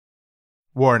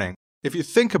Warning. If you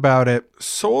think about it,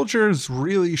 soldiers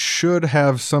really should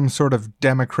have some sort of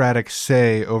democratic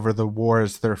say over the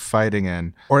wars they're fighting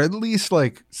in, or at least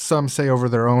some say over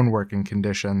their own working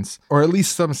conditions, or at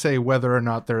least some say whether or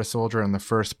not they're a soldier in the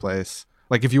first place.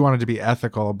 If you wanted to be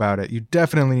ethical about it, you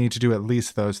definitely need to do at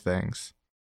least those things.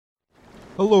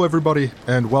 Hello, everybody,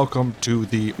 and welcome to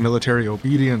the Military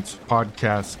Obedience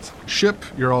Podcast. Ship,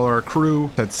 you're all our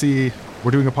crew at sea.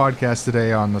 We're doing a podcast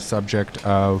today on the subject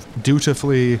of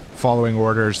dutifully following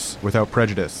orders without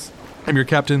prejudice. I'm your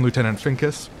captain, Lieutenant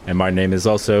Finkus. And my name is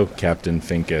also Captain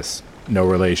Finkus. No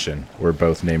relation. We're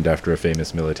both named after a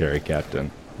famous military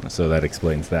captain, so that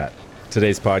explains that.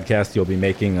 Today's podcast you'll be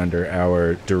making under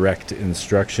our direct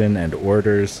instruction and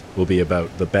orders will be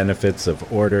about the benefits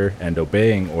of order and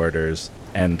obeying orders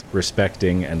and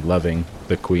respecting and loving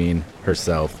the Queen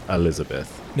herself,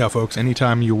 Elizabeth. Now, folks,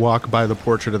 anytime you walk by the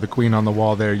portrait of the Queen on the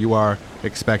wall there, you are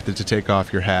expected to take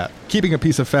off your hat. Keeping a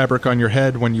piece of fabric on your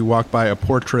head when you walk by a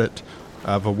portrait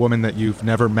of a woman that you've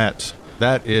never met,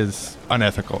 that is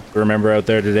unethical. Remember out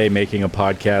there today, making a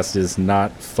podcast is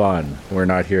not fun. We're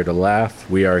not here to laugh.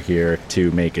 We are here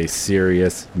to make a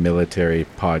serious military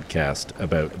podcast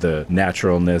about the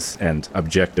naturalness and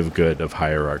objective good of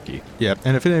hierarchy. Yep,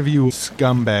 and if any of you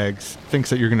scumbags thinks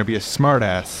that you're going to be a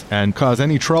smartass and cause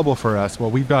any trouble for us,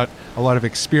 well, we've got a lot of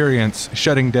experience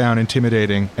shutting down,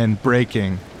 intimidating, and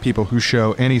breaking people who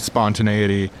show any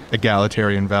spontaneity,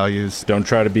 egalitarian values. Don't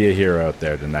try to be a hero out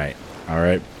there tonight, all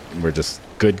right? We're just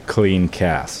good, clean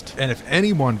cast. And if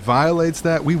anyone violates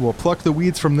that, we will pluck the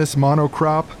weeds from this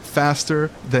monocrop faster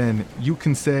than you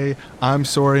can say, "I'm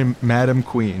sorry, Madam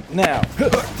Queen." Now.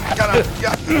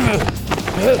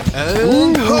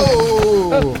 And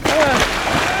ho!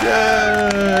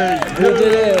 Yay! Who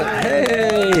did it?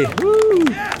 Hey! Woo!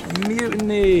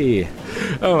 Mutiny!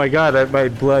 Oh my god, my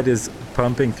blood is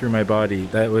pumping through my body.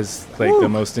 That was the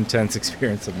most intense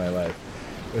experience of my life.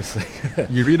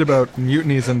 You read about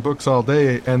mutinies in books all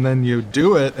day, and then you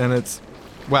do it, and it's...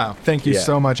 Wow. Thank you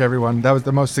so much, everyone. That was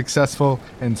the most successful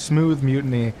and smooth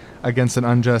mutiny against an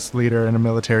unjust leader in a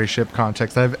military ship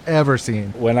context I've ever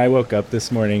seen. When I woke up this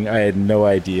morning, I had no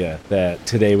idea that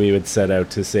today we would set out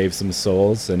to save some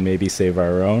souls and maybe save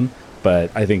our own,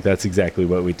 but I think that's exactly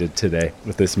what we did today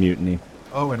with this mutiny.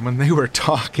 Oh, and when they were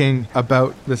talking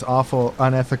about this awful,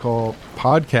 unethical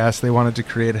podcast they wanted to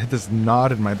create, I had this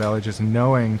knot in my belly just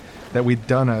knowing that we'd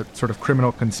done a sort of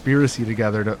criminal conspiracy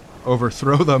together to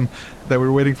overthrow them, that we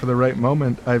were waiting for the right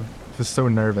moment. I was so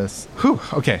nervous. Whew,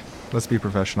 okay. Let's be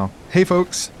professional. Hey,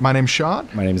 folks. My name's Sean.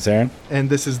 My name's Aaron. And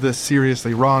this is the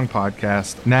Seriously Wrong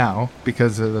podcast now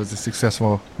because there was a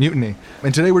successful mutiny.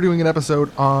 And today we're doing an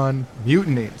episode on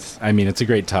mutinies. I mean, it's a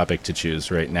great topic to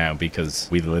choose right now because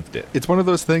we lived it. It's one of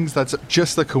those things that's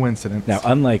just a coincidence. Now,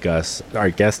 unlike us, our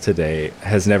guest today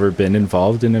has never been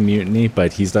involved in a mutiny,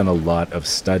 but he's done a lot of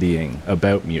studying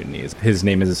about mutinies. His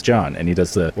name is John, and he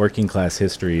does the Working Class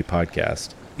History podcast.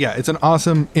 Yeah, it's an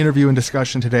awesome interview and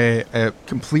discussion today, a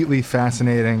completely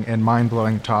fascinating and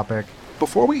mind-blowing topic.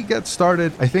 Before we get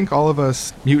started, I think all of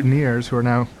us mutineers who are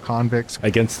now convicts...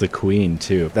 Against the Queen,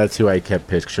 too. That's who I kept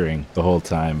picturing the whole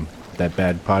time. That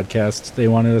bad podcast they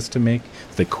wanted us to make,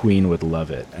 the Queen would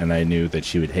love it, and I knew that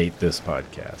she would hate this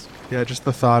podcast. Yeah, just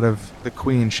the thought of the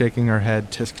Queen shaking her head,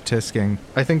 tisk-tisking.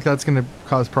 I think that's going to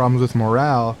cause problems with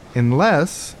morale,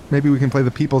 unless maybe we can play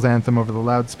the People's Anthem over the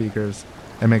loudspeakers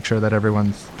and make sure that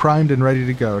everyone's primed and ready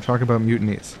to go. Talk about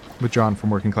mutinies with John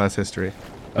from Working Class History.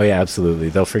 Oh yeah, absolutely.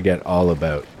 They'll forget all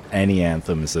about any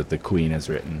anthems that the Queen has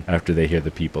written after they hear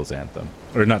the People's Anthem.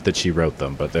 Or not that she wrote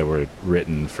them, but they were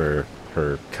written for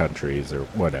her countries or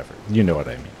whatever. You know what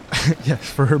I mean. Yes,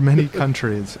 for her many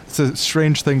countries. It's a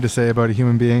strange thing to say about a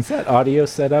human being. Is that audio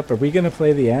set up? Are we going to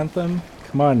play the anthem?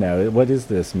 Come on now. What is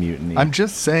this mutiny? I'm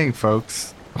just saying,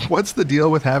 folks. What's the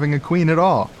deal with having a queen at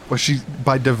all? Was she,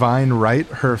 by divine right,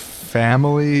 her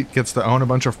family gets to own a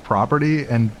bunch of property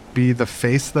and be the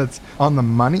face that's on the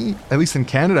money? At least in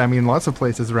Canada, I mean, lots of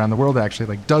places around the world, actually,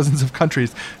 like dozens of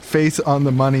countries, face on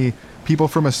the money, people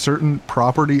from a certain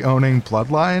property-owning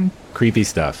bloodline. Creepy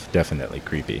stuff. Definitely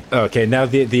creepy. Okay, now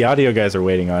the audio guys are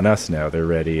waiting on us now. They're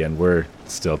ready, and we're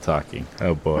still talking.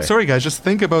 Oh, boy. Sorry, guys, just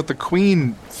think about the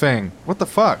queen thing. What the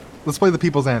fuck? Let's play the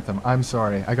People's Anthem. I'm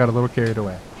sorry. I got a little carried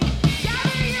away.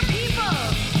 Gather your people,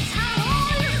 tell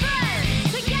all your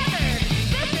friends, together,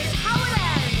 this is how it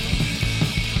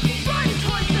ends. Run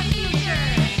towards the future,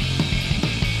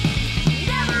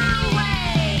 never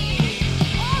away.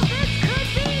 All this could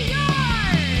be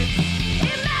yours.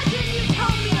 Imagine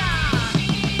utopia.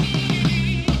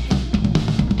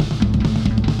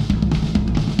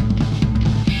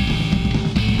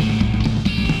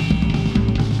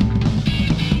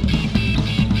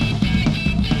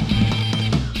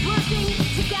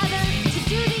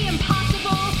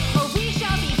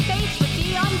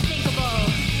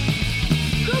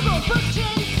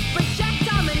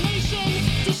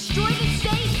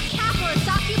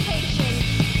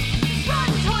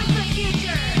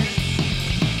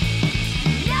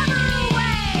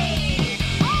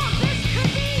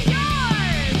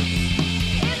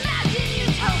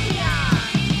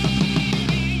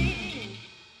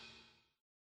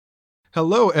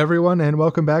 Hello, everyone, and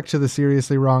welcome back to the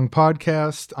Seriously Wrong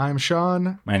podcast. I'm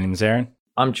Sean, My name's Aaron.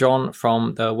 I'm John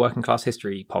from the Working Class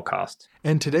History podcast.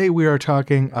 and today we are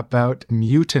talking about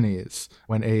mutinies,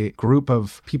 when a group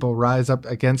of people rise up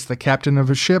against the captain of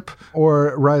a ship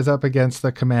or rise up against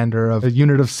the commander of a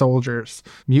unit of soldiers.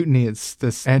 Mutiny is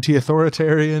this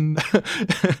anti-authoritarian,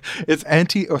 it's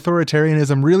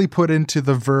anti-authoritarianism really put into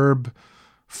the verb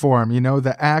form. You know,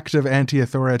 the act of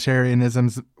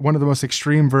anti-authoritarianism's one of the most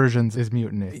extreme versions is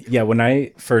mutiny. Yeah, when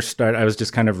I first started, I was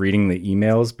just kind of reading the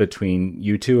emails between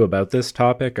you two about this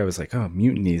topic. I was like, oh,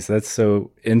 mutinies, that's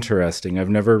so interesting. I've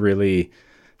never really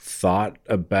thought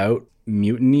about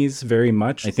mutinies very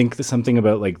much. I think there's something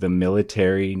about like the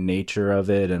military nature of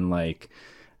it, and like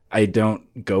I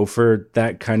don't go for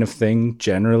that kind of thing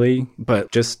generally,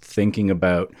 but just thinking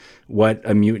about what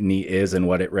a mutiny is and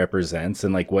what it represents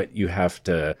and like what you have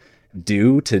to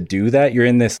do that, you're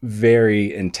in this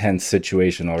very intense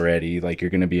situation already. Like you're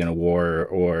going to be in a war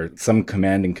or some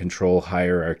command and control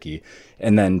hierarchy,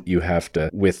 and then you have to,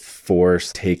 with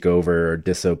force, take over or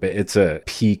disobey. It's a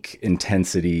peak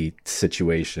intensity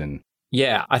situation.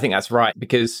 Yeah, I think that's right,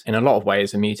 because in a lot of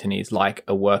ways, a mutiny is like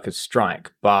a workers'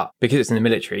 strike. But because it's in the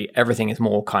military, everything is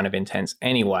more kind of intense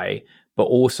anyway. But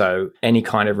also, any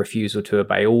kind of refusal to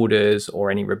obey orders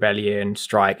or any rebellion,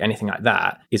 strike, anything like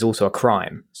that is also a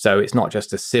crime. So it's not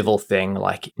just a civil thing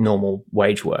like normal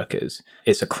wage workers.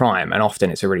 It's a crime, and often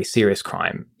it's a really serious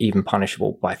crime, even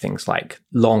punishable by things like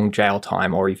long jail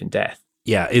time or even death.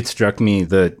 Yeah, it struck me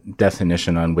the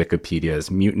definition on Wikipedia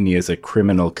is mutiny is a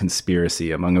criminal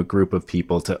conspiracy among a group of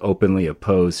people to openly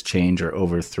oppose, change, or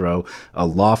overthrow a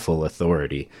lawful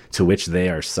authority to which they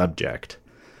are subject.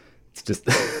 It's just,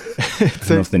 I don't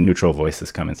know if the neutral voice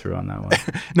is coming through on that one.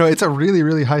 No, it's a really,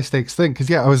 really high stakes thing. Because,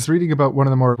 yeah, I was reading about one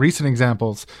of the more recent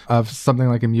examples of something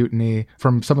like a mutiny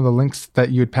from some of the links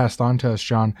that you had passed on to us,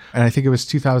 John. And I think it was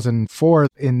 2004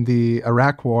 in the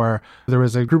Iraq War. There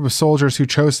was a group of soldiers who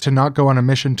chose to not go on a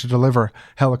mission to deliver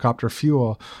helicopter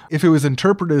fuel. If it was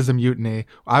interpreted as a mutiny,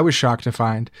 I was shocked to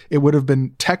find it would have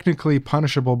been technically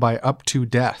punishable by up to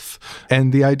death.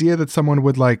 And the idea that someone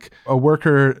would, like, a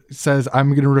worker says,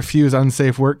 I'm going to refuse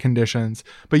unsafe work conditions,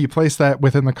 but you place that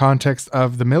within the context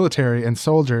of the military and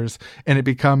soldiers, and it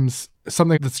becomes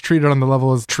something that's treated on the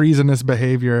level as treasonous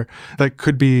behavior that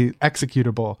could be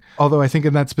executable. Although I think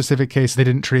in that specific case, they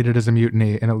didn't treat it as a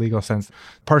mutiny in a legal sense,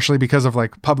 partially because of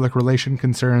like public relation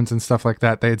concerns and stuff like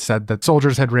that. They had said that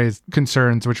soldiers had raised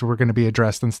concerns which were going to be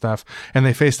addressed and stuff, and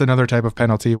they faced another type of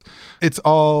penalty. It's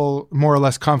all more or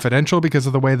less confidential because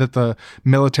of the way that the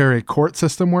military court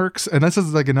system works. And this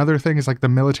is like another thing, is like the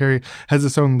military has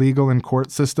its own legal and court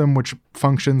system, which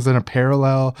functions in a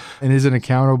parallel and isn't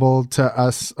accountable to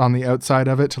us on the outside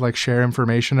of it to like share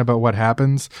information about what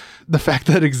happens. The fact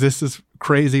that it exists is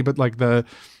crazy, but like the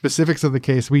specifics of the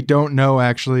case, we don't know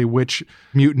actually which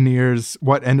mutineers,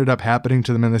 what ended up happening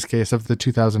to them in this case of the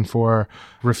 2004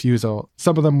 refusal.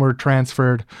 Some of them were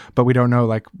transferred, but we don't know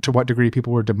like to what degree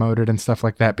people were demoted and stuff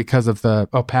like that because of the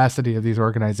opacity of these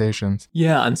organizations.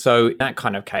 Yeah, and so that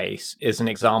kind of case is an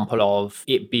example of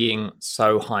it being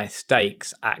so high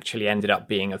stakes actually ended up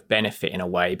being of benefit in a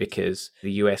way, because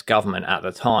the US government at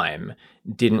the time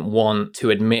didn't want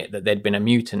to admit that there'd been a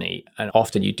mutiny. And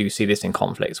often you do see this in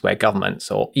conflicts where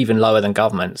governments, or even lower than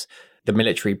governments, the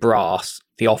military brass,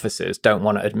 the officers, don't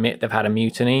want to admit they've had a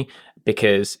mutiny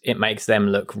because it makes them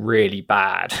look really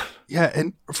bad. Yeah,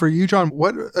 and for you, John,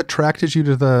 what attracted you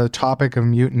to the topic of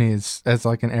mutinies as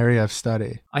like an area of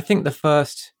study? I think the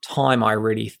first time I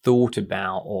really thought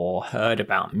about or heard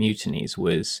about mutinies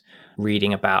was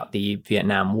reading about the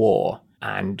Vietnam War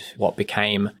and what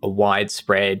became a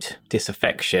widespread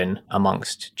disaffection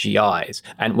amongst GIs.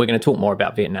 And we're going to talk more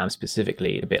about Vietnam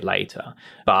specifically a bit later.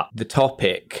 But the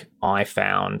topic I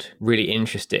found really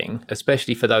interesting,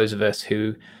 especially for those of us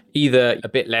who either a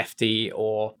bit lefty,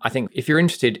 or I think if you're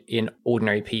interested in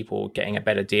ordinary people getting a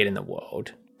better deal in the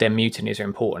world, then mutinies are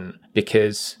important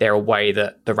because they're a way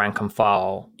that the rank and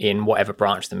file in whatever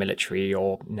branch of the military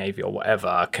or navy or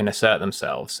whatever can assert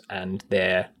themselves and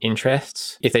their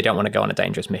interests if they don't want to go on a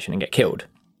dangerous mission and get killed.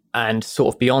 And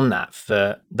sort of beyond that,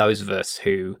 for those of us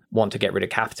who want to get rid of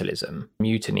capitalism,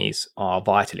 mutinies are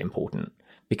vitally important.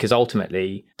 Because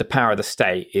ultimately, the power of the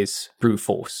state is brute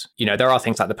force. You know, there are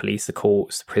things like the police, the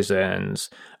courts, the prisons,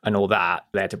 and all that,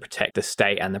 there to protect the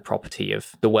state and the property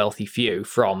of the wealthy few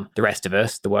from the rest of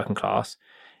us, the working class,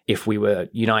 if we were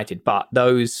united. But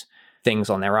those things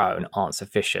on their own aren't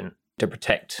sufficient to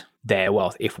protect their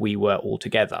wealth if we were all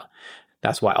together.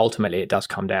 That's why ultimately it does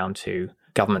come down to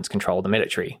governments control the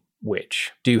military,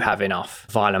 which do have enough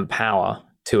violent power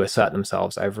to assert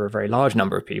themselves over a very large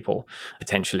number of people,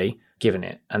 potentially, given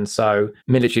it. And so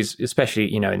militaries,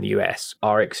 especially, in the US,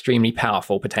 are extremely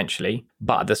powerful potentially,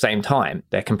 but at the same time,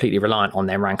 they're completely reliant on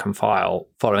their rank and file,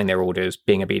 following their orders,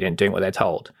 being obedient, doing what they're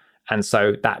told. And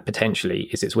so that potentially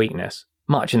is its weakness,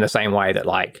 much in the same way that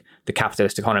like the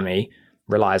capitalist economy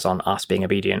relies on us being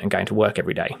obedient and going to work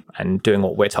every day and doing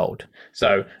what we're told.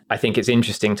 So I think it's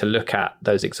interesting to look at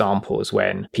those examples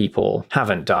when people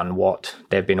haven't done what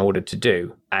they've been ordered to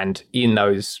do. And in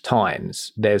those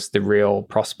times, there's the real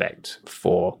prospect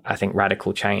for, I think,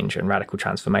 radical change and radical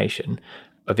transformation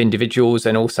of individuals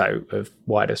and also of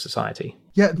wider society.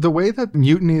 Yeah, the way that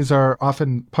mutinies are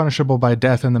often punishable by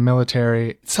death in the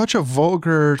military, such a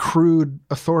vulgar, crude,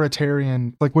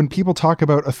 authoritarian, like when people talk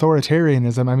about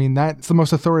authoritarianism, I mean, that's the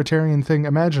most authoritarian thing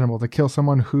imaginable, to kill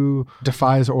someone who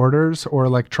defies orders or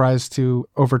like tries to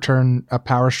overturn a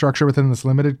power structure within this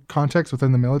limited context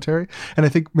within the military. And I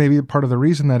think maybe part of the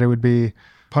reason that it would be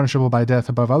punishable by death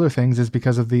above other things is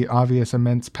because of the obvious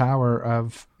immense power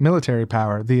of military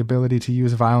power. The ability to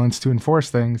use violence to enforce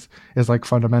things is like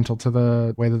fundamental to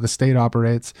the way that the state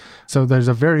operates. So there's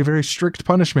a very, very strict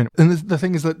punishment. And the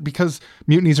thing is that because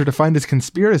mutinies are defined as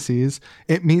conspiracies,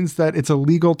 it means that it's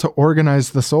illegal to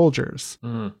organize the soldiers.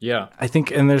 Yeah. I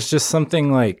think, and there's just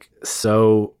something like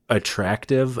so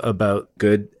attractive about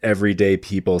good everyday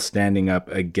people standing up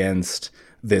against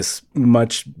this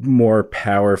much more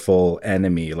powerful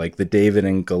enemy. Like the David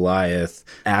and Goliath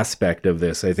aspect of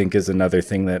this, I think, is another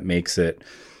thing that makes it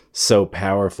so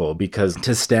powerful, because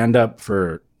to stand up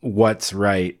for what's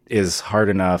right is hard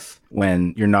enough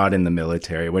when you're not in the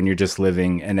military, when you're just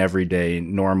living an everyday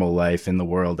normal life in the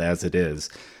world as it is,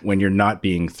 when you're not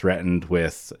being threatened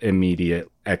with immediate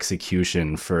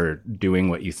execution for doing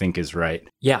what you think is right.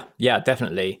 Yeah,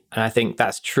 definitely. And I think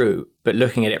that's true. But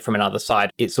looking at it from another side,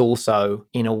 it's also,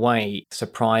 in a way,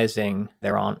 surprising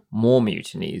there aren't more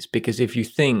mutinies, because if you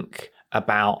think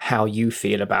about how you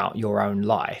feel about your own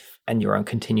life and your own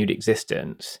continued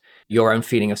existence, your own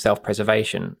feeling of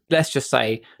self-preservation, let's just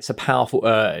say it's a powerful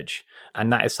urge.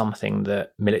 And that is something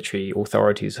that military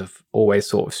authorities have always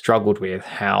sort of struggled with,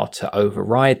 how to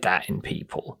override that in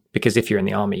people. Because if you're in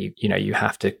the army, you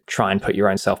have to try and put your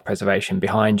own self-preservation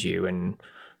behind you and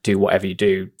do whatever you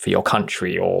do for your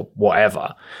country or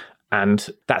whatever. And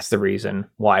that's the reason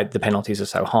why the penalties are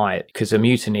so high. Because a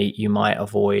mutiny, you might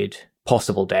avoid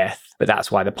possible death, but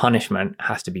that's why the punishment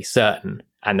has to be certain.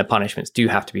 And the punishments do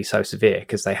have to be so severe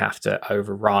because they have to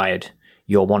override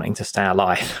your wanting to stay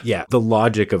alive. Yeah, the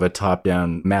logic of a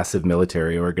top-down massive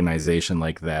military organization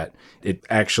like that, it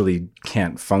actually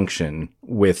can't function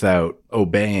without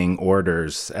obeying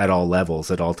orders at all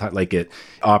levels, at all times. Like, it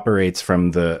operates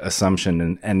from the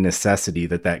assumption and necessity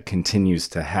that continues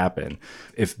to happen.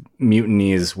 If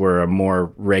mutinies were a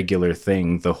more regular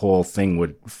thing, the whole thing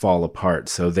would fall apart.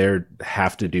 So they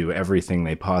have to do everything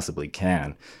they possibly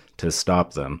can to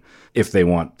stop them if they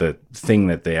want the thing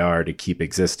that they are to keep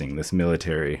existing, this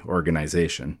military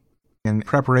organization. In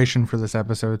preparation for this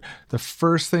episode, the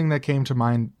first thing that came to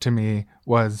mind to me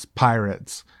was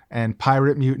pirates and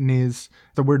pirate mutinies.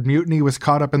 The word mutiny was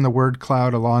caught up in the word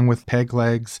cloud along with peg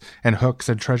legs and hooks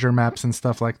and treasure maps and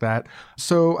stuff like that.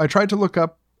 So I tried to look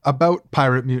up about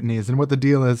pirate mutinies and what the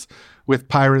deal is with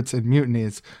pirates and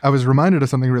mutinies. I was reminded of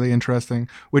something really interesting,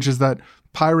 which is that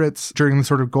pirates during the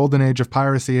sort of golden age of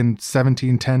piracy in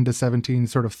 1710 to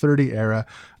 1730 era,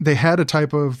 they had a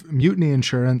type of mutiny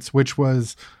insurance, which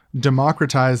was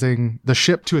democratizing the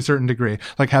ship to a certain degree,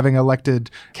 like having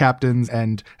elected captains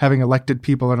and having elected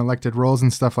people and elected roles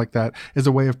and stuff like that is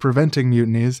a way of preventing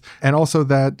mutinies. And also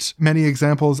that many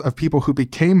examples of people who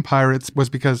became pirates was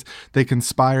because they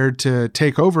conspired to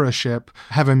take over a ship,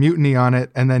 have a mutiny on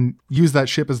it, and then use that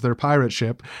ship as their pirate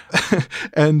ship.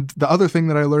 And the other thing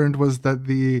that I learned was that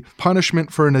the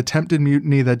punishment for an attempted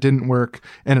mutiny that didn't work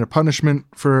and a punishment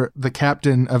for the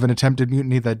captain of an attempted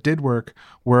mutiny that did work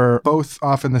were both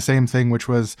often the same thing, which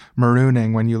was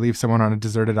marooning when you leave someone on a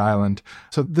deserted island.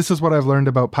 So this is what I've learned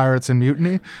about pirates and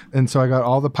mutiny. And so I got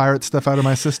all the pirate stuff out of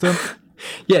my system.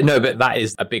 Yeah, no, but that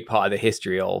is a big part of the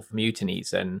history of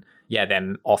mutinies and, yeah,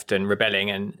 them often rebelling.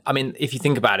 And I mean, if you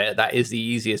think about it, that is the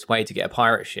easiest way to get a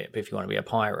pirate ship if you want to be a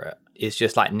pirate. It's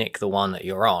just like nick the one that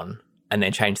you're on and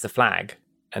then change the flag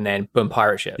and then boom,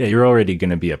 pirate ship. Yeah, you're already going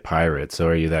to be a pirate. So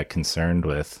are you that concerned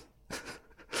with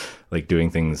like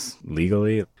doing things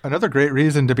legally? Another great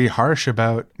reason to be harsh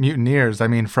about mutineers, I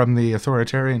mean, from the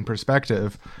authoritarian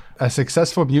perspective, A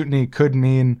successful mutiny could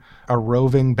mean a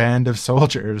roving band of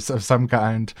soldiers of some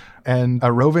kind. And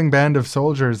a roving band of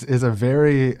soldiers is a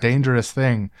very dangerous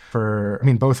thing for,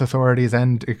 both authorities,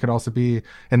 and it could also be,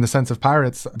 in the sense of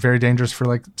pirates, very dangerous for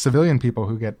like civilian people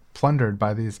who get plundered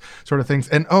by these sort of things.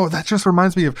 And that just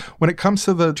reminds me of when it comes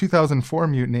to the 2004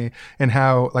 mutiny and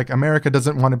how like America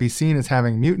doesn't want to be seen as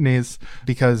having mutinies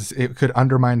because it could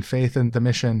undermine faith in the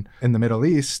mission in the Middle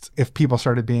East. If people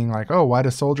started being like, oh, why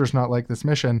do soldiers not like this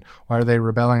mission? Why are they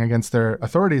rebelling against their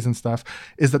authorities and stuff?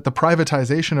 Is that the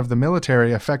privatization of the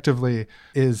military effectively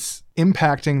is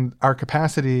impacting our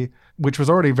capacity, which was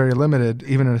already very limited,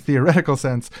 even in a theoretical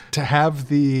sense, to have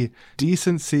the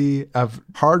decency of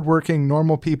hardworking,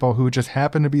 normal people who just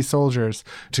happen to be soldiers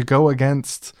to go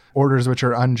against orders which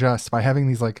are unjust by having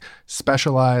these like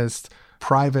specialized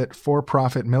private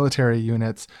for-profit military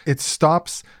units. It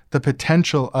stops the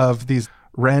potential of these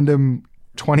random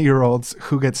 20-year-olds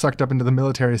who get sucked up into the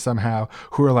military somehow,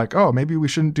 who are like, oh, maybe we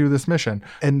shouldn't do this mission.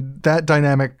 And that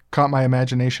dynamic caught my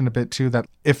imagination a bit too, that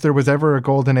if there was ever a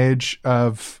golden age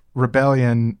of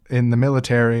rebellion in the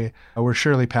military, we're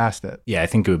surely past it. Yeah, I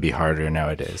think it would be harder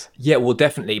nowadays. Yeah, well,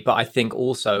 definitely. But I think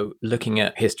also looking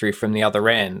at history from the other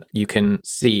end, you can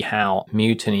see how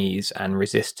mutinies and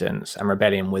resistance and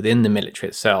rebellion within the military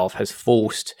itself has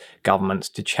forced governments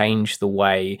to change the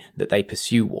way that they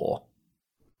pursue war.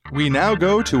 We now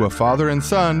go to a father and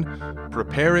son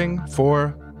preparing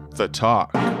for the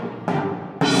talk.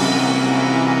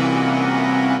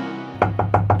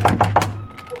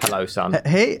 Hello, son.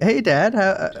 Hey, Dad.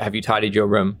 Have you tidied your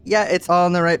room? Yeah, it's all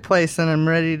in the right place, and I'm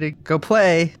ready to go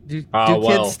play, do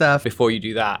kid stuff. Before you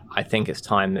do that, I think it's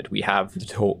time that we have the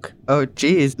talk. Oh,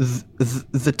 geez.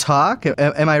 The talk?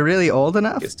 Am I really old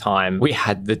enough? It's time we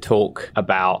had the talk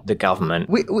about the government.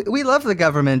 We love the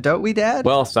government, don't we, Dad?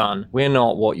 Well, son, we're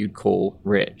not what you'd call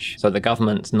rich, so the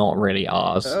government's not really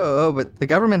ours. Oh, but the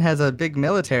government has a big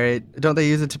military. Don't they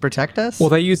use it to protect us? Well,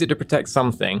 they use it to protect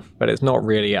something, but it's not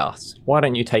really us. Why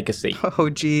don't you take a seat? Oh,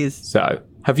 geez. So,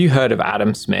 have you heard of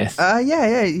Adam Smith?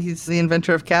 Yeah. He's the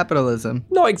inventor of capitalism.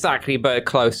 Not exactly, but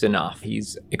close enough.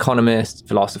 He's economist,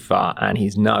 philosopher, and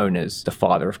he's known as the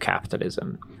father of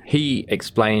capitalism. He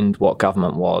explained what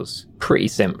government was pretty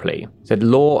simply. He said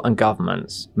law and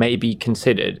governments may be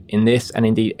considered in this and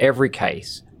indeed every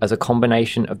case as a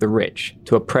combination of the rich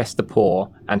to oppress the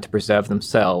poor and to preserve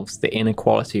themselves the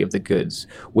inequality of the goods,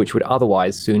 which would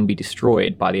otherwise soon be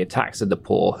destroyed by the attacks of the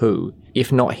poor who,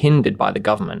 if not hindered by the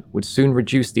government, would soon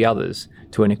reduce the others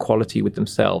to an equality with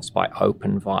themselves by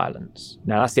open violence.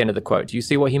 Now, that's the end of the quote. Do you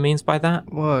see what he means by that?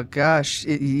 Well, gosh,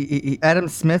 Adam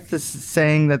Smith is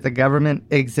saying that the government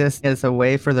exists as a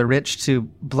way for the rich to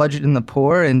bludgeon the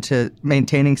poor into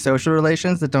maintaining social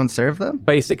relations that don't serve them?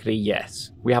 Basically,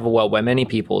 yes. We have a world where many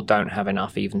people don't have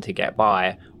enough even to get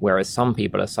by, whereas some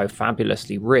people are so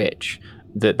fabulously rich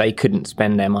that they couldn't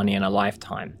spend their money in a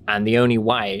lifetime. And the only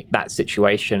way that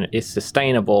situation is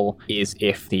sustainable is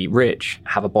if the rich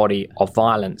have a body of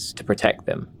violence to protect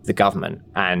them, the government.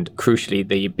 And crucially,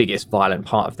 the biggest violent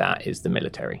part of that is the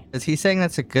military. Is he saying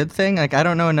that's a good thing? Like, I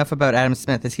don't know enough about Adam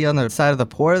Smith. Is he on the side of the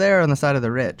poor there or on the side of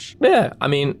the rich? Yeah, I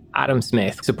mean, Adam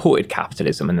Smith supported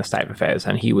capitalism in the state of affairs,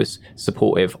 and he was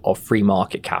supportive of free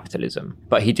market capitalism.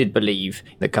 But he did believe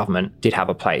the government did have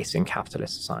a place in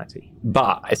capitalist society.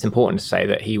 But it's important to say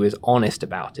that he was honest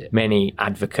about it. Many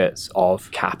advocates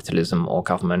of capitalism or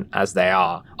government, as they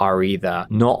are either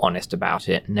not honest about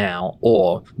it now,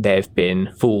 or they've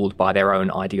been fooled by their own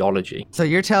ideology. So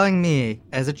you're telling me,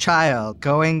 as a child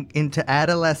going into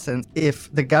adolescence,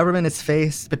 if the government is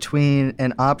faced between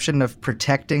an option of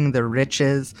protecting the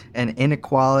riches and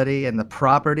inequality and the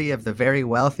property of the very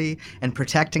wealthy and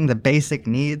protecting the basic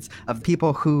needs of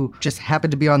people who just happen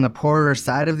to be on the poorer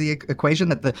side of the equation,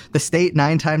 that the state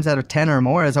 9 times out of 10 or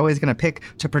more is always going to pick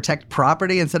to protect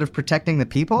property instead of protecting the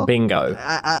people? Bingo.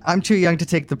 I'm too young to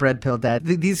take the bread pill, Dad.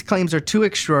 These claims are too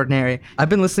extraordinary. I've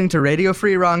been listening to Radio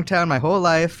Free Wrongtown my whole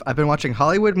life. I've been watching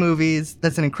Hollywood movies.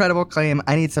 That's an incredible claim.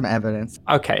 I need some evidence.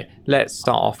 Okay, let's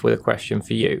start off with a question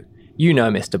for you. You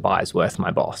know Mr. Byesworth,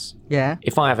 my boss. Yeah?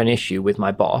 If I have an issue with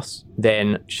my boss,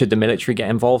 then should the military get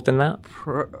involved in that?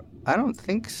 I don't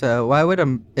think so. Why would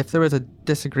if there was a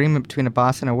disagreement between a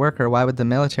boss and a worker, why would the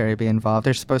military be involved?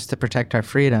 They're supposed to protect our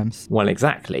freedoms. Well,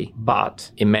 exactly. But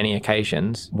in many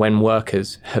occasions, when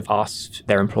workers have asked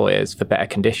their employers for better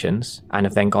conditions and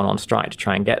have then gone on strike to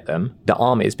try and get them, the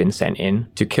army has been sent in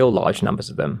to kill large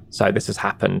numbers of them. So this has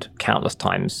happened countless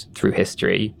times through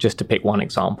history. Just to pick one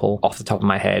example, off the top of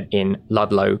my head, in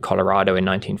Ludlow, Colorado in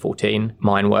 1914,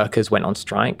 mine workers went on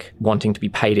strike wanting to be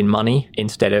paid in money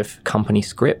instead of company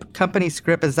scrip. Company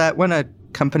scrip, is that when a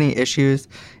company issues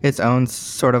its own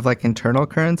sort of like internal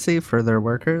currency for their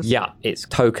workers? Yeah, it's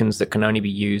tokens that can only be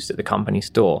used at the company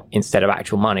store instead of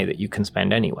actual money that you can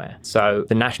spend anywhere. So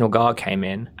the National Guard came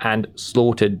in and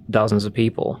slaughtered dozens of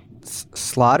people.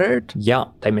 Slaughtered? Yeah,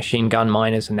 they machine gun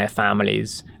miners and their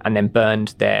families and then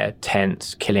burned their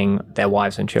tents, killing their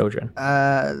wives and children.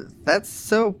 That's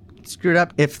so screwed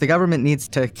up. If the government needs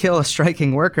to kill a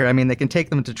striking worker, I mean, they can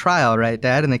take them to trial, right,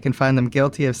 Dad? And they can find them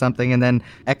guilty of something and then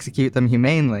execute them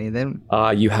humanely. Then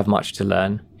You have much to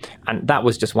learn. And that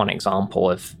was just one example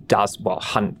of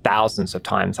thousands of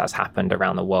times that's happened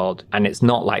around the world. And it's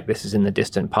not like this is in the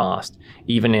distant past.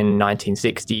 Even in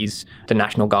 1960s, the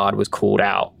National Guard was called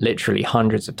out literally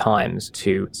hundreds of times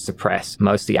to suppress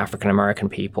mostly African American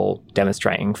people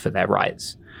demonstrating for their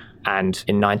rights. And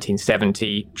in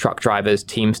 1970, truck drivers,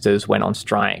 Teamsters went on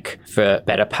strike for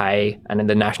better pay, and then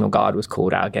the National Guard was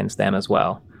called out against them as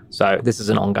well. So this is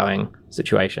an ongoing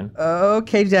situation.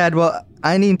 Okay, Dad. Well,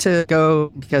 I need to go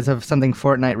because of something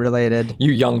Fortnite related.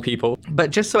 You young people.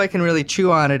 But just so I can really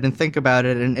chew on it and think about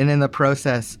it and in the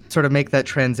process sort of make that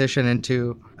transition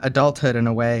into adulthood in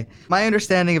a way. My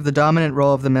understanding of the dominant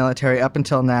role of the military up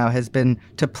until now has been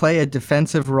to play a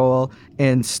defensive role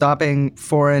in stopping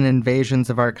foreign invasions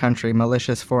of our country,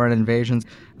 malicious foreign invasions,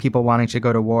 people wanting to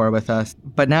go to war with us.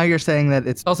 But now you're saying that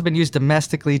it's also been used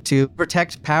domestically to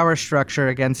protect power structure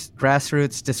against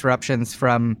grassroots disruptions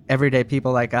from everyday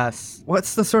people like us.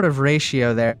 What's the sort of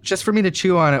ratio there? Just for me to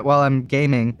chew on it while I'm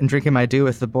gaming and drinking my dew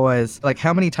with the boys. Like,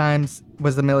 how many times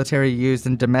was the military used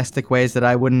in domestic ways that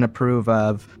I wouldn't approve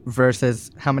of versus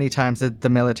how many times did the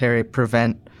military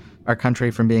prevent our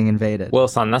country from being invaded? Well,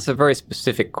 son, that's a very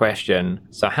specific question.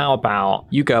 So how about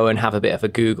you go and have a bit of a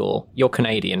Google? You're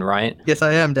Canadian, right? Yes,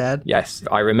 I am, Dad. Yes,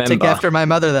 I remember. Take after my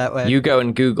mother that way. You go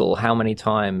and Google how many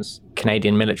times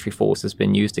Canadian military force has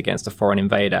been used against a foreign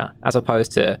invader, as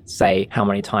opposed to, say, how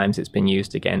many times it's been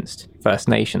used against First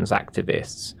Nations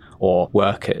activists or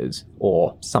workers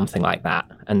or something like that.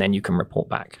 And then you can report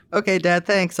back. Okay, Dad,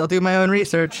 thanks. I'll do my own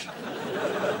research.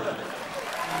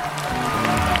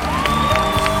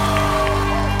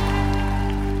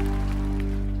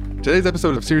 Today's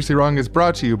episode of Seriously Wrong is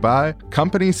brought to you by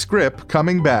Company Script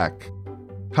Coming Back.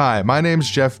 Hi, my name's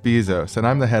Jeff Bezos, and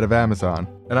I'm the head of Amazon.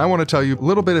 And I want to tell you a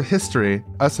little bit of history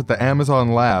us at the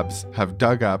Amazon Labs have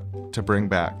dug up to bring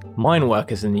back. Mine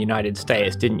workers in the United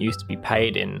States didn't used to be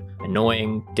paid in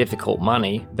annoying, difficult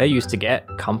money. They used to get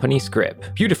company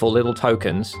script, beautiful little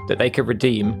tokens that they could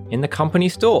redeem in the company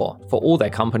store for all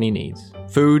their company needs.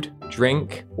 Food,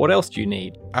 drink, what else do you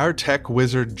need? Our tech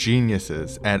wizard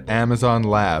geniuses at Amazon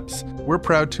Labs, we're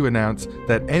proud to announce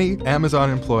that any Amazon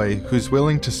employee who's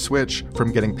willing to switch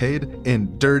from getting paid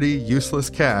in dirty, useless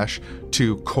cash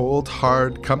to cold,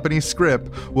 hard company script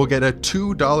will get a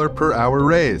 $2 per hour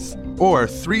raise, or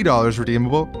 $3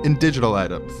 redeemable in digital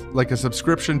items, like a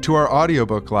subscription to our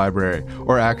audiobook library,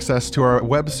 or access to our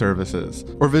web services,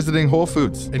 or visiting Whole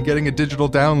Foods and getting a digital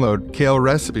download Kale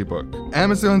recipe book.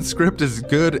 Amazon Script is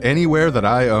good anywhere that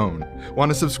I own.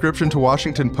 Want a subscription to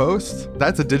Washington Post?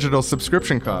 That's a digital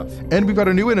subscription cost. And we've got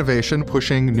a new innovation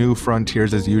pushing new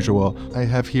frontiers as usual. I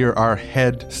have here our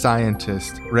head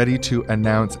scientist ready to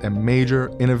announce a major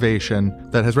innovation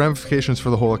that has ramifications for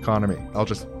the whole economy. I'll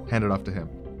just hand it off to him.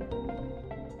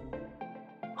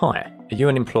 Hi, are you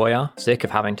an employer sick of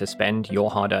having to spend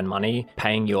your hard-earned money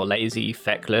paying your lazy,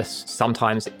 feckless,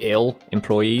 sometimes ill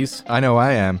employees? I know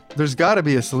I am. There's got to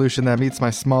be a solution that meets my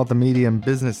small to medium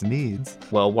business needs.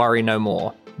 Well, worry no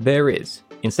more. There is.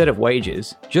 Instead of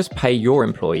wages, just pay your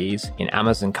employees in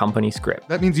Amazon company script.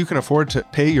 That means you can afford to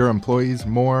pay your employees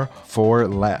more for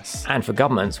less. And for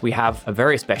governments, we have a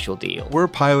very special deal. We're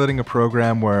piloting a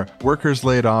program where workers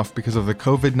laid off because of the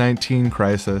COVID-19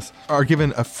 crisis are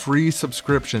given a free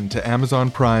subscription to Amazon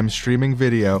Prime streaming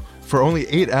video for only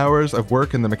 8 hours of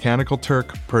work in the Mechanical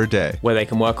Turk per day. Where they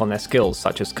can work on their skills,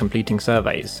 such as completing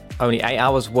surveys. Only 8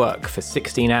 hours work for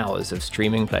 16 hours of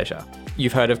streaming pleasure.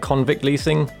 You've heard of convict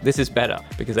leasing? This is better,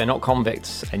 because they're not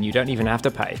convicts, and you don't even have to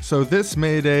pay. So this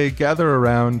made a gather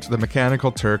around the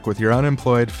Mechanical Turk with your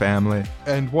unemployed family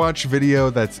and watch video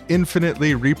that's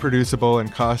infinitely reproducible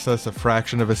and costs us a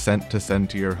fraction of a cent to send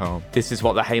to your home. This is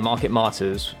what the Haymarket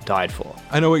Martyrs died for.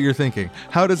 I know what you're thinking.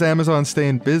 How does Amazon stay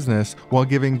in business while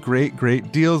giving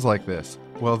great deals like this?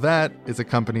 Well, that is a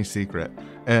company secret.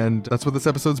 And that's what this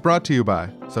episode's brought to you by.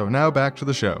 So now back to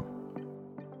the show.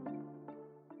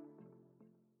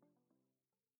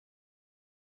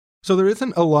 So there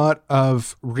isn't a lot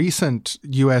of recent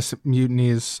U.S.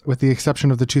 mutinies, with the exception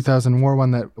of the 2000 war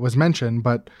one that was mentioned,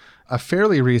 but a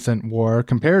fairly recent war,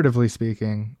 comparatively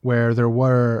speaking, where there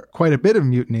were quite a bit of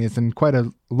mutinies and quite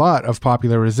a lot of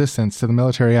popular resistance to the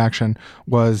military action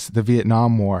was the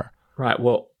Vietnam War. Right.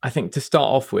 Well, I think to start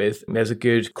off with, there's a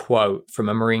good quote from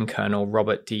a Marine Colonel,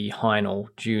 Robert D. Heinel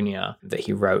Jr., that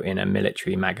he wrote in a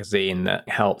military magazine that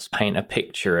helps paint a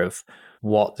picture of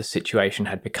what the situation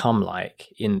had become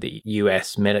like in the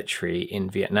US military in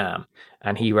Vietnam.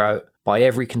 And he wrote, "By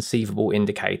every conceivable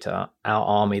indicator, our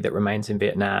army that remains in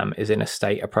Vietnam is in a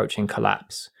state approaching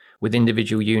collapse, with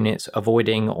individual units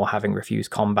avoiding or having refused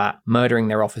combat, murdering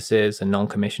their officers and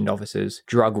non-commissioned officers,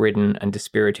 drug-ridden and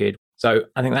dispirited." So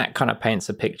I think that kind of paints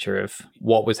a picture of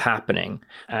what was happening.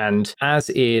 And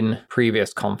as in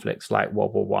previous conflicts like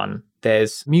World War I,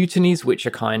 there's mutinies which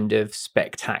are kind of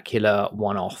spectacular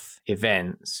one-off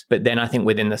events. But then I think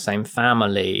within the same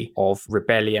family of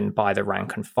rebellion by the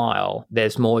rank and file,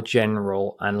 there's more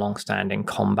general and long-standing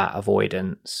combat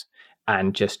avoidance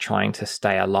and just trying to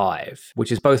stay alive,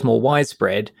 which is both more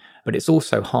widespread, but it's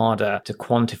also harder to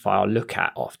quantify or look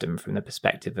at often from the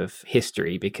perspective of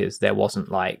history, because there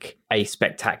wasn't like a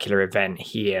spectacular event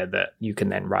here that you can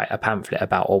then write a pamphlet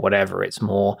about or whatever. It's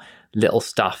more little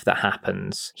stuff that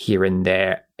happens here and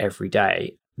there every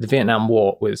day. The Vietnam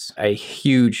War was a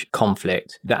huge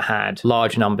conflict that had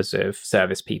large numbers of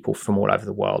service people from all over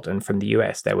the world. And from the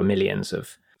US, there were millions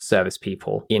of service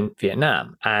people in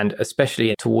Vietnam. And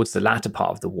especially towards the latter part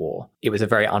of the war, it was a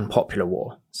very unpopular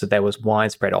war. So there was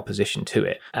widespread opposition to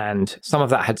it. And some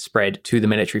of that had spread to the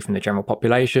military from the general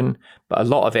population, but a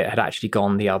lot of it had actually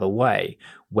gone the other way,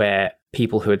 where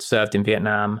people who had served in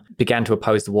Vietnam began to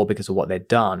oppose the war because of what they'd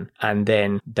done. And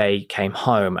then they came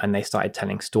home and they started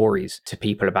telling stories to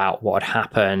people about what had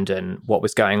happened and what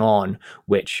was going on,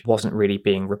 which wasn't really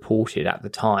being reported at the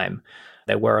time.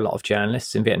 There were a lot of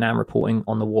journalists in Vietnam reporting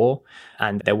on the war,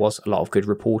 and there was a lot of good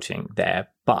reporting there.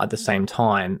 But at the same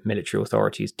time, military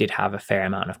authorities did have a fair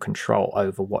amount of control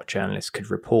over what journalists could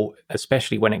report,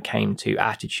 especially when it came to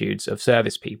attitudes of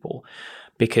service people,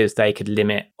 because they could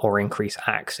limit or increase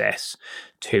access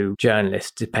to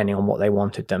journalists depending on what they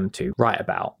wanted them to write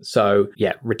about. So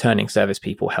yeah, returning service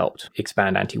people helped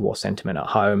expand anti-war sentiment at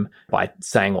home by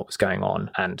saying what was going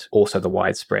on. And also the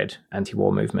widespread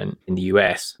anti-war movement in the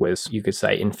US was, you could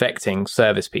say, infecting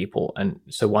service people. And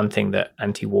so one thing that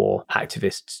anti-war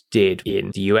activists did in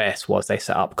the US was they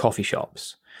set up coffee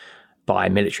shops by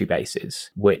military bases,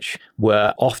 which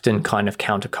were often kind of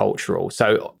countercultural.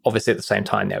 So obviously at the same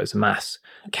time, there was a mass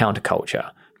counterculture,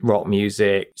 rock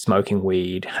music, smoking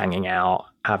weed, hanging out,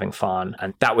 having fun.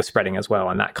 And that was spreading as well.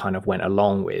 And that kind of went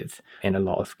along with, in a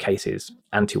lot of cases,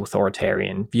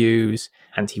 anti-authoritarian views,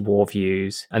 anti-war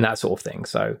views, and that sort of thing.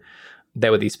 So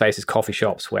there were these spaces, coffee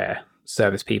shops, where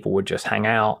service people would just hang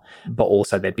out, but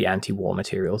also there'd be anti-war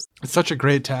materials. It's such a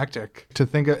great tactic to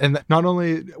think of. And not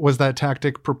only was that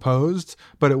tactic proposed,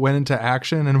 but it went into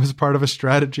action and was part of a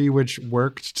strategy which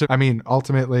worked to,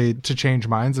 ultimately to change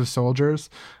minds of soldiers,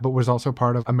 but was also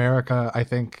part of America. I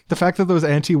think the fact that those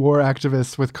anti-war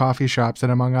activists with coffee shops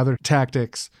and among other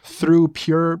tactics, through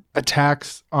pure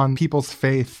attacks on people's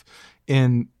faith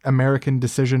in American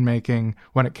decision-making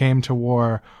when it came to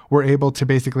war, were able to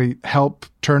basically help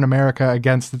turn America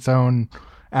against its own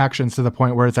actions to the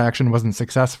point where its action wasn't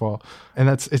successful. And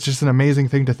it's just an amazing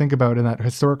thing to think about in that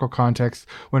historical context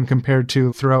when compared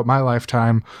to throughout my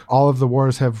lifetime. All of the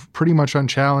wars have pretty much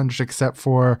unchallenged except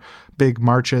for big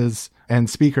marches and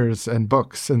speakers and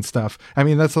books and stuff.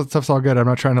 That stuff's all good. I'm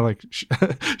not trying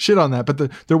to shit on that,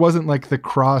 but there wasn't the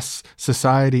cross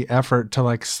society effort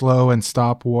to slow and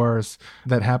stop wars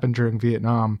that happened during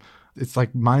Vietnam. It's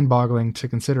mind boggling to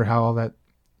consider how all that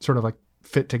sort of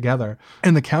fit together.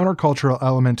 And the countercultural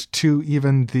element to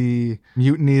even the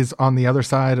mutinies on the other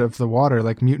side of the water,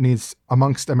 mutinies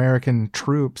amongst American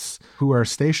troops who are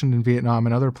stationed in Vietnam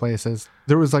and other places,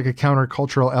 there was a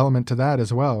countercultural element to that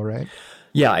as well, right?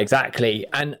 Yeah, exactly.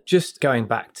 And just going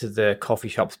back to the coffee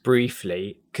shops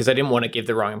briefly, because I didn't want to give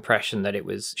the wrong impression that it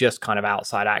was just kind of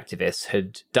outside activists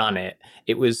had done it.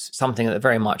 It was something that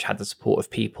very much had the support of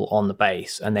people on the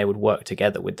base, and they would work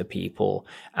together with the people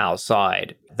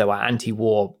outside. There were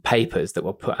anti-war papers that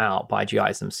were put out by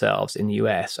GIs themselves in the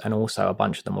US, and also a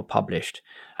bunch of them were published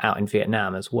out in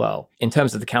Vietnam as well. In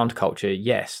terms of the counterculture,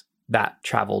 yes, that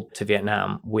traveled to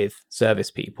Vietnam with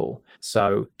service people.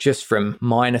 So just from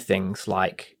minor things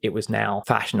like it was now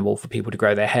fashionable for people to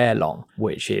grow their hair long,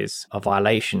 which is a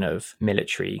violation of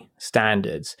military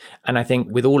standards. And I think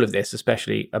with all of this,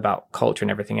 especially about culture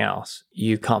and everything else,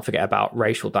 you can't forget about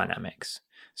racial dynamics.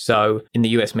 So in the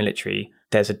US military,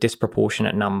 there's a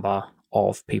disproportionate number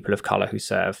of people of color who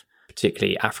serve,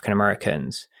 particularly African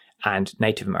Americans and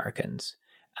Native Americans.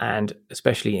 And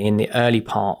especially in the early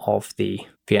part of the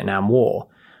Vietnam War,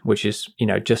 which is,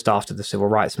 just after the Civil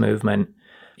Rights Movement,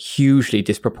 hugely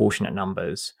disproportionate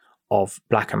numbers of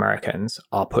Black Americans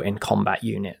are put in combat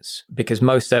units because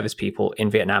most service people in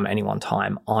Vietnam at any one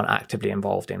time aren't actively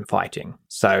involved in fighting.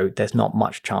 So there's not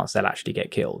much chance they'll actually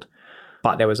get killed.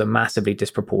 But there was a massively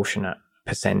disproportionate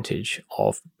percentage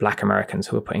of Black Americans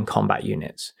who were put in combat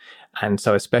units. And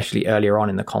so especially earlier on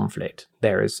in the conflict,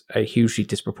 there is a hugely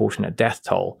disproportionate death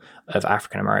toll of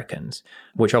African Americans,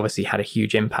 which obviously had a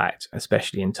huge impact,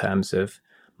 especially in terms of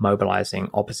mobilizing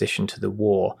opposition to the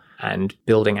war and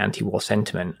building anti-war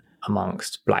sentiment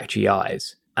amongst Black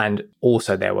GIs. And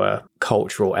also there were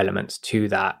cultural elements to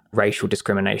that. Racial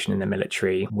discrimination in the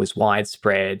military was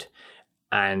widespread,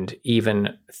 and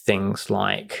even things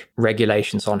like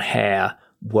regulations on hair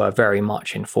were very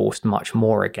much enforced much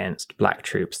more against Black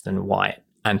troops than white,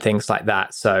 and things like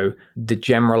that. So the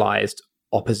generalized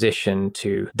opposition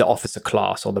to the officer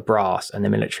class or the brass and the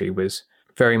military was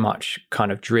very much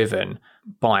kind of driven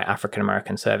by African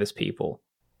American service people.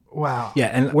 Wow. Yeah,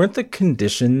 and weren't the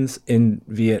conditions in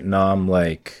Vietnam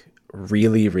like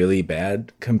really, really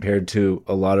bad compared to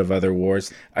a lot of other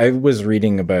wars? I was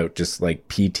reading about just like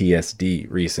PTSD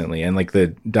recently, and like the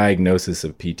diagnosis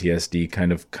of PTSD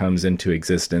kind of comes into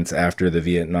existence after the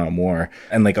Vietnam War.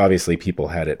 And like obviously people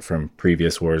had it from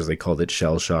previous wars. They called it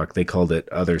shell shock. They called it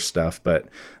other stuff. But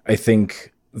I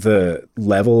think the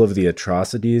level of the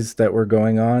atrocities that were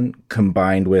going on,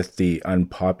 combined with the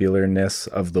unpopularness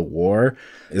of the war,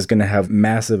 is going to have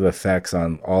massive effects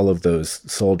on all of those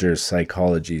soldiers'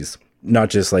 psychologies, not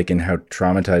just like in how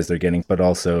traumatized they're getting, but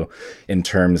also in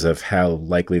terms of how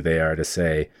likely they are to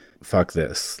say, fuck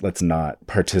this, let's not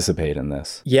participate in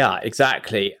this. Yeah,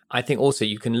 exactly. I think also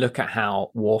you can look at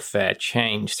how warfare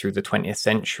changed through the 20th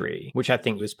century, which I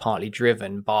think was partly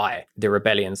driven by the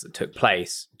rebellions that took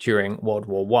place during World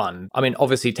War I. I mean,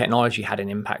 obviously technology had an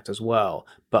impact as well,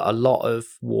 but a lot of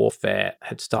warfare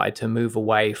had started to move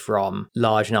away from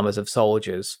large numbers of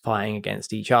soldiers fighting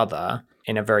against each other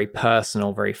in a very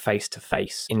personal, very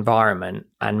face-to-face environment,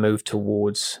 and move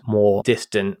towards more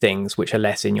distant things which are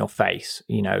less in your face,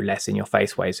 less in your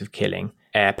face ways of killing.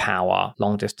 Air power,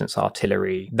 long distance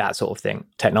artillery, that sort of thing.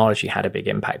 Technology had a big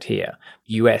impact here.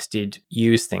 US did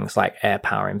use things like air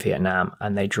power in Vietnam,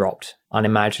 and they dropped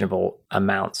unimaginable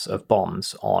amounts of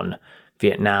bombs on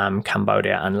Vietnam,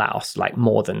 Cambodia, and Laos, like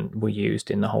more than were used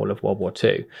in the whole of World War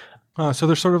II. So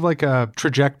there's sort of like a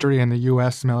trajectory in the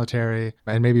U.S. military,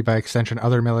 and maybe by extension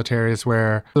other militaries,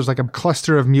 where there's like a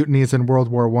cluster of mutinies in World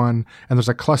War I, and there's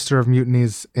a cluster of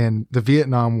mutinies in the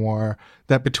Vietnam War,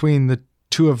 that between the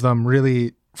two of them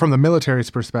really, from the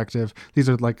military's perspective, these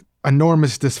are like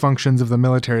enormous dysfunctions of the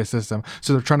military system.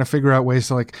 So they're trying to figure out ways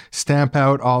to like stamp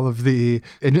out all of the,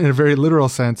 in a very literal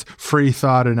sense, free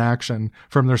thought and action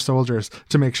from their soldiers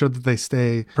to make sure that they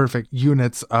stay perfect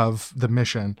units of the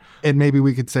mission. And maybe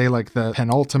we could say like the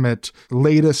penultimate,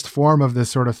 latest form of this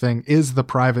sort of thing is the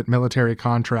private military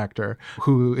contractor,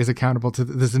 who is accountable to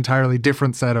this entirely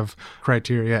different set of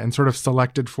criteria and sort of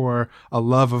selected for a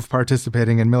love of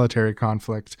participating in military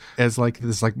conflict as like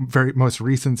this like very most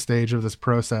recent stage of this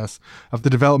process of the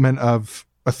development of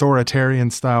authoritarian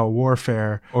style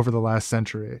warfare over the last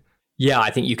century. Yeah,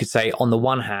 I think you could say on the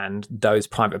one hand, those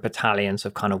private battalions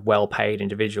of kind of well-paid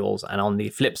individuals, and on the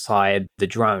flip side, the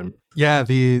drone. Yeah,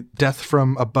 the death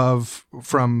from above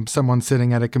from someone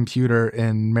sitting at a computer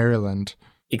in Maryland.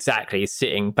 Exactly,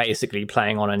 sitting, basically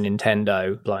playing on a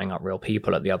Nintendo, blowing up real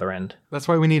people at the other end. That's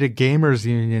why we need a gamers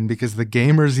union, because the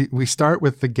gamers, we start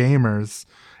with the gamers,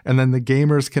 and then the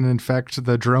gamers can infect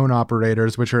the drone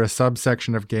operators, which are a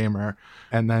subsection of gamer.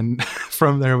 And then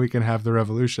from there, we can have the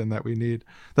revolution that we need.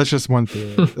 That's just one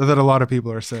theory that a lot of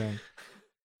people are saying.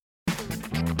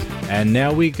 And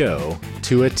now we go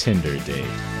to a Tinder date.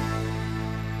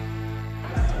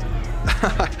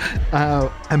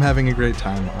 I'm having a great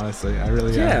time, honestly. I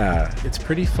really am. Yeah, it's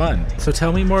pretty fun. So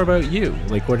tell me more about you.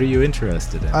 Like, what are you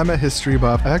interested in? I'm a history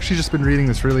buff. I've actually just been reading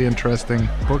this really interesting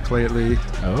book lately.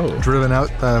 Oh. Driven Out,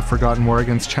 the Forgotten War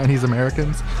Against Chinese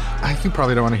Americans. You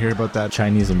probably don't want to hear about that.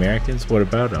 Chinese Americans? What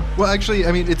about them? Well, actually,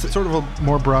 I mean, it's sort of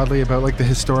more broadly about like the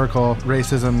historical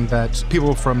racism that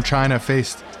people from China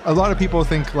faced. A lot of people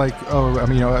think like,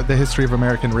 the history of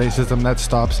American racism, that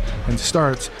stops and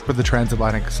starts with the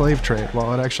transatlantic slave trade. like,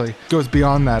 well, it actually goes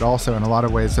beyond that also in a lot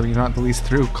of ways. I mean, not the least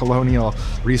through colonial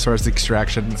resource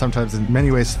extraction, and sometimes in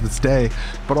many ways to this day,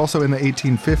 but also in the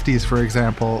 1850s, for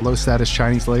example, low-status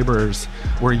Chinese laborers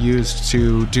were used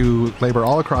to do labor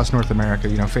all across North America.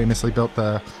 Famously built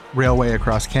the railway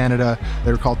across Canada.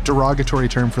 They were called, derogatory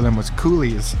term for them was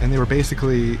coolies, and they were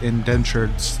basically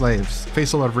indentured slaves.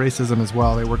 Faced a lot of racism as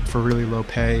well. They worked for really low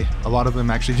pay. A lot of them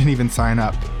actually didn't even sign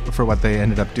up for what they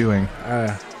ended up doing.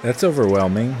 That's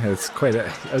overwhelming. It's quite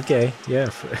okay. Yeah.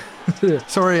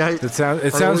 Sorry, it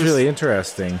sounds really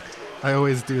interesting. I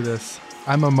always do this.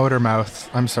 I'm a motor mouth.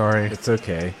 I'm sorry. It's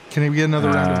okay. Can I get another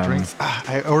round of drinks?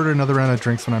 I order another round of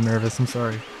drinks when I'm nervous. I'm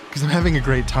sorry. Because I'm having a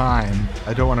great time.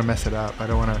 I don't want to mess it up. I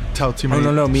don't want to tell too many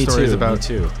stories about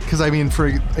it. Me too. Because, I mean, for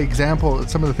example,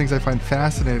 some of the things I find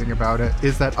fascinating about it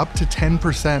is that up to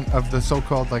 10% of the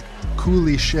so-called, like,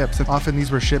 coolie ships, and often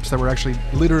these were ships that were actually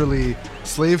literally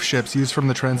slave ships used from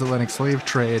the transatlantic slave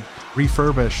trade,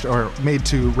 refurbished or made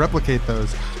to replicate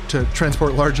those to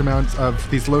transport large amounts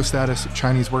of these low-status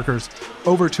Chinese workers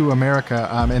over to America,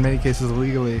 in many cases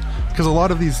illegally. Because a lot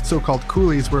of these so-called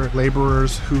coolies were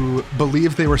laborers who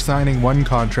believed they were signing one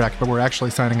contract but were actually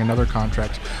signing another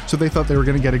contract. So they thought they were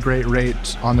going to get a great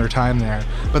rate on their time there,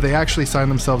 but they actually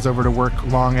signed themselves over to work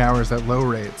long hours at low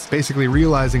rates, basically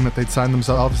realizing that they'd signed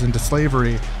themselves into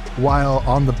slavery while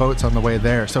on the boats on the way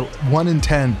there. So 1 in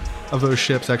 10 of those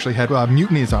ships actually had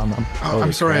mutinies on them. Oh,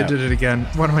 I'm sorry, crap. I did it again.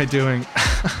 What am I doing?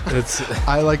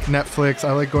 I like Netflix.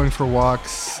 I like going for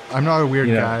walks. I'm not a weird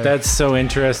guy. That's so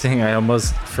interesting. I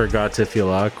almost forgot to feel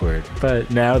awkward.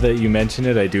 But now that you mention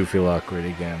it, I do feel awkward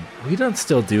again. We don't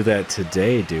still do that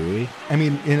today, do we? I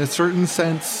mean, in a certain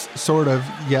sense, sort of,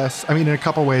 yes. I mean, in a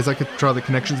couple ways, I could draw the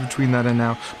connections between that and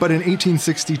now. But in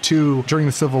 1862, during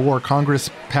the Civil War, Congress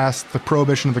passed the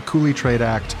Prohibition of the Coolie Trade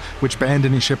Act, which banned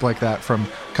any ship like that from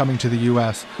coming to the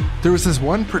U.S. There was this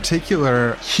one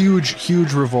particular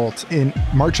huge revolt in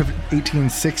March of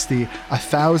 1860.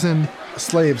 1,000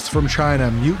 slaves from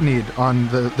China mutinied on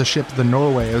the ship, the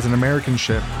Norway. It was an American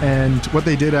ship. And what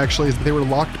they did actually is they were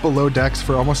locked below decks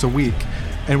for almost a week.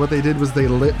 And what they did was they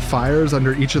lit fires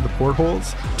under each of the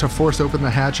portholes to force open the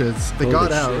hatches. They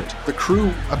got out. The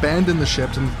crew abandoned the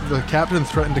ship, and the captain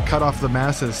threatened to cut off the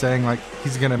masses, saying like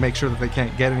he's going to make sure that they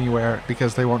can't get anywhere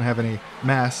because they won't have any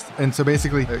mast. And so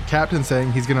basically the captain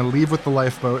saying he's going to leave with the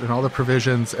lifeboat and all the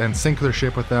provisions and sink their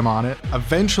ship with them on it.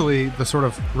 Eventually, the sort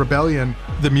of rebellion,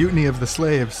 the mutiny of the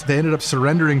slaves, they ended up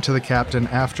surrendering to the captain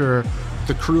after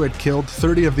the crew had killed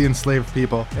 30 of the enslaved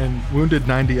people and wounded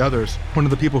 90 others. One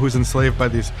of the people who's enslaved by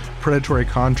these predatory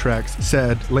contracts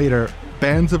said later,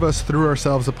 "Bands of us threw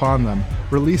ourselves upon them.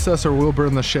 Release us or we'll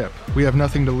burn the ship. We have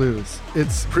nothing to lose."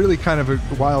 It's really kind of a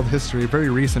wild history, very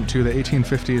recent too, the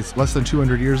 1850s, less than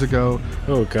 200 years ago.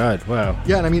 Oh God, wow.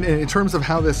 Yeah, and I mean, in terms of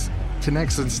how this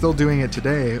connects and still doing it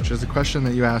today, which is a question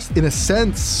that you asked, in a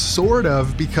sense, sort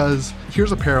of, because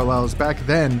here's a parallel. Is back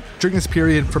then, during this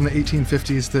period from the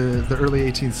 1850s to the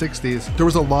early 1860s, there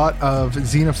was a lot of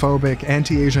xenophobic,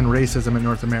 anti-Asian racism in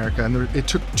North America, and it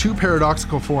took two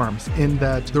paradoxical forms in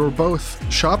that there were both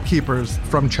shopkeepers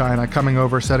from China coming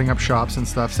over, setting up shops and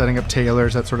stuff, setting up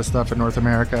tailors, that sort of stuff in North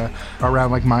America, around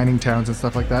like mining towns and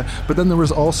stuff like that. But then there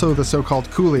was also the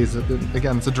so-called coolies.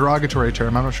 Again, it's a derogatory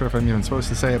term. I'm not sure if I'm even supposed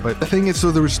to say it, but the thing is,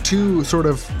 so there was two sort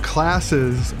of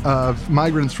classes of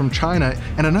migrants from China.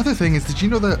 And another thing is, did you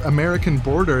know the American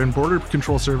border and border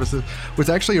control services was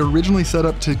actually originally set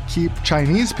up to keep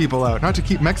Chinese people out, not to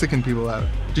keep Mexican people out?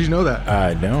 Did you know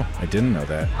that? No, I didn't know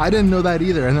that. I didn't know that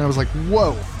either. And then I was like,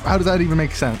 whoa, how does that even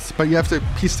make sense? But you have to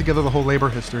piece together the whole labor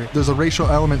history. There's a racial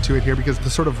element to it here because the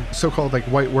sort of so-called like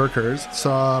white workers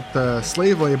saw the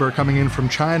slave labor coming in from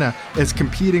China as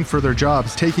competing for their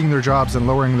jobs, taking their jobs and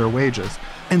lowering their wages.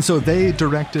 And so they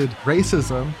directed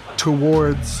racism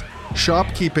towards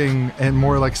shopkeeping and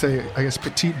more like, say, I guess,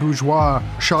 petite bourgeois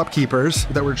shopkeepers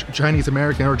that were Chinese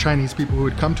American or Chinese people who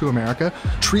had come to America,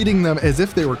 treating them as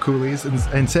if they were coolies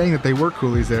and saying that they were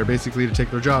coolies there basically to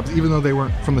take their jobs, even though they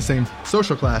weren't from the same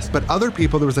social class. But other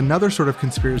people, there was another sort of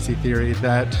conspiracy theory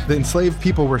that the enslaved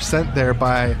people were sent there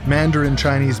by Mandarin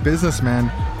Chinese businessmen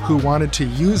who wanted to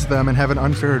use them and have an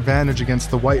unfair advantage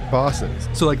against the white bosses.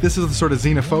 So like this is the sort of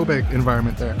xenophobic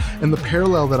environment there. And the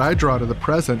parallel that I draw to the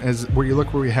present is where you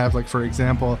look where we have, like, for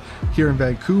example, here in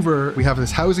Vancouver, we have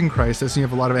this housing crisis and you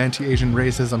have a lot of anti-Asian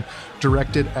racism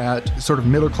directed at sort of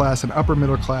middle class and upper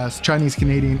middle class Chinese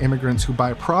Canadian immigrants who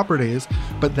buy properties,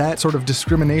 but that sort of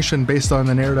discrimination based on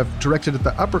the narrative directed at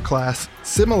the upper class,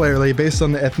 similarly based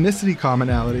on the ethnicity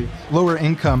commonality, lower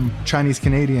income Chinese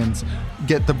Canadians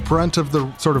get the brunt of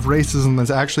the sort of of racism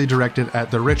that's actually directed at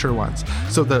the richer ones.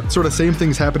 So the sort of same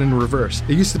things happen in reverse.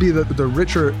 It used to be that the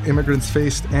richer immigrants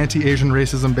faced anti-Asian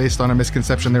racism based on a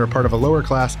misconception they were part of a lower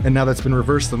class, and now that's been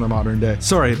reversed in the modern day.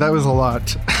 Sorry, that was a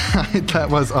lot. That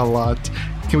was a lot.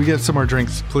 Can we get some more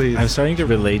drinks, please? I'm starting to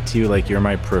relate to you like you're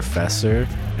my professor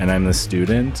and I'm the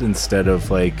student instead of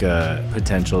like a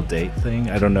potential date thing.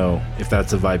 I don't know if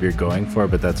that's the vibe you're going for,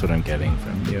 but that's what I'm getting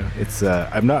from you. It's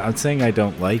I'm saying I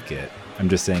don't like it. I'm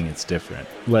just saying it's different.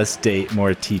 Less date,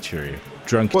 more teacher.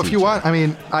 Drunk Well, teacher. if you want, I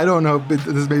mean, I don't know, but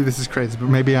maybe this is crazy, but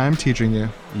maybe I'm teaching you.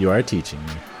 You are teaching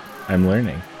me. I'm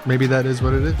learning. Maybe that is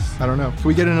what it is. I don't know. Can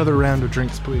we get another round of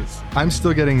drinks, please? I'm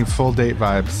still getting full date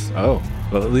vibes. Oh,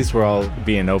 well, at least we're all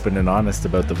being open and honest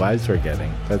about the vibes we're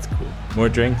getting. That's cool. More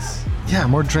drinks? Yeah,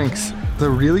 more drinks. The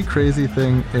really crazy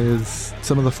thing is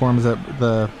some of the forms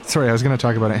that Sorry, I was going to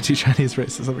talk about anti-Chinese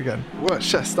racism again. Whoa,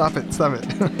 stop it.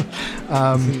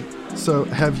 So,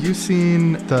 have you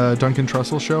seen the Duncan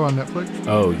Trussell show on Netflix?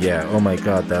 Oh, yeah. Oh, my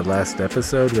God. That last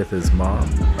episode with his mom.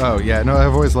 Oh, yeah. No,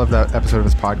 I've always loved that episode of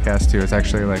his podcast, too. It's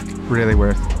actually, like, really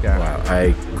worth, yeah. Wow.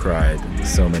 I cried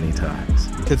so many times.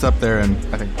 It's up there in,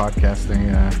 I think, podcasting.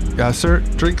 Yeah, sir,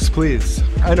 drinks, please.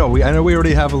 I know we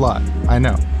already have a lot. I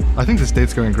know. I think this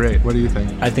date's going great. What do you think?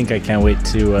 I think I can't wait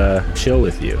to chill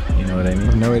with you. You know what I I have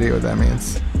mean? no idea what that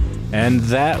means. And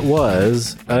that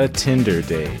was a Tinder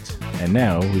date. And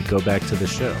now we go back to the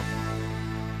show.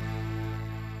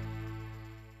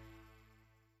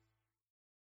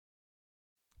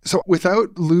 So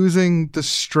without losing the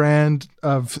strand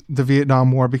of the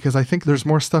Vietnam War, because I think there's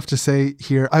more stuff to say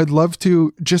here, I'd love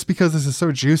to, just because this is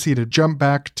so juicy, to jump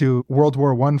back to World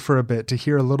War I for a bit, to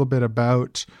hear a little bit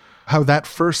about how that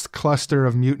first cluster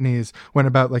of mutinies went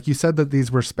about. Like you said that these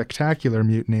were spectacular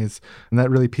mutinies, and that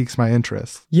really piques my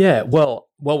interest. Yeah, well,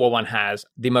 World War I has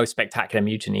the most spectacular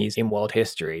mutinies in world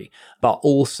history, but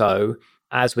also,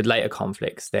 as with later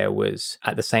conflicts, there was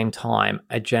at the same time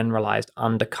a generalized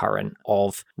undercurrent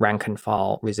of rank and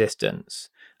file resistance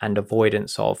and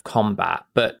avoidance of combat.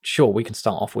 But sure, we can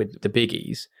start off with the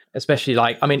biggies, especially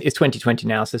it's 2020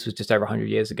 now, so this was just over 100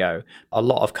 years ago. A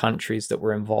lot of countries that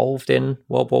were involved in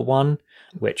World War I,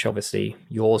 which obviously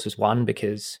yours was one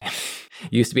because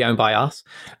it used to be owned by us,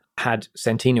 had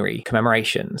centenary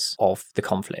commemorations of the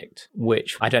conflict,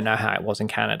 which I don't know how it was in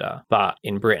Canada, but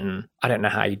in Britain, I don't know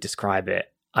how you describe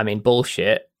it. I mean,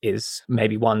 bullshit is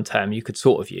maybe one term you could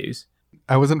sort of use.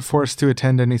 I wasn't forced to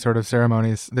attend any sort of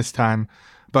ceremonies this time,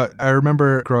 but I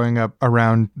remember growing up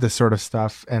around this sort of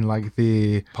stuff and like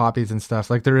the poppies and stuff.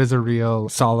 Like there is a real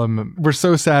solemn, we're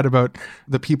so sad about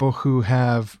the people who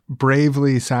have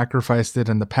bravely sacrificed it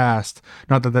in the past.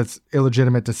 Not that that's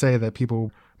illegitimate to say that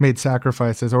people made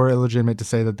sacrifices, or illegitimate to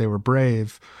say that they were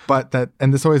brave, but that,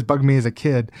 and this always bugged me as a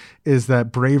kid, is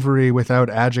that bravery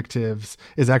without adjectives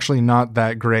is actually not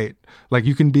that great. Like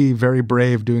you can be very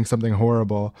brave doing something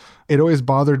horrible. It always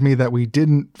bothered me that we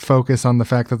didn't focus on the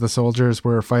fact that the soldiers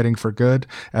were fighting for good.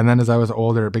 And then as I was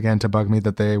older, it began to bug me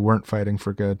that they weren't fighting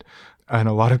for good in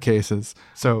a lot of cases.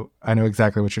 So I know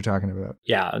exactly what you're talking about.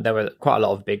 Yeah, there were quite a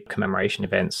lot of big commemoration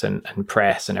events and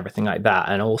press and everything like that.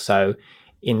 And also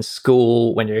in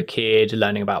school, when you're a kid,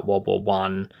 learning about World War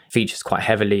I features quite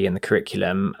heavily in the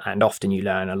curriculum, and often you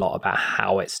learn a lot about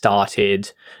how it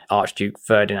started, Archduke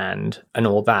Ferdinand and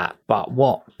all that. But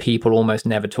what people almost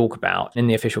never talk about in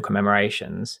the official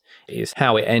commemorations is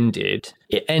how it ended.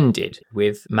 It ended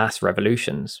with mass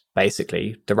revolutions,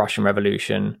 basically the Russian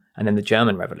Revolution and then the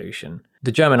German Revolution.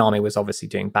 The German army was obviously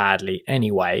doing badly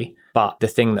anyway, but the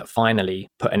thing that finally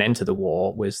put an end to the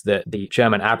war was that the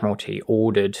German Admiralty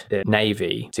ordered the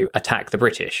Navy to attack the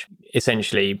British,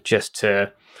 essentially just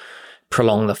to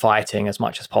prolong the fighting as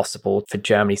much as possible for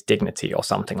Germany's dignity or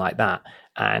something like that.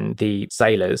 And the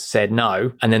sailors said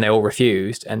no, and then they all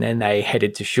refused, and then they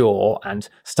headed to shore and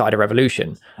started a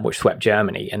revolution, which swept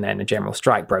Germany, and then a general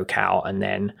strike broke out, and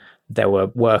then there were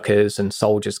workers and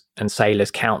soldiers and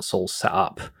sailors' councils set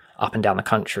up and down the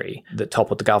country that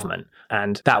toppled the government.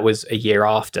 And that was a year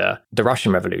after the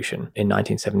Russian Revolution in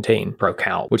 1917 broke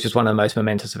out, which is one of the most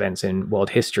momentous events in world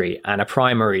history. And a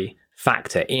primary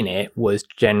factor in it was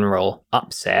general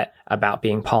upset about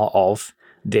being part of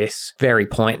this very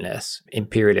pointless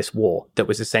imperialist war that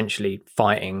was essentially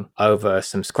fighting over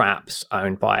some scraps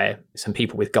owned by some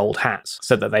people with gold hats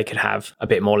so that they could have a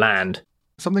bit more land.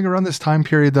 Something around this time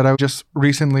period that I just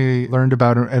recently learned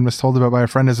about and was told about by a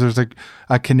friend is there's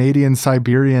a Canadian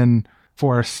Siberian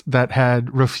force that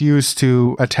had refused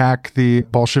to attack the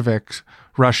Bolshevik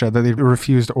Russia, that they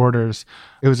refused orders.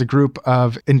 It was a group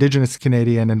of Indigenous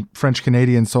Canadian and French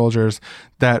Canadian soldiers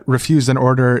that refused an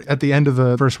order at the end of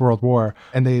the First World War,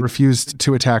 and they refused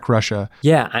to attack Russia.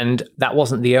 Yeah, and that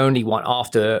wasn't the only one.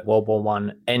 After World War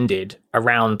One ended,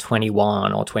 around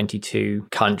 21 or 22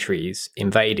 countries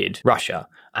invaded Russia.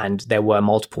 And there were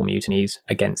multiple mutinies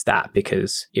against that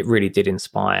because it really did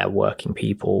inspire working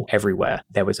people everywhere.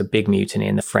 There was a big mutiny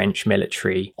in the French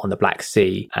military on the Black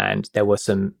Sea, and there were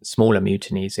some smaller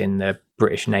mutinies in the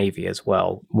British Navy as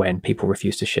well when people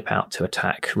refused to ship out to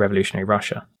attack revolutionary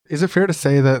Russia. Is it fair to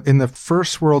say that in the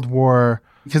First World War,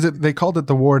 because they called it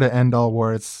the war to end all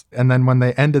wars, and then when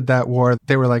they ended that war,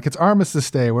 they were like, it's Armistice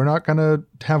Day, we're not going to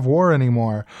have war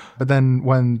anymore. But then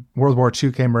when World War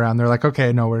II came around, they're like,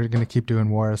 okay, no, we're going to keep doing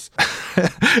wars.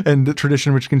 And the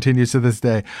tradition which continues to this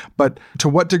day. But to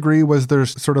what degree was there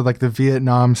sort of like the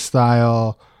Vietnam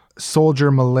style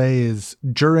soldier malaise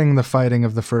during the fighting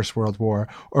of the First World War?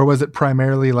 Or was it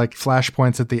primarily like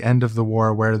flashpoints at the end of the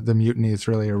war where the mutinies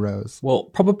really arose? Well,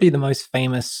 probably the most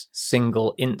famous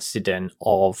single incident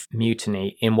of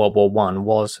mutiny in World War One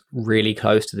was really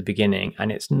close to the beginning,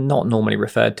 and it's not normally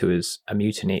referred to as a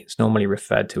mutiny. It's normally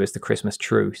referred to as the Christmas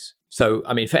Truce. So,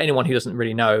 I mean, for anyone who doesn't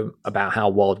really know about how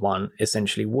World One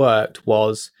essentially worked,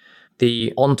 was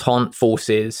the Entente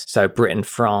forces, so Britain,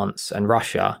 France, and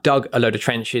Russia, dug a load of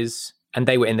trenches, and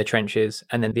they were in the trenches.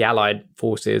 And then the Allied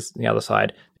forces, the other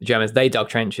side, the Germans, they dug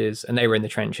trenches, and they were in the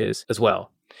trenches as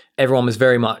well. Everyone was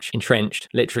very much entrenched,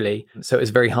 literally. So it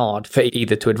was very hard for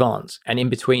either to advance. And in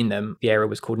between them, the area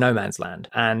was called no man's land.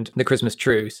 And the Christmas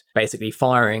Truce, basically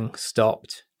firing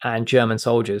stopped, and German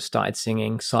soldiers started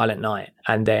singing Silent Night.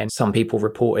 And then some people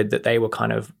reported that they were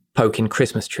kind of poking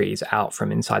Christmas trees out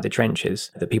from inside the trenches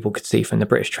that people could see from the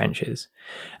British trenches.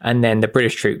 And then the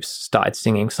British troops started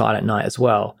singing Silent Night as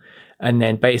well. And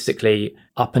then basically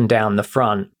up and down the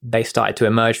front, they started to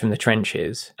emerge from the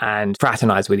trenches and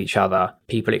fraternize with each other.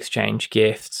 People exchanged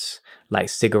gifts like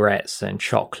cigarettes and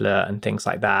chocolate and things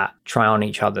like that, try on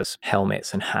each other's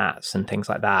helmets and hats and things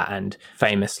like that. And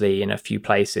famously in a few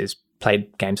places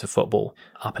played games of football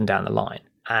up and down the line.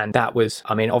 And that was,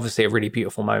 I mean, obviously a really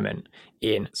beautiful moment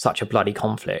in such a bloody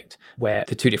conflict where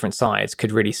the two different sides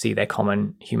could really see their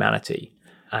common humanity.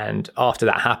 And after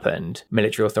that happened,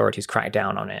 military authorities cracked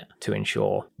down on it to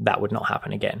ensure that would not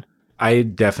happen again. I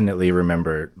definitely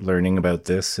remember learning about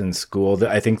this in school.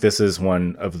 I think this is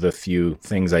one of the few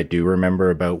things I do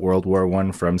remember about World War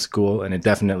I from school, and it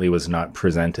definitely was not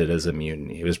presented as a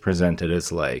mutiny. It was presented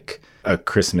as like a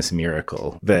Christmas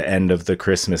miracle, the end of the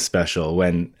Christmas special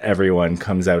when everyone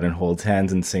comes out and holds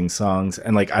hands and sings songs.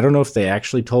 And like, I don't know if they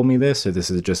actually told me this or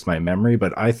this is just my memory,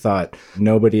 but I thought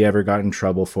nobody ever got in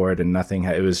trouble for it and nothing.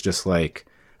 It was just like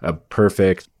a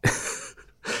perfect,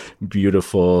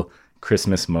 beautiful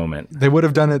Christmas moment. They would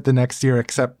have done it the next year,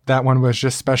 except that one was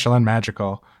just special and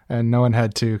magical, and no one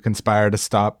had to conspire to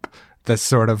stop this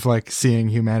sort of like seeing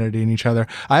humanity in each other.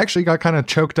 I actually got kind of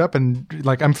choked up and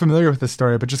like, I'm familiar with this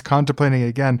story, but just contemplating it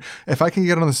again, if I can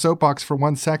get on the soapbox for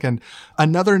 1 second,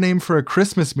 another name for a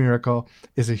Christmas miracle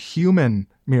is a human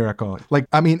miracle. Like,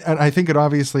 I mean, and I think it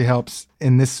obviously helps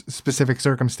in this specific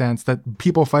circumstance that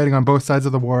people fighting on both sides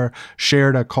of the war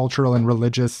shared a cultural and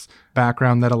religious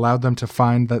background that allowed them to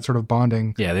find that sort of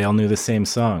bonding. Yeah, they all knew the same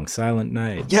song, Silent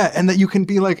Night. Yeah, and that you can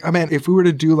be like, oh man, if we were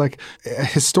to do like a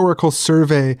historical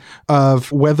survey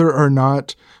of whether or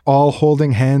not all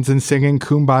holding hands and singing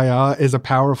Kumbaya is a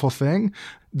powerful thing,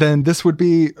 then this would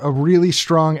be a really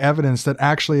strong evidence that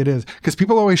actually it is. Because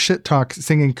people always shit talk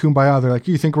singing Kumbaya. They're like,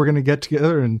 you think we're going to get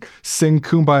together and sing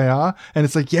Kumbaya? And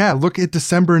it's like, yeah, look at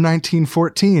December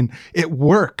 1914. It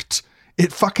worked.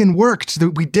 It fucking worked.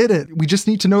 We did it. We just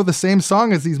need to know the same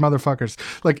song as these motherfuckers.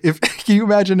 like, if can you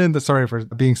imagine sorry for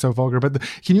being so vulgar, but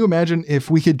can you imagine if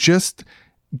we could just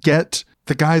get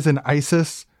the guys in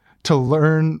ISIS to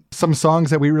learn some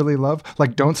songs that we really love,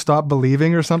 like Don't Stop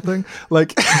Believing or something?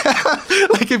 Like,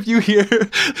 like if you hear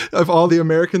of all the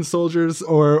American soldiers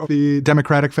or the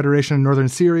Democratic Federation in Northern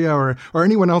Syria or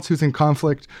anyone else who's in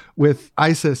conflict with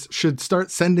ISIS should start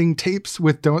sending tapes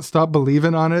with Don't Stop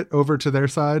Believing on it over to their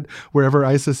side, wherever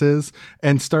ISIS is,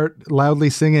 and start loudly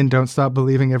singing Don't Stop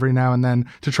Believing every now and then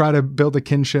to try to build a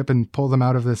kinship and pull them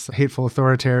out of this hateful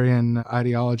authoritarian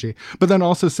ideology. But then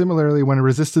also similarly, when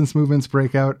resistance movements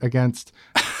break out against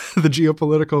the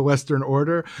geopolitical Western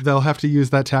order, they'll have to use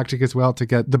that tactic as well to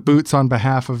get the boots on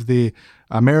behalf of the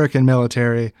American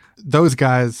military. Those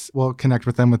guys will connect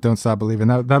with them with Don't Stop Believing.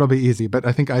 That'll be easy, but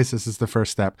I think ISIS is the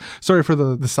first step. Sorry for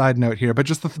the side note here, but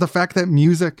just the fact that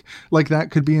music like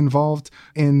that could be involved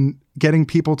in getting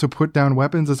people to put down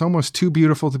weapons is almost too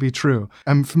beautiful to be true.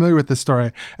 I'm familiar with this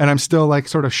story, and I'm still like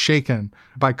sort of shaken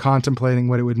by contemplating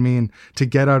what it would mean to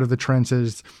get out of the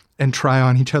trenches and try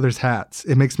on each other's hats.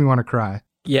 It makes me want to cry.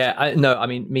 Yeah,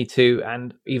 me too.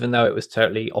 And even though it was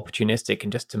totally opportunistic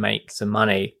and just to make some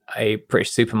money, a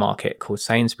British supermarket called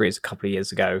Sainsbury's a couple of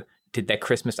years ago did their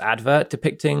Christmas advert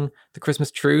depicting the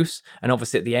Christmas truce. And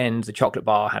obviously at the end, the chocolate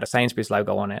bar had a Sainsbury's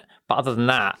logo on it. But other than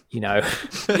that,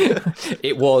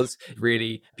 it was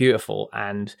really beautiful.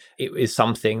 And it is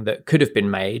something that could have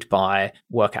been made by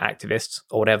worker activists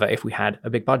or whatever if we had a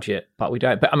big budget, but we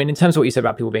don't. But I mean, in terms of what you said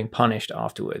about people being punished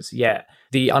afterwards, yeah,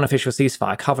 the unofficial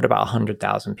ceasefire covered about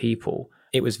 100,000 people.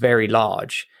 It was very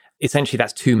large. Essentially,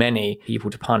 that's too many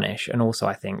people to punish. And also,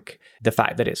 I think the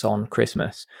fact that it's on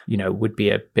Christmas, would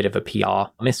be a bit of a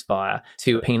PR misfire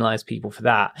to penalize people for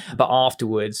that. But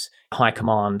afterwards, High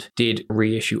Command did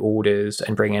reissue orders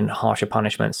and bring in harsher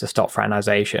punishments to stop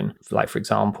fraternization. Like, for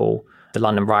example, the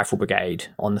London Rifle Brigade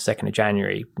on the 2nd of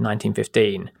January,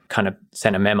 1915, kind of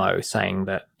sent a memo saying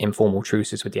that informal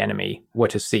truces with the enemy were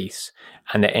to cease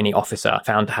and that any officer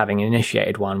found having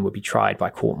initiated one would be tried by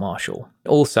court-martial.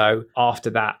 Also, after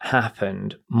that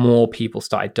happened, more people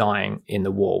started dying in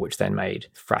the war, which then made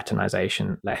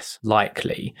fraternization less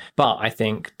likely. But I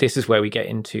think this is where we get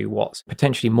into what's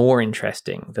potentially more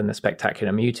interesting than the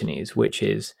spectacular mutinies, which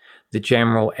is the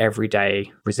general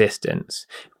everyday resistance,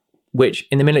 which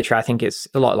in the military, I think it's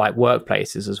a lot like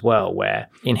workplaces as well, where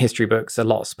in history books, a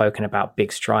lot spoken about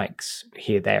big strikes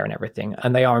here, there, and everything.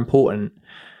 And they are important,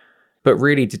 but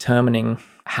really determining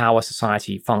how a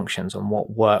society functions and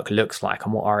what work looks like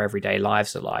and what our everyday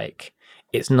lives are like.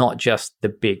 It's not just the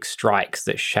big strikes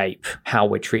that shape how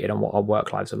we're treated and what our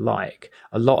work lives are like.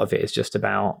 A lot of it is just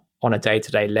about, on a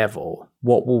day-to-day level,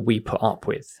 what will we put up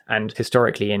with? And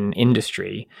historically in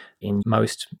industry, in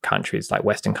most countries, like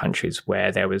Western countries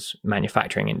where there was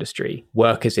manufacturing industry,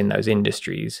 workers in those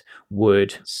industries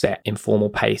would set informal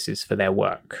paces for their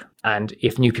work. And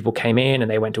if new people came in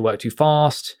and they went to work too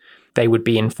fast, they would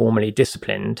be informally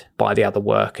disciplined by the other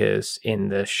workers in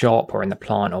the shop or in the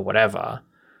plant or whatever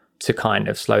to kind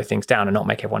of slow things down and not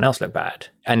make everyone else look bad.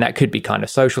 And that could be kind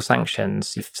of social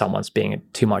sanctions. If someone's being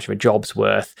too much of a job's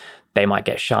worth, they might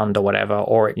get shunned or whatever.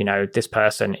 Or, this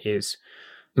person is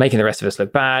making the rest of us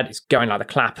look bad. It's going like the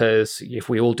clappers. If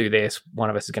we all do this, one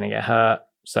of us is going to get hurt.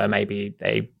 So maybe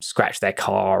they scratch their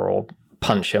car or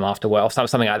punch him after work or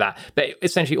something like that. But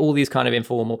essentially all these kind of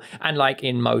informal, and like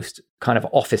in most kind of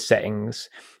office settings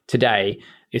today,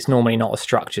 it's normally not as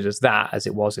structured as that as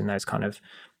it was in those kind of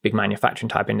big manufacturing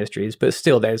type industries, but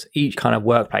still there's each kind of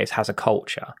workplace has a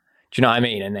culture. Do you know what I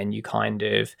mean? And then you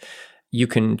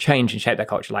can change and shape that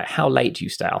culture. Like, how late do you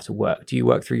stay after work? Do you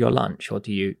work through your lunch, or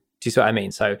do you see what I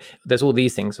mean? So there's all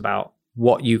these things about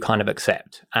what you kind of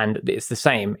accept. And it's the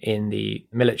same in the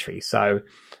military. So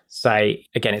say,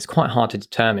 again, it's quite hard to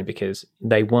determine because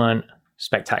they weren't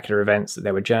spectacular events.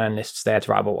 There were journalists there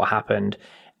to write about what happened.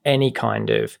 Any kind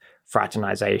of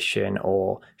fraternization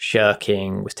or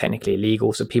shirking was technically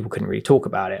illegal, so people couldn't really talk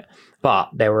about it.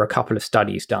 But there were a couple of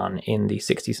studies done in the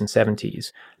 60s and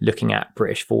 70s looking at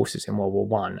British forces in World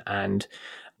War I, and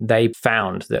they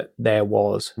found that there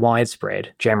was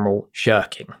widespread general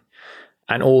shirking.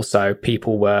 And also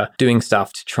people were doing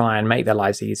stuff to try and make their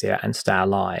lives easier and stay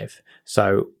alive.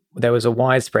 So there was a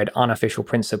widespread unofficial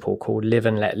principle called live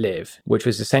and let live, which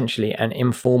was essentially an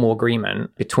informal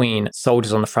agreement between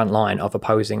soldiers on the front line of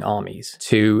opposing armies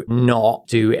to not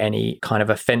do any kind of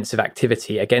offensive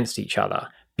activity against each other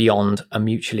beyond a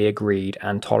mutually agreed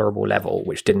and tolerable level,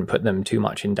 which didn't put them too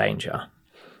much in danger,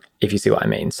 if you see what I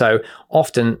mean. So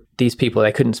often these people,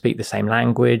 they couldn't speak the same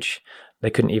language. They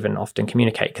couldn't even often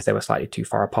communicate because they were slightly too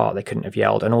far apart. They couldn't have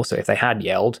yelled. And also, if they had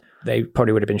yelled, they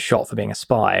probably would have been shot for being a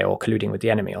spy or colluding with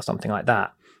the enemy or something like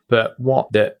that. But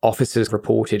what the officers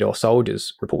reported or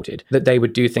soldiers reported, that they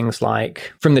would do things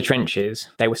like, from the trenches,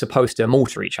 they were supposed to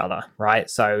mortar each other, right?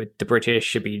 So the British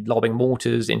should be lobbing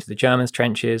mortars into the Germans'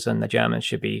 trenches and the Germans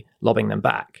should be lobbing them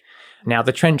back. Now,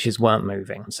 the trenches weren't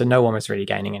moving, so no one was really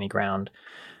gaining any ground.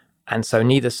 And so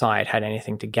neither side had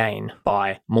anything to gain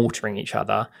by mortaring each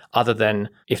other, other than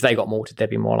if they got mortared, they'd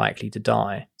be more likely to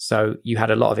die. So you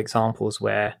had a lot of examples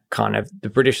where kind of the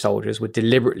British soldiers would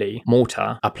deliberately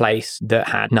mortar a place that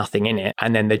had nothing in it,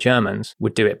 and then the Germans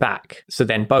would do it back. So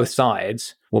then both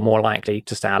sides were more likely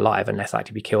to stay alive and less likely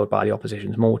to be killed by the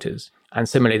opposition's mortars. And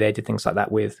similarly, they did things like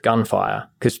that with gunfire,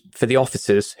 because for the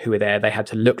officers who were there, they had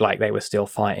to look like they were still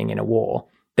fighting in a war.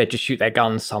 They'd just shoot their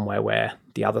guns somewhere where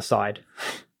the other side.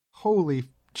 Holy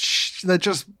that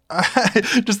just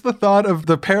just the thought of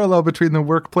the parallel between the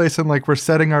workplace and like we're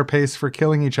setting our pace for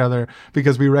killing each other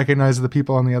because we recognize the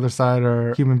people on the other side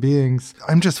are human beings.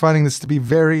 I'm just finding this to be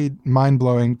very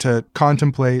mind-blowing to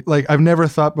contemplate. Like, I've never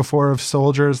thought before of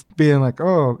soldiers being like,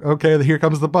 oh, okay, here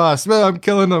comes the boss. Oh, I'm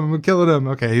killing him.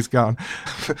 Okay, he's gone.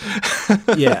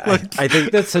 Yeah, I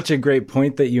think that's such a great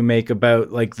point that you make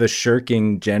about like the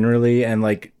shirking generally and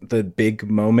like the big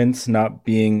moments not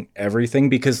being everything,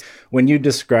 because when you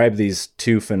describe these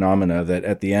two phenomena, that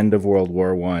at the end of World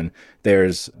War I,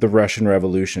 there's the Russian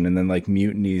Revolution and then like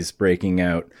mutinies breaking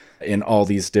out in all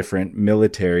these different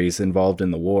militaries involved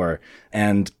in the war.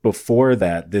 And before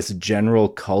that, this general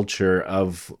culture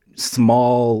of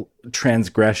small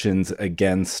transgressions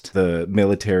against the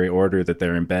military order that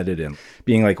they're embedded in,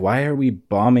 being like, why are we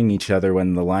bombing each other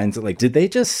when the lines, like, did they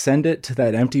just send it to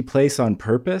that empty place on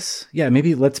purpose? Yeah,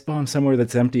 maybe let's bomb somewhere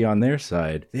that's empty on their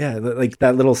side. Yeah, like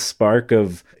that little spark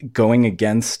of going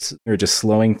against or just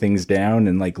slowing things down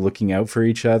and like looking out for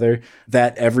each other,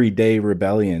 that everyday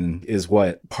rebellion is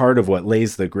what part of what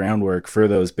lays the groundwork for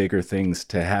those bigger things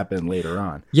to happen later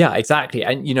on. Yeah, exactly.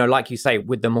 And, you know, like you say,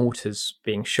 with the mortars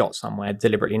being shot somewhere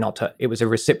deliberately, it was a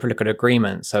reciprocal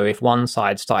agreement. So if one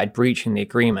side started breaching the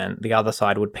agreement, the other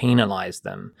side would penalize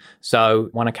them. So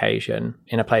one occasion,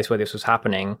 in a place where this was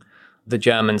happening, the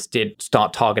Germans did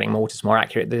start targeting mortars more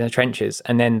accurately than the trenches.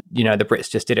 And then, you know, the Brits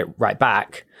just did it right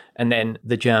back. And then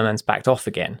the Germans backed off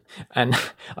again. And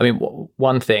I mean,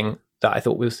 one thing that I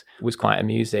thought was quite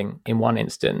amusing. In one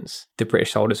instance, the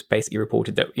British soldiers basically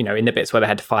reported that, you know, in the bits where they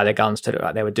had to fire their guns to look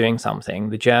like they were doing something,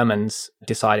 the Germans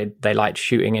decided they liked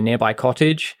shooting a nearby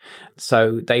cottage.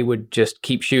 So they would just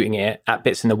keep shooting it at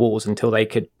bits in the walls until they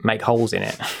could make holes in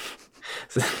it.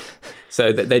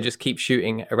 So that they just keep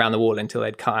shooting around the wall until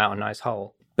they'd cut out a nice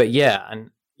hole. But yeah, and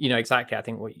you know, exactly, I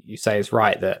think what you say is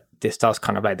right, that this does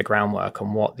kind of lay the groundwork.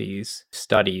 And what these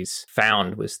studies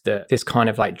found was that this kind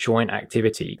of like joint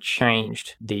activity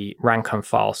changed the rank and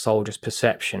file soldiers'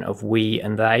 perception of we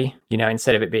and they. You know,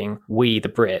 instead of it being we, the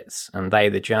Brits, and they,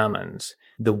 the Germans,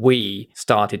 the we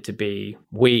started to be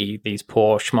we, these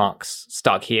poor schmucks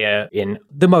stuck here in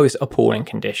the most appalling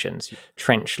conditions.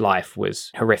 Trench life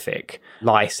was horrific.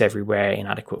 Lice everywhere,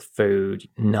 inadequate food,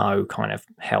 no kind of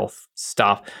health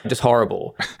stuff, just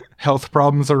horrible. Health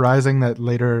problems arising that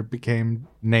later became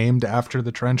named after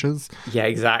the trenches. Yeah,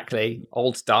 exactly.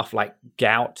 Old stuff like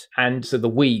gout. And so the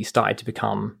we started to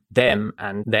become them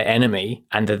and their enemy,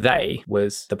 and the they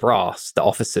was the brass, the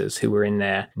officers who were in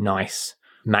their nice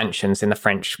mansions in the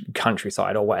French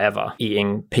countryside or whatever,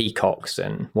 eating peacocks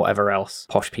and whatever else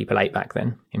posh people ate back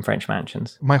then in French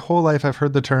mansions. My whole life I've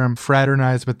heard the term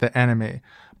fraternize with the enemy,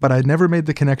 but I never made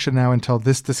the connection now until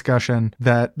this discussion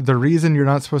that the reason you're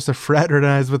not supposed to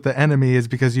fraternize with the enemy is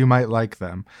because you might like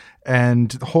them. And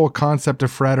the whole concept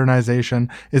of fraternization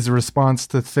is a response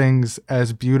to things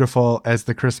as beautiful as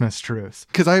the Christmas truce.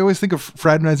 Because I always think of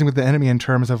fraternizing with the enemy in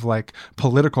terms of like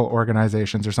political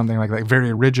organizations or something like that,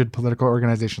 very rigid political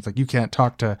organizations, like you can't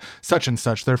talk to such and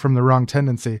such, they're from the wrong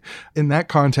tendency. In that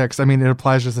context, I mean, it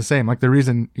applies just the same. Like the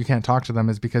reason you can't talk to them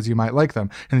is because you might like them.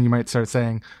 And then you might start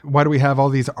saying, why do we have all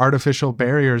these artificial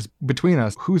barriers between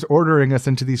us? Who's ordering us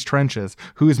into these trenches?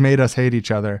 Who's made us hate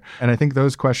each other? And I think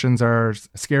those questions are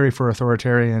scary for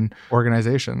authoritarian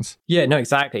organizations. Yeah, no,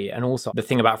 exactly. And also the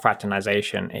thing about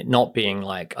fraternization, it not being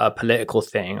like a political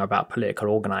thing or about political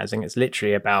organizing, it's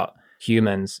literally about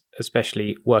humans,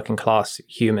 especially working class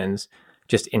humans,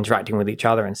 just interacting with each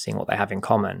other and seeing what they have in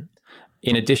common.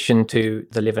 In addition to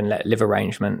the live and let live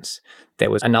arrangements, there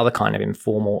was another kind of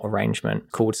informal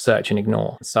arrangement called search and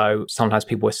ignore. So sometimes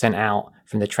people were sent out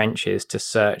from the trenches to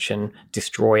search and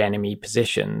destroy enemy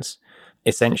positions.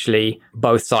 Essentially,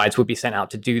 both sides would be sent out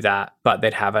to do that, but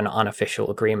they'd have an unofficial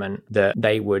agreement that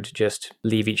they would just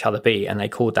leave each other be, and they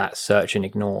called that search and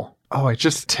ignore. Oh, it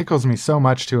just tickles me so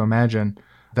much to imagine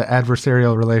the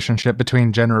adversarial relationship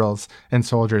between generals and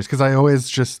soldiers, because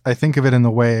I think of it in the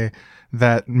way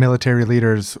that military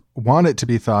leaders want it to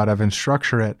be thought of and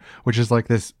structure it, which is like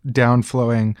this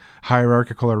downflowing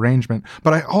hierarchical arrangement.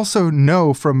 But I also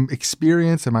know from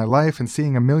experience in my life and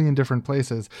seeing a million different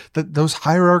places that those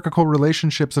hierarchical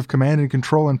relationships of command and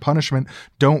control and punishment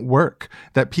don't work,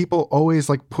 that people always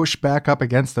like push back up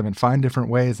against them and find different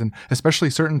ways. And especially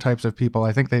certain types of people,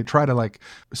 I think they try to like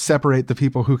separate the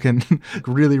people who can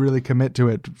really, really commit to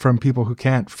it from people who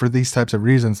can't for these types of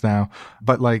reasons now.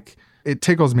 But like, It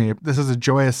tickles me. This is a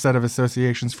joyous set of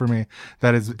associations for me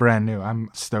that is brand new. I'm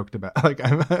stoked about.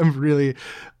 I'm really,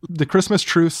 the Christmas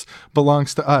truce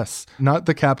belongs to us, not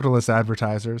the capitalist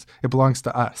advertisers. It belongs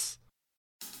to us.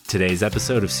 Today's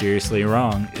episode of Seriously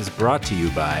Wrong is brought to you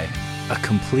by a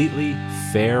completely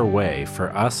fair way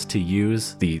for us to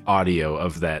use the audio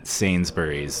of that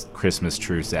Sainsbury's Christmas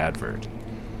truce advert.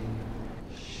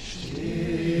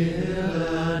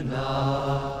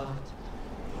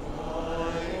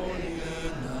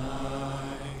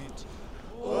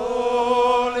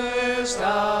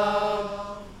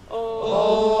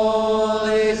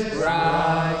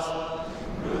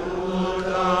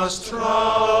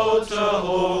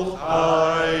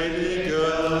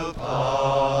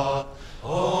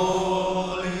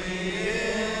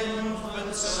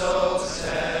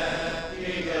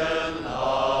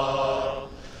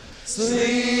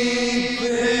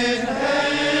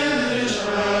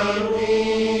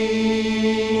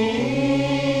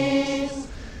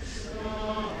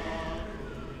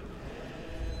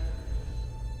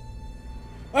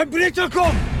 Ein Blitzer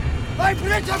kommt! Ein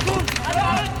Blitzer kommt!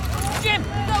 Jim,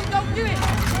 no, don't do it!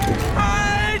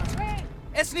 Halt!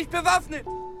 Er ist nicht bewaffnet!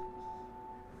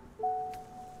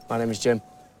 My name is Jim.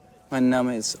 Mein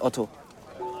Name ist Otto.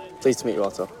 Pleased to meet you,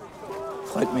 Otto.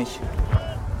 Freut mich.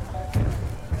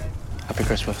 Happy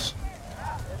Christmas.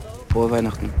 Frohe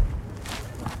Weihnachten.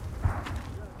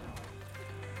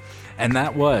 And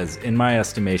that was, in my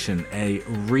estimation, a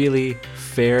really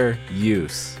fair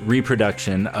use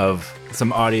reproduction of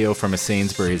some audio from a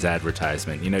Sainsbury's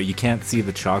advertisement. You know, you can't see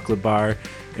the chocolate bar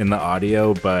in the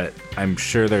audio, but I'm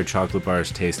sure their chocolate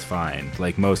bars taste fine.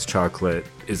 Like most chocolate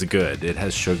is good. It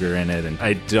has sugar in it, and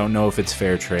I don't know if it's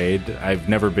fair trade. I've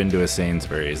never been to a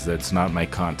Sainsbury's. That's not my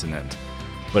continent.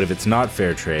 But if it's not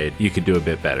fair trade, you could do a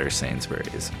bit better,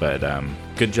 Sainsbury's. But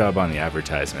good job on the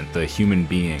advertisement. The human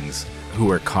beings who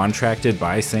are contracted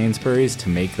by Sainsbury's to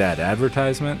make that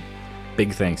advertisement,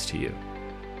 big thanks to you.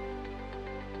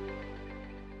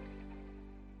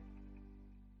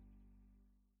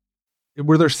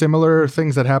 Were there similar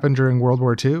things that happened during World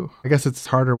War II? I guess it's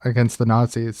harder against the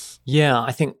Nazis. Yeah,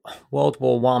 I think World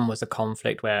War I was a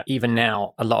conflict where even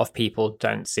now a lot of people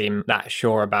don't seem that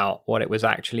sure about what it was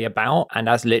actually about. And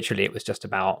as literally it was just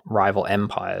about rival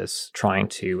empires trying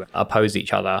to oppose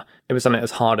each other. It was something that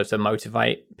was harder to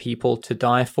motivate people to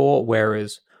die for,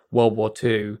 whereas World War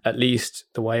II, at least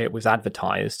the way it was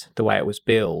advertised, the way it was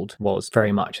billed, was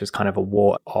very much as kind of a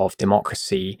war of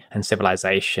democracy and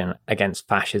civilization against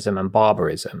fascism and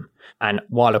barbarism. And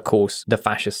while, of course, the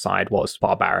fascist side was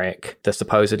barbaric, the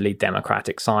supposedly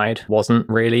democratic side wasn't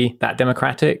really that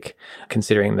democratic,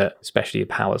 considering that especially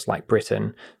powers like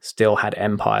Britain still had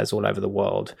empires all over the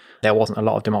world. There wasn't a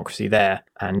lot of democracy there,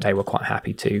 and they were quite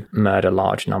happy to murder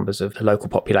large numbers of the local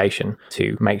population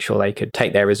to make sure they could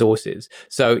take their resources.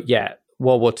 So, yeah,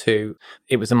 World War II,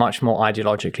 it was a much more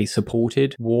ideologically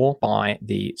supported war by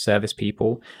the service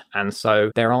people. And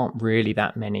so there aren't really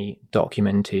that many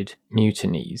documented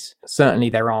mutinies. Certainly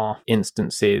there are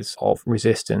instances of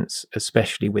resistance,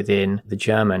 especially within the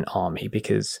German army,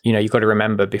 because, you know, you've got to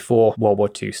remember before World War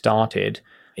II started,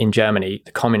 in Germany,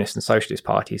 the Communist and Socialist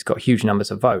parties got huge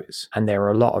numbers of votes, and there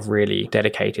were a lot of really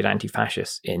dedicated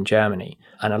anti-fascists in Germany,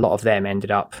 and a lot of them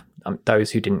ended up,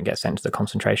 those who didn't get sent to the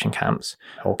concentration camps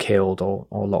or killed or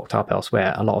locked up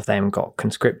elsewhere, a lot of them got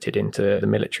conscripted into the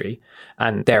military.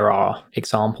 And there are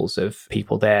examples of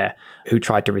people there who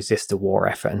tried to resist the war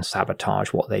effort and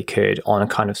sabotage what they could on a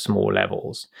kind of small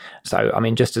levels. So, I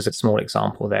mean, just as a small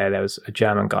example there was a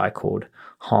German guy called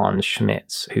Hans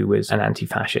Schmitz, who was an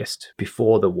anti-fascist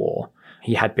before the war.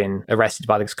 He had been arrested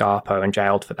by the Gestapo and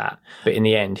jailed for that. But in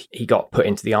the end, he got put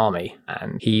into the army,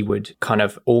 and he would kind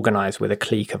of organize with a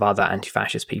clique of other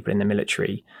anti-fascist people in the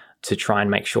military to try and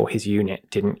make sure his unit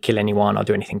didn't kill anyone or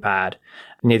do anything bad.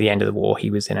 Near the end of the war, he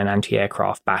was in an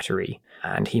anti-aircraft battery,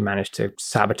 and he managed to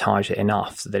sabotage it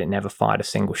enough so that it never fired a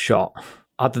single shot.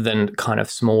 Other than kind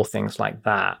of small things like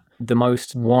that, the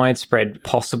most widespread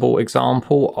possible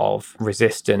example of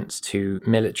resistance to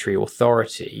military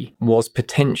authority was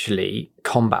potentially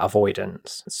combat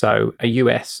avoidance. So a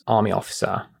US Army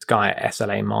officer, this guy at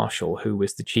SLA Marshall, who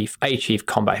was the chief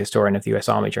combat historian of the US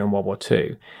Army during World War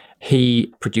II,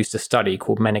 he produced a study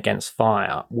called Men Against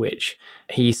Fire, which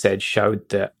he said showed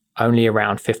that only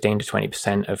around 15 to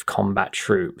 20% of combat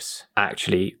troops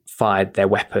actually fired their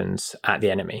weapons at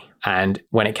the enemy. And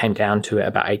when it came down to it,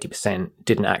 about 80%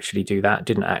 didn't actually do that,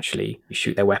 didn't actually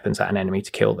shoot their weapons at an enemy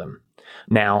to kill them.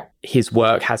 Now, his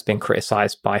work has been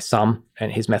criticized by some,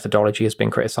 and his methodology has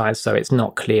been criticized. So it's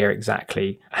not clear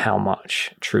exactly how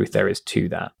much truth there is to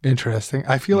that. Interesting.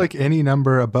 I feel like any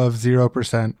number above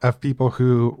 0% of people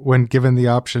who, when given the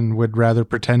option, would rather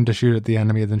pretend to shoot at the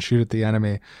enemy than shoot at the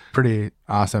enemy, pretty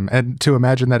awesome. And to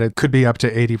imagine that it could be up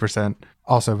to 80%,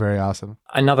 also very awesome.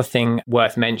 Another thing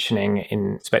worth mentioning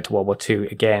in respect to World War II,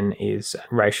 again, is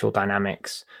racial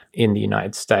dynamics in the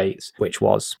United States, which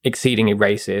was exceedingly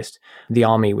racist. The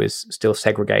army was still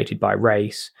segregated by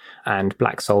race, and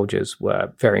black soldiers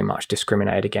were very much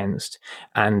discriminated against.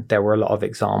 And there were a lot of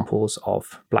examples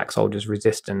of black soldiers'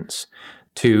 resistance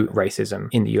to racism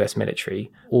in the US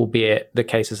military, albeit the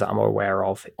cases that I'm aware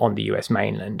of on the US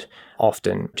mainland,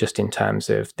 often just in terms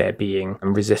of there being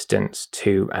resistance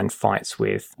to and fights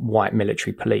with white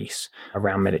military police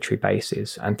around military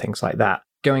bases and things like that.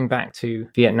 Going back to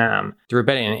Vietnam, the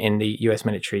rebellion in the US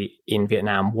military in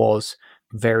Vietnam was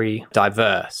very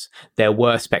diverse. There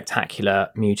were spectacular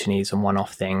mutinies and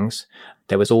one-off things.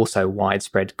 There was also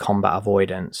widespread combat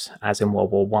avoidance, as in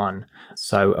World War I.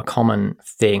 So a common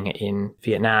thing in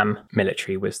Vietnam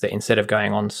military was that instead of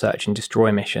going on search and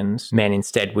destroy missions, men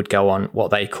instead would go on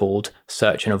what they called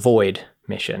search and avoid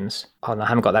missions. Oh, no, I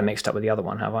haven't got that mixed up with the other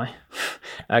one, have I?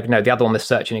 No, the other one was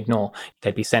search and ignore.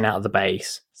 They'd be sent out of the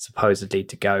base, supposedly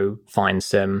to go find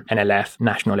some NLF,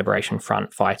 National Liberation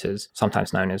Front fighters,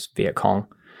 sometimes known as Viet Cong.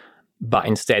 But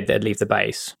instead, they'd leave the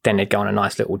base. Then they'd go on a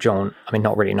nice little jaunt. I mean,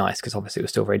 not really nice because obviously it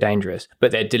was still very dangerous. But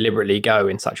they'd deliberately go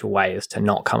in such a way as to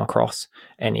not come across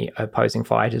any opposing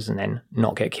fighters and then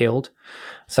not get killed.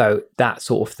 So that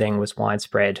sort of thing was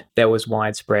widespread. There was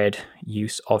widespread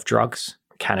use of drugs,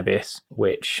 cannabis,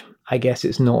 which I guess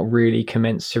it's not really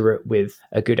commensurate with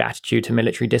a good attitude to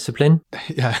military discipline.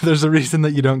 Yeah, there's a reason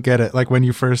that you don't get it. Like when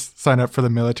you first sign up for the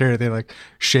military, they like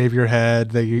shave your head,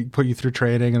 they put you through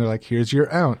training, and they're like, here's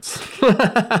your ounce.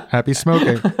 Happy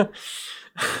smoking.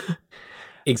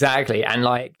 Exactly. And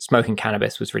like smoking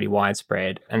cannabis was really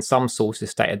widespread. And some sources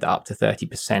stated that up to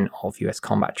 30% of US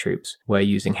combat troops were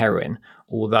using heroin.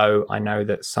 Although I know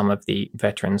that some of the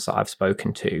veterans that I've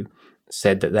spoken to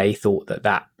said that they thought that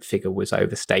that figure was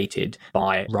overstated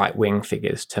by right-wing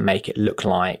figures to make it look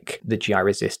like the GI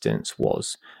resistance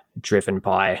was driven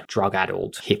by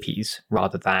drug-addled hippies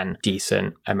rather than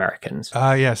decent Americans.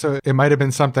 Yeah, so it might have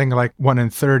been something like 1 in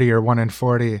 30 or 1 in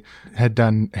 40 had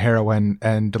done heroin,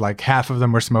 and like half of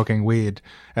them were smoking weed.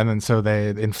 And then so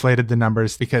they inflated the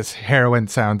numbers because heroin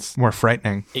sounds more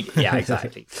frightening. Yeah,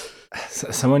 exactly.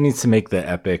 Someone needs to make the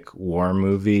epic war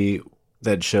movie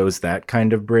that shows that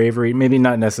kind of bravery. Maybe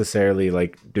not necessarily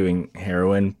like doing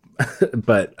heroin,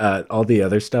 but all the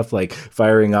other stuff like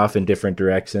firing off in different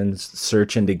directions,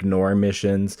 search and ignore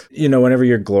missions. You know, whenever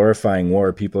you're glorifying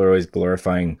war, people are always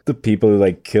glorifying the people who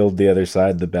like killed the other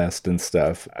side the best and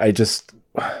stuff. I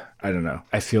don't know.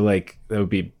 I feel like that would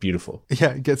be beautiful.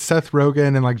 Yeah, get Seth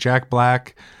Rogen and like Jack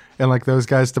Black and like those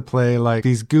guys to play like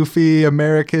these goofy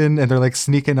American, and they're like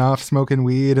sneaking off smoking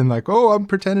weed and like, oh, I'm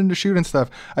pretending to shoot and stuff.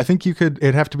 I think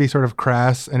it'd have to be sort of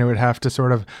crass, and it would have to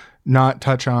sort of not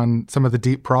touch on some of the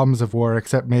deep problems of war,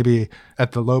 except maybe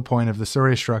at the low point of the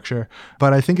story structure.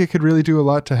 But I think it could really do a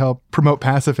lot to help promote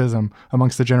pacifism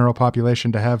amongst the general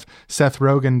population, to have Seth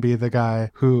Rogen be the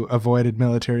guy who avoided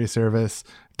military service,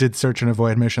 did search and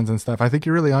avoid missions and stuff. I think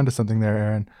you're really onto something there,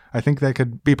 Aaron. I think that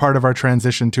could be part of our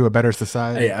transition to a better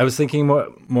society. I was thinking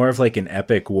more of like an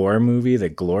epic war movie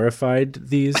that glorified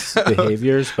these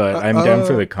behaviors, but I'm down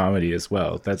for the comedy as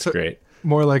well. That's great.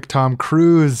 More like Tom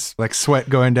Cruise, like sweat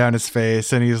going down his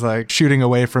face, and he's like shooting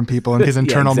away from people, and his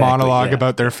internal monologue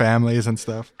about their families and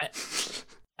stuff.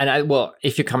 And well,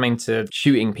 if you're coming to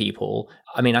shooting people,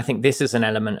 I mean, I think this is an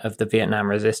element of the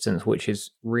Vietnam resistance, which is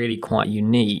really quite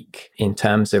unique in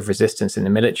terms of resistance in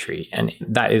the military. And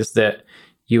that is that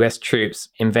US troops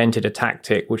invented a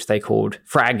tactic which they called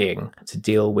fragging to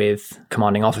deal with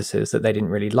commanding officers that they didn't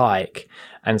really like.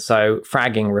 And so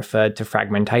fragging referred to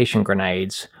fragmentation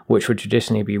grenades, which would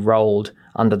traditionally be rolled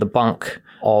under the bunk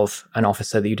of an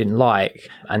officer that you didn't like,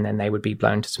 and then they would be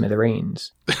blown to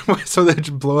smithereens. So they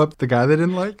just blow up the guy they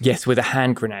didn't like? Yes, with a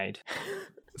hand grenade.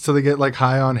 So they get like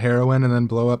high on heroin and then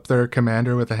blow up their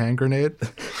commander with a hand grenade?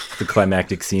 The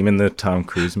climactic scene in the Tom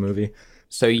Cruise movie.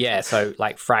 So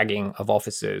like fragging of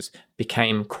officers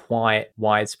became quite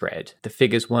widespread. The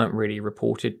figures weren't really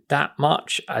reported that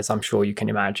much. As I'm sure you can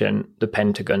imagine, the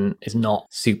Pentagon is not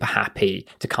super happy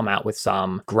to come out with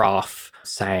some graph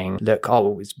saying, look,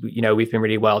 we've been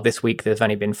really well. This week, there's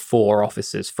only been 4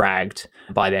 officers fragged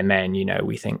by their men.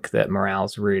 We think that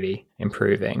morale's really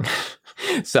improving.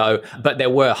 But there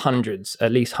were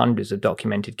at least hundreds of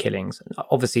documented killings,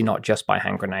 obviously not just by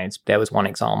hand grenades. There was one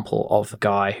example of a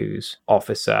guy whose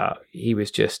officer, he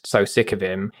was just so sick of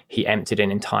him, he emptied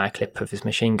an entire clip of his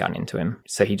machine gun into him.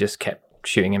 So he just kept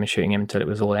shooting him until it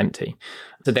was all empty.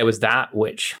 So there was that,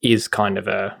 which is kind of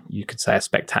you could say, a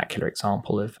spectacular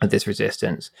example of this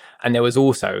resistance. And there was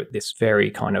also this very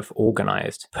kind of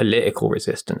organized political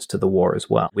resistance to the war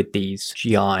as well, with these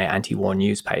GI anti-war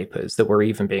newspapers that were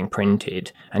even being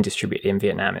printed and distributed in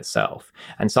Vietnam itself.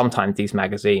 And sometimes these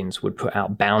magazines would put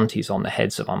out bounties on the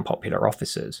heads of unpopular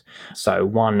officers. So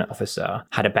one officer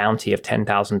had a bounty of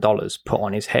 $10,000 put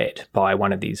on his head by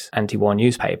one of these anti-war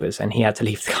newspapers, and he had to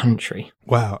leave the country.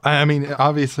 Wow. I mean,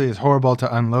 obviously it's horrible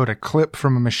to unload a clip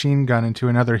from a machine gun into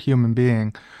another human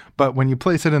being. But when you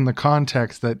place it in the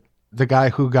context that the guy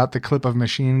who got the clip of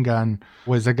machine gun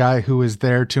was a guy who was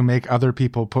there to make other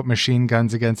people put machine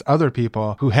guns against other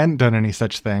people who hadn't done any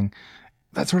such thing,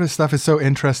 that sort of stuff is so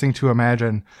interesting to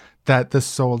imagine, that the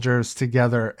soldiers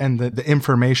together and the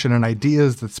information and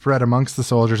ideas that spread amongst the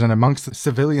soldiers and amongst the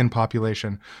civilian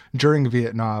population during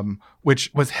Vietnam, which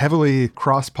was heavily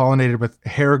cross-pollinated with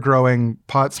hair-growing,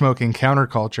 pot-smoking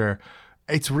counterculture.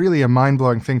 It's really a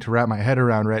mind-blowing thing to wrap my head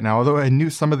around right now. Although I knew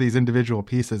some of these individual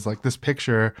pieces, like this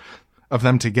picture of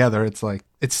them together,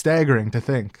 it's staggering to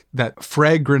think that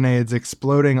frag grenades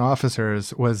exploding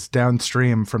officers was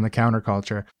downstream from the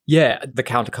counterculture. Yeah, the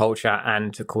counterculture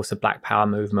and, of course, the Black Power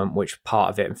movement, which part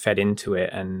of it fed into it.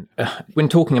 And when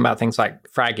talking about things like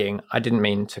fragging, I didn't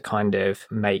mean to kind of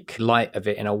make light of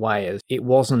it in a way as it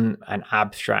wasn't an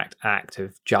abstract act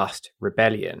of just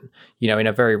rebellion. In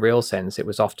a very real sense, it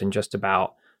was often just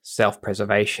about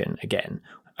self-preservation again.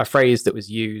 A phrase that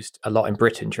was used a lot in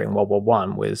Britain during World War I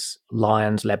was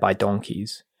lions led by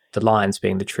donkeys, the lions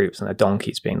being the troops and the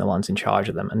donkeys being the ones in charge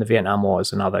of them. And the Vietnam War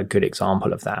is another good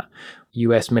example of that.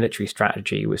 US military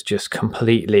strategy was just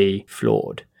completely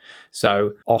flawed.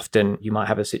 So often you might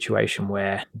have a situation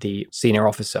where the senior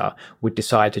officer would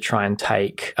decide to try and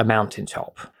take a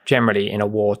mountaintop. Generally, in a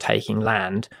war, taking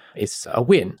land is a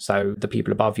win. So the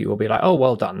people above you will be like, oh,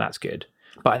 well done, that's good.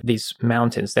 But these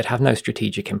mountains, they'd have no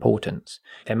strategic importance.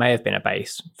 There may have been a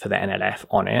base for the NLF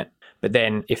on it, but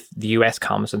then if the US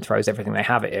comes and throws everything they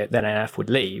have at it, then NLF would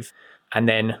leave. And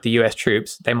then the US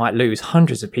troops, they might lose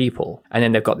hundreds of people. And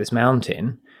then they've got this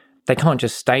mountain. They can't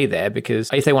just stay there, because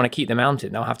if they want to keep the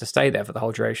mountain, they'll have to stay there for the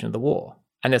whole duration of the war.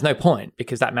 And there's no point,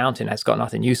 because that mountain has got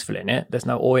nothing useful in it. There's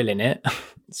no oil in it.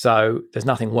 So there's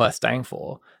nothing worth staying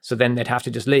for. So then they'd have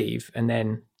to just leave, and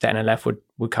then the NLF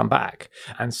would come back.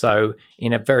 And so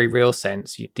in a very real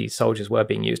sense, these soldiers were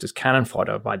being used as cannon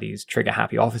fodder by these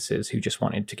trigger-happy officers who just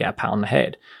wanted to get a pat on the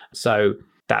head. So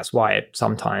that's why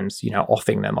sometimes,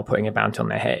 offing them or putting a bounty on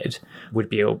their head would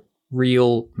be a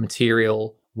real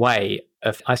material way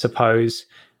of, I suppose,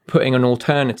 putting an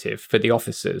alternative for the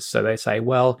officers. So they say,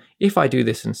 well, if I do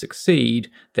this and succeed,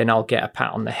 then I'll get a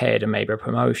pat on the head and maybe a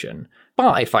promotion.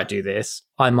 But if I do this,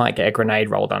 I might get a grenade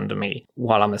rolled under me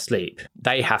while I'm asleep.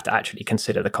 They have to actually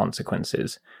consider the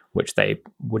consequences, which they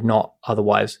would not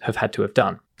otherwise have had to have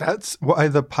done. That's why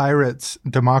the pirates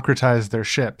democratized their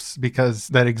ships, because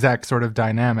that exact sort of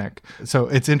dynamic. So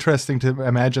it's interesting to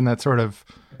imagine that sort of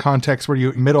context where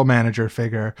you middle manager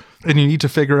figure, and you need to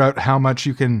figure out how much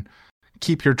you can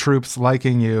keep your troops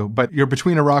liking you, but you're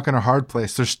between a rock and a hard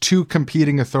place. There's two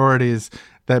competing authorities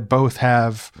that both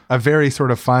have a very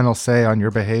sort of final say on your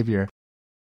behavior.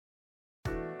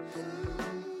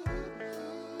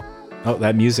 Oh,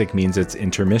 that music means it's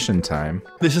intermission time.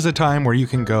 This is a time where you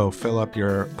can go fill up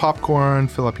your popcorn,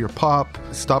 fill up your pop,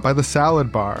 stop by the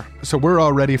salad bar. So we're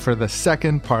all ready for the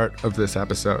second part of this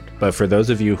episode. But for those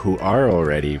of you who are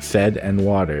already fed and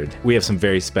watered, we have some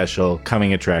very special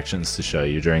coming attractions to show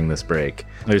you during this break.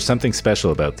 There's something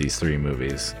special about these 3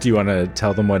 movies. Do you want to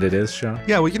tell them what it is, Sean?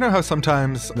 Yeah, well, you know how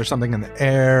sometimes there's something in the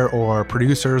air, or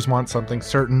producers want something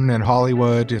certain in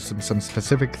Hollywood, some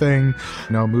specific thing.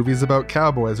 Movies about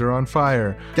cowboys are on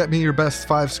fire. Get me your best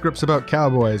 5 scripts about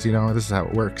cowboys. This is how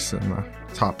it works in the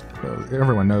top.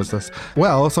 Everyone knows this.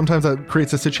 Well, sometimes that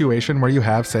creates a situation where you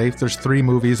have, say, there's 3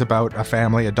 movies about a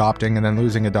family adopting and then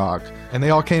losing a dog, and they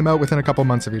all came out within a couple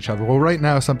months of each other. Well, right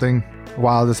now, something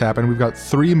wild has happened. We've got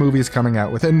 3 movies coming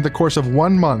out within the course of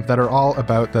 1 month that are all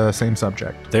about the same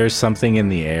subject. There's something in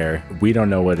the air. We don't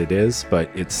know what it is, but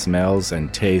it smells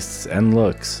and tastes and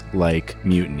looks like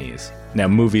mutinies. Now,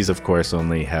 movies, of course,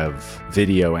 only have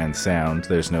video and sound.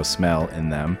 There's no smell in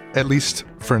them. At least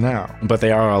for now. But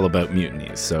they are all about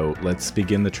mutinies, so let's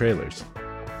begin the trailers.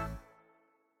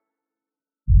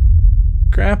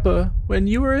 Grandpa, when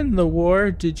you were in the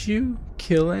war, did you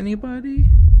kill anybody?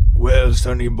 Well,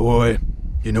 sonny boy,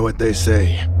 you know what they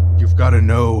say. You've got to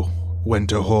know when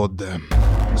to hold them.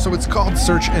 So it's called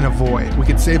Search and Avoid. We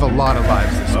could save a lot of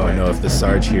lives this way. Oh no, if the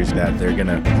Sarge hears that, they're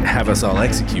gonna have us all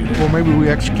executed. Well, maybe we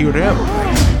execute him.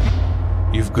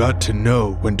 You've got to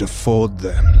know when to fold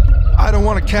them. I don't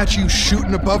want to catch you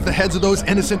shooting above the heads of those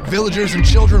innocent villagers and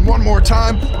children one more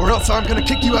time, or else I'm gonna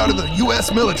kick you out of the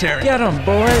U.S. military. Get 'em,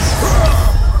 boys!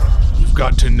 You've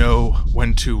got to know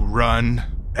when to run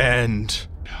and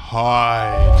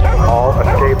hide. All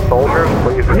escaped soldiers,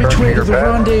 please return Which way to your the beds.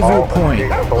 rendezvous All point?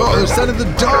 escaped Oh, soldiers, they're sending the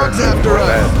please dogs return after to your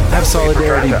us. beds. Have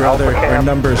solidarity, Please return to brother. Alpha Our Camp.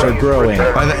 numbers are Please growing.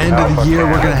 return By the end of the Alpha year,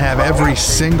 Camp. we're gonna have every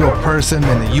single person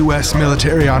in the U.S.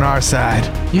 military on our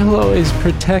side. You'll always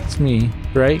protect me,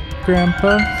 right,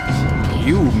 Grandpa?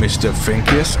 You, Mr.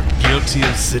 Finkus, are guilty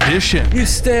of sedition. You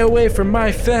stay away from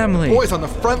my family. Boys on the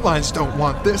front lines don't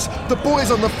want this. The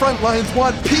boys on the front lines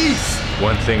want peace.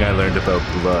 One thing I learned about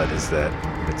blood is that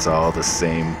it's all the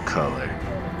same color.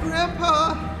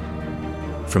 Grandpa!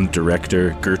 From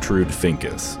director Gertrude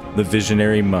Finkus, the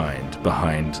visionary mind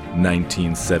behind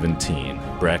 1917,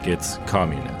 brackets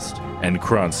communist, and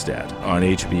Kronstadt on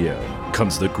HBO,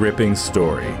 comes the gripping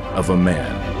story of a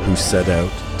man who set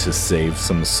out to save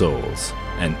some souls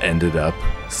and ended up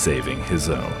saving his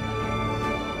own.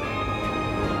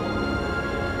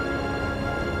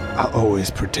 I'll always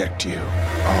protect you.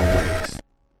 Always.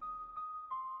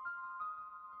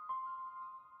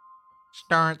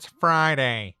 Starts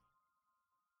Friday.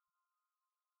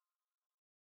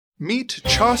 Meet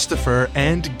Chostifer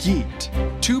and Geet,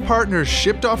 two partners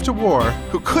shipped off to war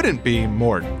who couldn't be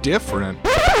more different.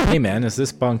 Hey man, is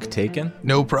this bunk taken?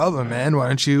 No problem, man. Why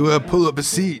don't you pull up a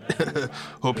seat?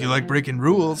 Hope you like breaking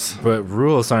rules. But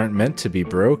rules aren't meant to be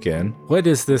broken. What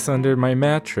is this under my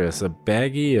mattress? A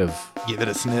baggie of Give it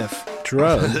a sniff.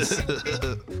 drugs?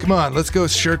 Come on, let's go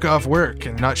shirk off work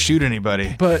and not shoot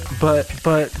anybody. But the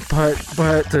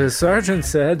sergeant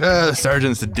said... The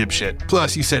sergeant's a dipshit.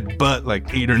 Plus, you said but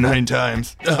like 8 or 9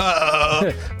 times.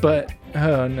 But,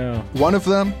 oh no. One of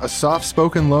them, a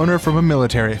soft-spoken loner from a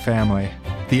military family.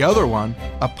 The other one,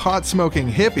 a pot-smoking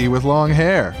hippie with long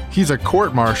hair. He's a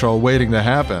court-martial waiting to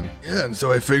happen. Yeah, and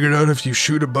so I figured out if you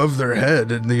shoot above their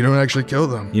head, and you don't actually kill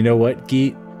them. You know what,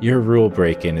 Geet? Your rule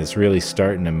breaking is really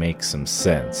starting to make some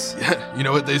sense. Yeah, you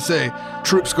know what they say.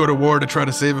 Troops go to war to try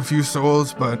to save a few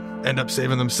souls, but end up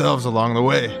saving themselves along the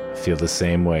way. Feel the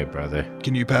same way, brother.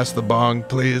 Can you pass the bong,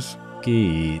 please?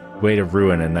 Geet, way to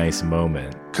ruin a nice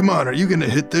moment. Come on, are you gonna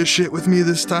hit this shit with me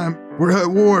this time? We're at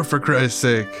war, for Christ's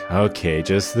sake. Okay,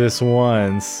 just this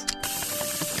once.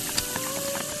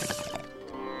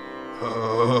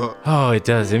 Oh, it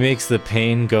does. It makes the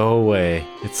pain go away.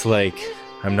 It's like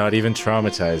I'm not even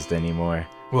traumatized anymore.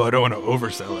 Well, I don't want to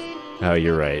oversell it. Oh,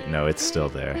 you're right. No, it's still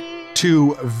there.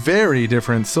 Two very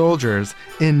different soldiers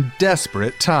in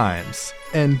desperate times.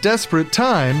 And desperate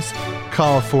times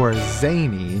call for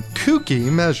zany,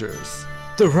 kooky measures.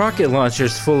 The rocket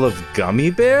launcher's full of gummy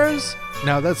bears?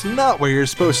 Now that's not where you're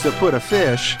supposed to put a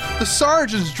fish. The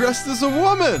Sarge is dressed as a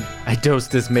woman. I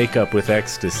dosed his makeup with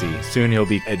ecstasy. Soon he'll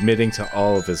be admitting to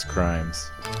all of his crimes.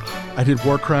 I did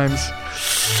war crimes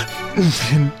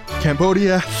in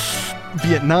Cambodia,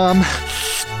 Vietnam.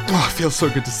 Oh, it feels so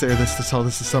good to say this, to tell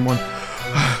this to someone.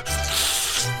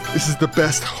 This is the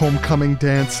best homecoming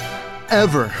dance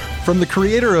ever. From the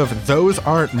creator of Those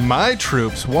Aren't My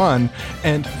Troops 1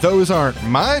 and Those Aren't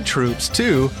My Troops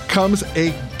 2 comes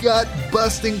a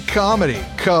gut-busting comedy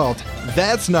called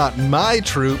That's Not My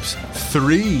Troops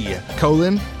 3,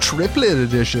 triplet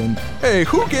edition. Hey,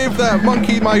 who gave that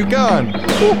monkey my gun?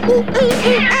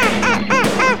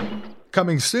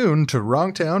 Coming soon to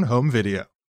Wrongtown Home Video.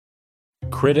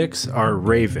 Critics are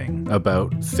raving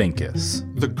about Finkus.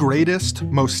 The greatest,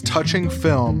 most touching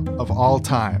film of all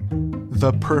time.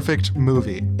 The Perfect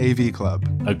Movie, AV Club.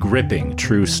 A gripping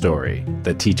true story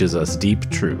that teaches us deep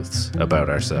truths about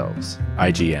ourselves.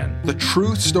 IGN. The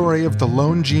true story of the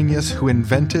lone genius who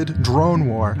invented drone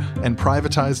war and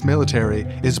privatized military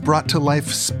is brought to life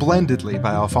splendidly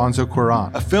by Alfonso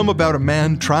Cuarón. A film about a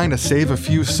man trying to save a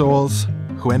few souls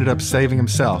who ended up saving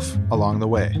himself along the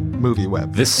way.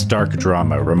 MovieWeb. This stark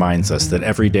drama reminds us that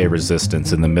everyday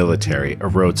resistance in the military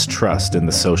erodes trust in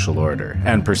the social order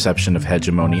and perception of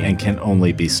hegemony and can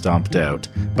only be stomped out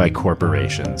by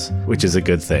corporations, which is a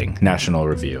good thing. National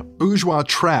Review. Bourgeois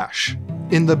trash.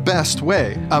 In the best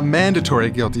way, a mandatory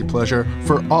guilty pleasure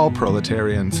for all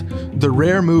proletarians. the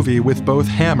rare movie with both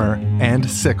hammer and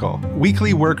sickle.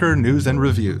 Weekly Worker News and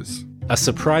Reviews. A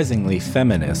surprisingly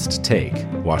feminist take,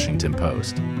 Washington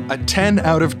Post. A 10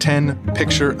 out of 10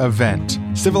 picture event.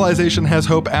 Civilization has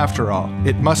hope after all.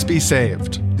 It must be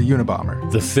saved. The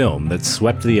Unabomber. The film that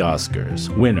swept the Oscars,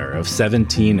 winner of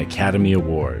 17 Academy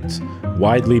Awards,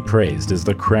 widely praised as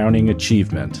the crowning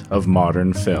achievement of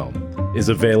modern film, is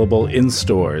available in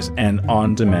stores and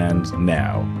on demand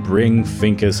now. Bring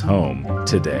Finkus home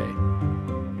today.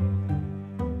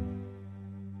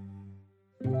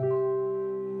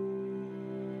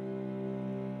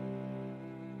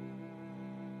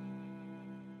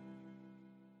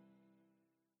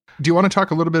 Do you want to talk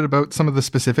a little bit about some of the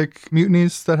specific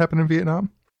mutinies that happened in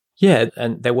Vietnam? Yeah,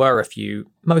 and there were a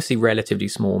few, mostly relatively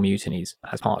small mutinies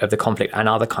as part of the conflict and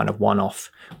other kind of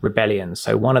one-off rebellions.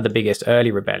 So one of the biggest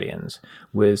early rebellions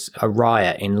was a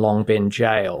riot in Long Binh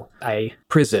Jail, a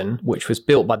prison which was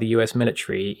built by the US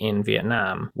military in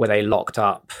Vietnam, where they locked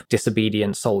up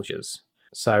disobedient soldiers.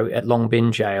 So at Long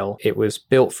Binh Jail, it was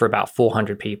built for about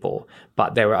 400 people,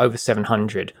 but there were over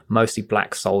 700, mostly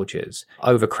black soldiers,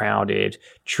 overcrowded,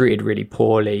 treated really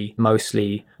poorly,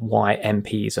 mostly white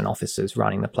MPs and officers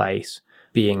running the place,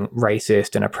 being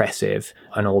racist and oppressive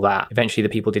and all that. Eventually, the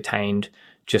people detained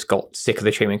just got sick of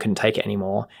the treatment, couldn't take it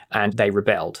anymore, and they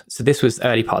rebelled. So this was the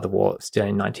early part of the war, still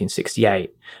in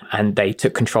 1968, and they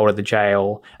took control of the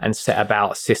jail and set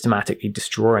about systematically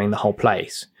destroying the whole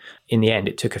place. In the end,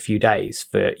 it took a few days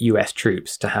for US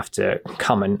troops to have to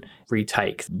come and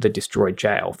retake the destroyed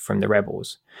jail from the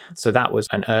rebels. So that was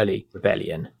an early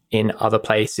rebellion. In other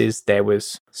places, there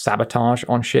was sabotage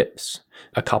on ships.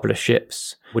 A couple of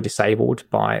ships were disabled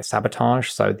by sabotage.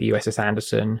 So the USS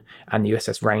Anderson and the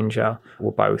USS Ranger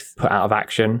were both put out of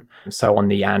action. So on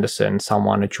the Anderson,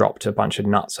 someone had dropped a bunch of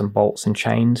nuts and bolts and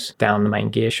chains down the main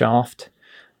gear shaft.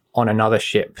 On another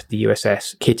ship, the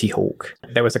USS Kitty Hawk,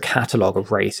 there was a catalogue of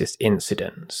racist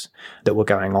incidents that were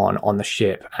going on the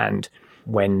ship. And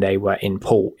when they were in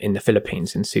port in the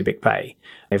Philippines in Subic Bay,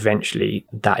 eventually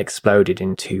that exploded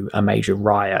into a major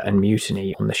riot and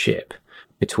mutiny on the ship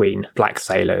between black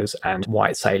sailors and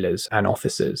white sailors and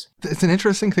officers. It's an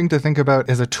interesting thing to think about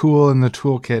as a tool in the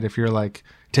toolkit if you're like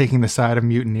taking the side of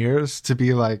mutineers, to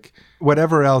be like,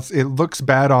 whatever else, it looks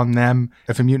bad on them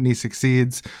if a mutiny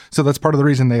succeeds. So that's part of the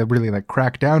reason they really like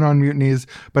crack down on mutinies.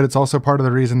 But it's also part of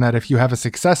the reason that if you have a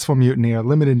successful mutiny, a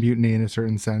limited mutiny in a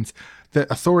certain sense, the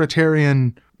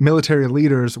authoritarian military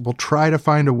leaders will try to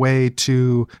find a way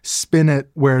to spin it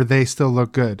where they still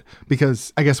look good.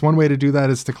 Because I guess one way to do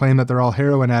that is to claim that they're all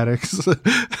heroin addicts.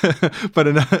 But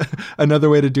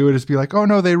another way to do it is be like, oh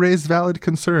no, they raised valid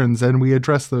concerns and we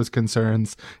addressed those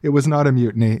concerns. It was not a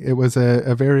mutiny. It was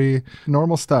a very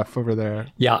normal stuff over there.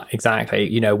 Yeah, exactly.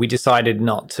 You know, we decided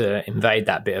not to invade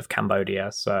that bit of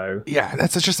Cambodia. So yeah,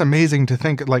 that's just amazing to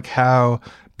think like how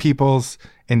people's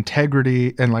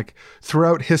integrity and like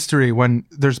throughout history, when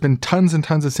there's been tons and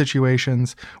tons of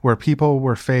situations where people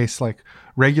were faced, like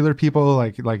regular people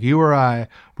like you or I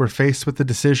were faced with the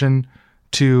decision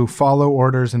to follow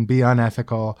orders and be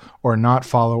unethical or not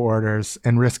follow orders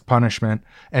and risk punishment,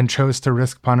 and chose to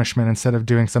risk punishment instead of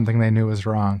doing something they knew was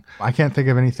wrong. I can't think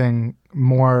of anything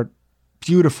more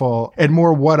beautiful and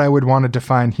more what I would want to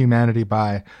define humanity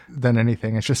by than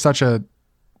anything. It's just such a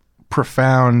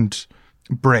profound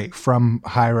break from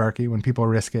hierarchy when people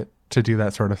risk it to do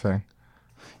that sort of thing.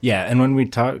 Yeah, and when we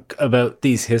talk about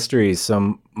these histories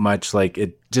so much, like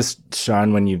it just,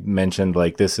 Sean, when you mentioned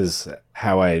like this is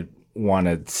how I want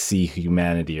to see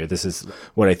humanity, or this is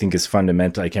what I think is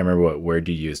fundamental. I can't remember what word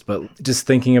you used, but just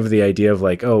thinking of the idea of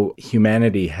like, oh,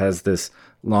 humanity has this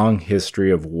long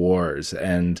history of wars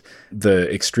and the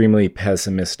extremely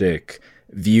pessimistic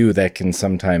view that can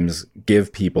sometimes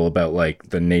give people about like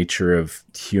the nature of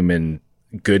human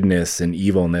goodness and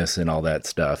evilness and all that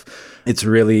stuff. It's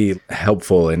really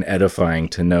helpful and edifying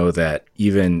to know that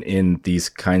even in these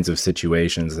kinds of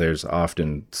situations, there's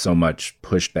often so much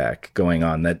pushback going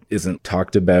on that isn't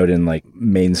talked about in like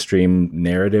mainstream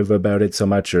narrative about it so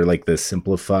much, or like the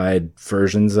simplified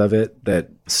versions of it that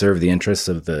serve the interests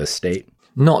of the state.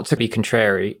 Not to be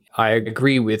contrary, I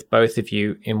agree with both of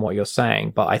you in what you're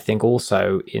saying, but I think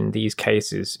also in these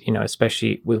cases, you know,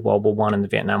 especially with World War I and the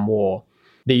Vietnam War,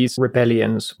 these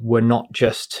rebellions were not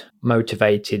just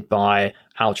motivated by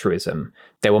altruism.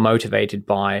 They were motivated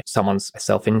by someone's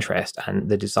self-interest and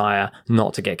the desire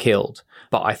not to get killed.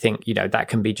 But I think, you know, that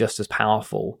can be just as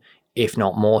powerful, if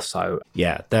not more so.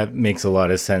 Yeah, that makes a lot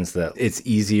of sense, that it's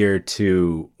easier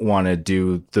to want to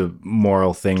do the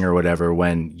moral thing or whatever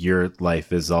when your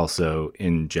life is also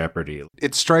in jeopardy.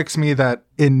 It strikes me that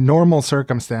in normal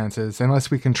circumstances,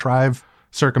 unless we contrive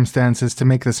circumstances to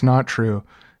make this not true,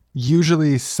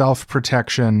 usually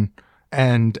self-protection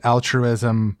and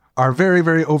altruism are very,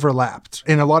 very overlapped.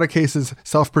 In a lot of cases,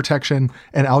 self-protection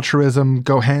and altruism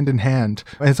go hand in hand.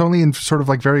 And it's only in sort of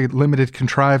like very limited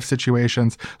contrived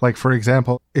situations. Like, for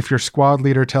example, if your squad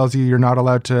leader tells you you're not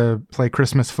allowed to play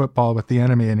Christmas football with the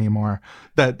enemy anymore,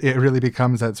 that it really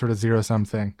becomes that sort of zero-sum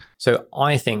thing. So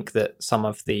I think that some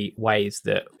of the ways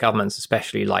that governments,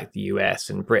 especially like the US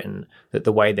and Britain, that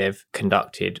the way they've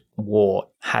conducted war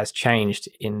has changed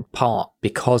in part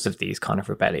because of these kind of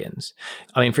rebellions.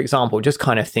 I mean, for example, just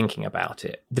kind of thinking about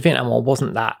it, the Vietnam War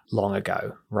wasn't that long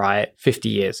ago, right? 50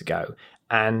 years ago.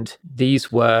 And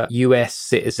these were US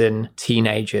citizen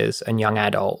teenagers and young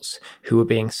adults who were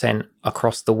being sent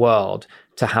across the world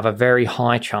to have a very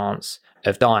high chance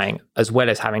of dying, as well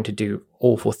as having to do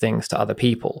awful things to other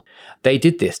people. They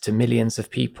did this to millions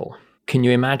of people. Can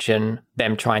you imagine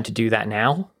them trying to do that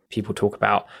now? People talk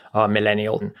about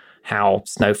millennial and how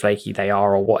snowflakey they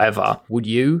are or whatever. Would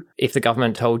you, if the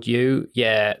government told you,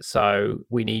 yeah, so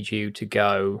we need you to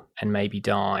go and maybe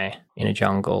die in a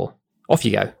jungle, off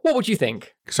you go. What would you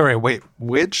think? Sorry, wait,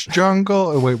 which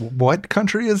jungle? Wait, what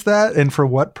country is that? And for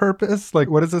what purpose? Like,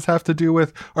 what does this have to do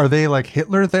with, are they like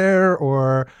Hitler there?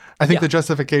 Or I think the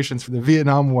justifications for the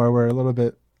Vietnam War were a little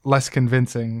bit less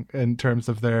convincing in terms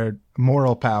of their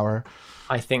moral power.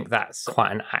 I think that's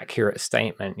quite an accurate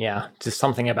statement, yeah. Just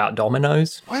something about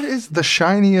dominoes. What is the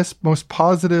shiniest, most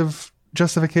positive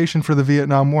justification for the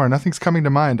Vietnam War? Nothing's coming to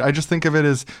mind. I just think of it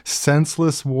as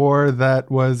senseless war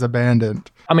that was abandoned.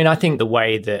 I mean, I think the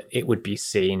way that it would be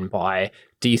seen by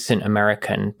decent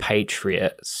American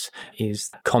patriots is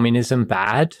communism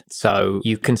bad, so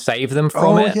you can save them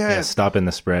from it. Yeah, stopping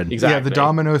the spread. Exactly. Yeah, the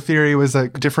domino theory was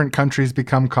like different countries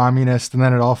become communist and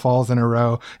then it all falls in a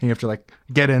row and you have to like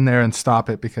get in there and stop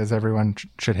it because everyone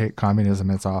should hate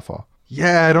communism. It's awful.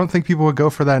 Yeah, I don't think people would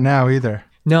go for that now either.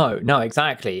 No,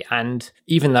 exactly. And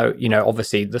even though,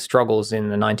 obviously the struggles in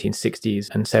the 1960s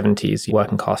and 70s,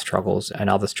 working class struggles and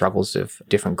other struggles of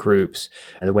different groups,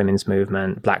 the women's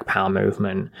movement, Black Power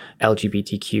movement,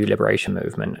 LGBTQ liberation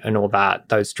movement, and all that,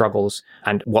 those struggles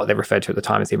and what they referred to at the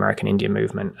time as the American Indian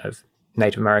movement of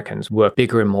Native Americans were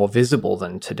bigger and more visible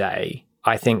than today.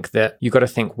 I think that you've got to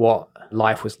think what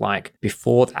life was like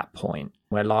before that point,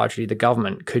 where largely the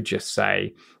government could just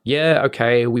say, yeah,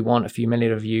 okay, we want a few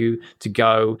million of you to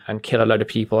go and kill a load of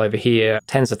people over here.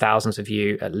 Tens of thousands of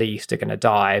you at least are going to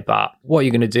die. But what are you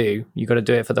going to do? You've got to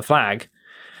do it for the flag.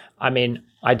 I mean,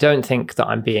 I don't think that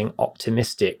I'm being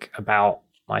optimistic about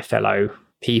my fellow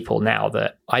people now.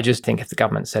 That I just think if the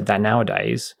government said that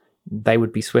nowadays, they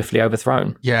would be swiftly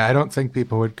overthrown. Yeah, I don't think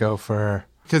people would go for...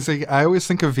 Because I always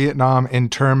think of Vietnam in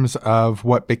terms of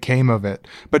what became of it.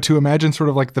 But to imagine sort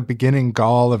of like the beginning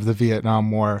gall of the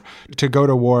Vietnam War, to go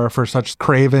to war for such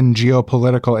craven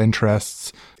geopolitical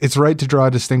interests, it's right to draw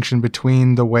a distinction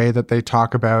between the way that they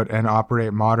talk about and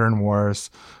operate modern wars,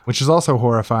 which is also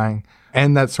horrifying,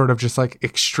 and that sort of just like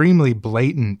extremely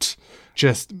blatant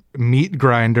just meat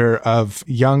grinder of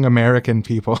young American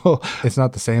people. It's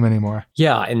not the same anymore.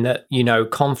 Yeah, in that,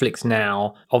 conflicts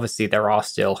now, obviously there are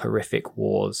still horrific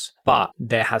wars, but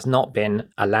there has not been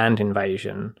a land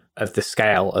invasion of the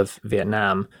scale of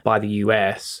Vietnam by the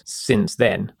US since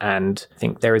then. And I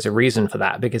think there is a reason for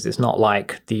that, because it's not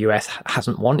like the US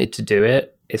hasn't wanted to do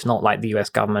it. It's not like the US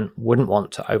government wouldn't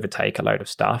want to overtake a load of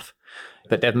stuff.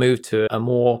 But they've moved to a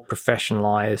more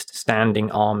professionalized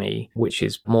standing army, which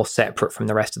is more separate from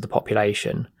the rest of the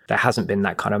population. There hasn't been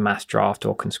that kind of mass draft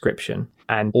or conscription.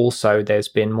 And also there's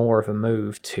been more of a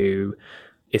move to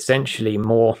essentially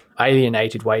more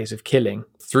alienated ways of killing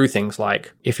through things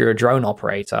like, if you're a drone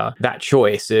operator, that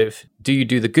choice of do you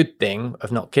do the good thing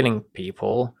of not killing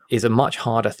people is a much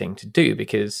harder thing to do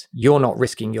because you're not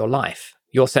risking your life.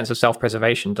 Your sense of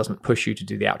self-preservation doesn't push you to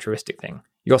do the altruistic thing.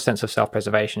 Your sense of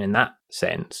self-preservation in that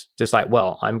sense, just like,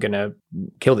 well, I'm going to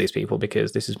kill these people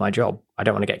because this is my job. I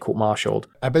don't want to get court-martialed.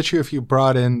 I bet you if you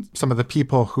brought in some of the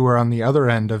people who are on the other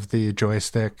end of the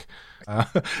joystick,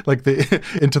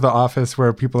 into the office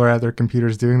where people are at their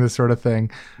computers doing this sort of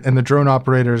thing, and the drone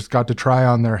operators got to try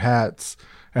on their hats,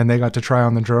 and they got to try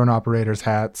on the drone operators'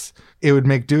 hats, it would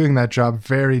make doing that job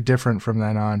very different from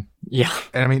then on. Yeah.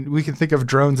 And I mean, we can think of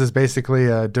drones as basically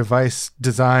a device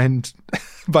designed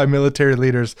by military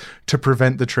leaders to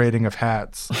prevent the trading of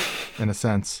hats, in a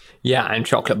sense. Yeah, and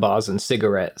chocolate bars and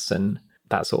cigarettes and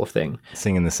that sort of thing.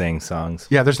 Singing the same songs.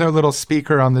 Yeah, there's no little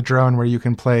speaker on the drone where you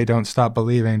can play Don't Stop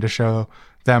Believing to show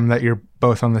them that you're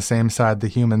both on the same side, the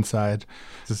human side.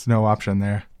 There's no option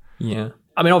there. Yeah.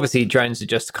 I mean, obviously, drones are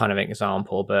just kind of an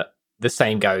example, but the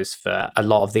same goes for a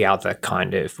lot of the other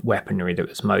kind of weaponry that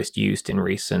was most used in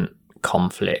recent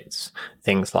conflicts,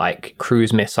 things like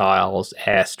cruise missiles,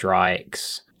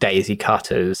 airstrikes, daisy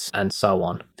cutters, and so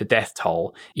on. The death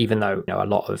toll, even though a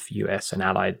lot of US and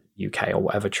allied UK or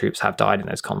whatever troops have died in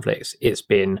those conflicts, it's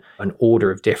been an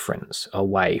order of difference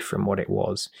away from what it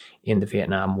was in the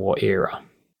Vietnam War era.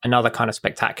 Another kind of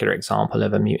spectacular example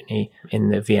of a mutiny in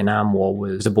the Vietnam War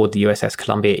was aboard the USS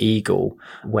Columbia Eagle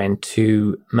when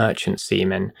two merchant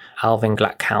seamen, Alvin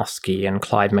Glatkowski and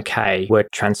Clyde Mackay, were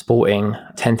transporting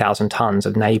 10,000 tons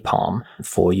of napalm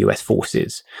for US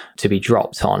forces to be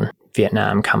dropped on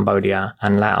Vietnam, Cambodia,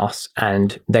 and Laos.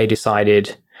 And they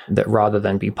decided that rather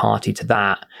than be party to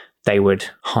that, they would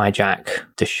hijack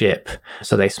the ship.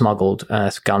 So they smuggled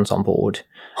guns on board,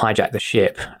 hijacked the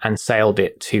ship, and sailed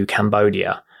it to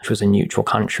Cambodia, which was a neutral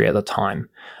country at the time,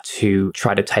 to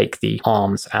try to take the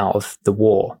arms out of the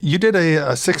war. You did a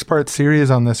 6-part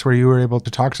series on this where you were able to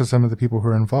talk to some of the people who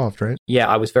were involved, right? Yeah,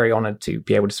 I was very honored to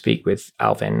be able to speak with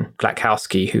Alvin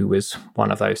Glatkowski, who was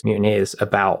one of those mutineers,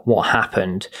 about what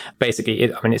happened. Basically,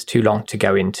 it's too long to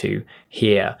go into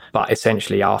here, but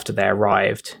essentially after they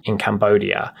arrived in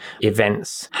Cambodia,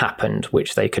 events happened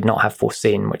which they could not have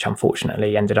foreseen, which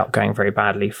unfortunately ended up going very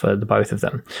badly for the both of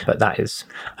them. But that is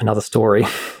another story.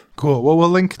 Cool. Well, we'll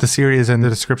link the series in the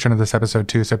description of this episode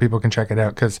too, so people can check it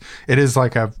out, because it is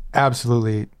like a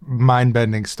absolutely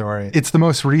mind-bending story. It's the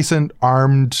most recent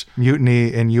armed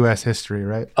mutiny in U.S. history,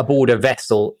 right? Aboard a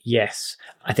vessel, yes.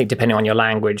 I think depending on your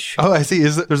language. Oh, I see.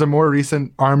 There's a more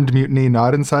recent armed mutiny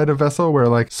not inside a vessel where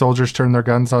like soldiers turn their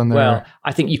guns on their... Well,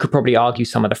 I think you could probably argue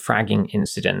some of the fragging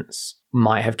incidents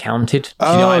might have counted. Do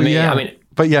you know what I mean? Yeah.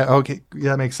 But yeah, okay,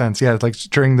 yeah, that makes sense. Yeah, like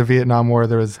during the Vietnam War,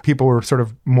 people were sort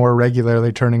of more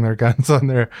regularly turning their guns on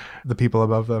the people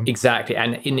above them. Exactly.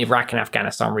 And in Iraq and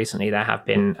Afghanistan recently, there have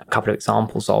been a couple of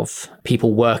examples of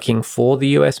people working for the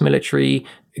US military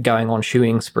going on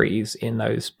shooting sprees in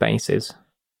those bases.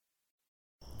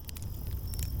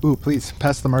 Ooh, please,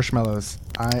 pass the marshmallows.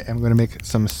 I am going to make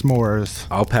some s'mores.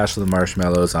 I'll pass the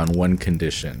marshmallows on one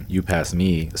condition. You pass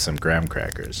me some graham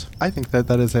crackers. I think that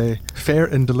is a fair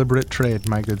and deliberate trade,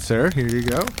 my good sir. Here you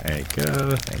go. There you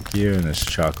go. Thank you. And there's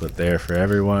chocolate there for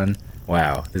everyone.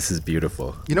 Wow, this is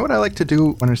beautiful. You know what I like to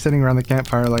do when we're sitting around the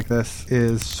campfire like this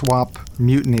is swap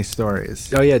mutiny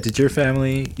stories. Oh yeah, did your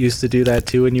family used to do that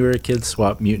too when you were a kid?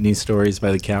 Swap mutiny stories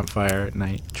by the campfire at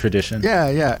night? Tradition?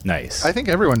 Yeah. Nice. I think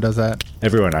everyone does that.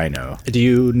 Everyone I know. Do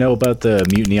you know about the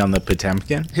mutiny on the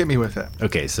Potemkin? Hit me with it.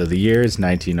 Okay, so the year is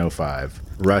 1905.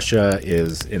 Russia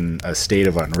is in a state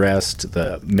of unrest.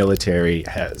 The military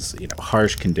has,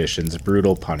 harsh conditions,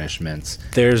 brutal punishments.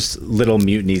 There's little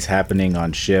mutinies happening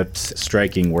on ships,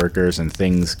 striking workers, and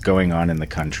things going on in the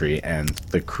country. And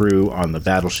the crew on the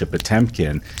battleship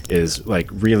Potemkin is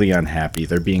really unhappy.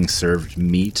 They're being served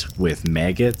meat with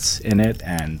maggots in it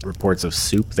and reports of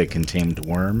soup that contained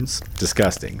worms.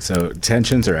 Disgusting. So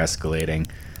tensions are escalating.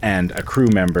 And a crew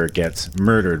member gets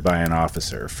murdered by an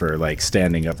officer for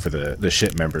standing up for the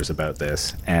ship members about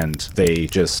this, and they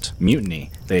just mutiny.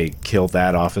 They kill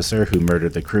that officer who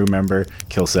murdered the crew member,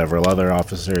 kill several other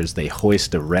officers. They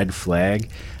hoist a red flag,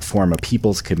 form a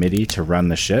people's committee to run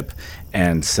the ship,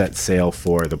 and set sail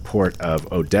for the port of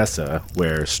Odessa,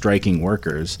 where striking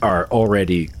workers are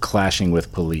already clashing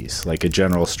with police, like a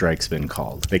general strike's been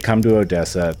called. They come to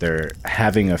Odessa, they're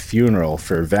having a funeral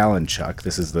for Valenchuk.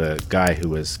 This is the guy who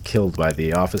was killed by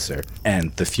the officer,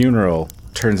 and the funeral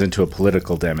turns into a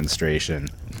political demonstration.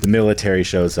 The military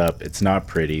shows up. It's not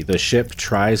pretty. The ship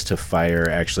tries to fire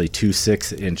actually 2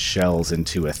 6-inch shells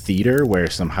into a theater where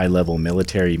some high-level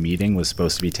military meeting was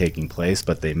supposed to be taking place,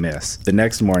 but they miss. The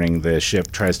next morning, the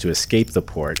ship tries to escape the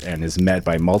port and is met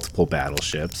by multiple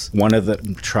battleships. One of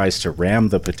them tries to ram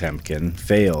the Potemkin,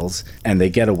 fails, and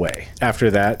they get away. After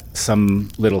that, some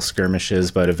little skirmishes,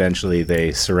 but eventually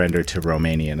they surrender to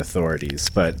Romanian authorities.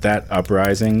 But that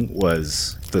uprising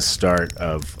was the start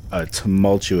of a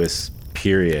tumultuous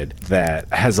period that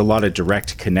has a lot of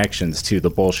direct connections to the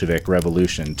Bolshevik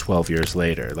Revolution 12 years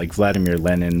later. Vladimir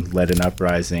Lenin led an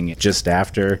uprising just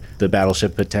after the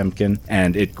battleship Potemkin,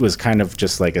 and it was kind of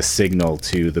just like a signal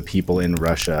to the people in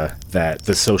Russia that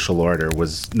the social order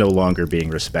was no longer being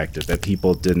respected, that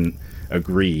people didn't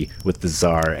agree with the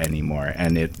Tsar anymore,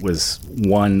 and it was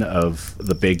one of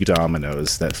the big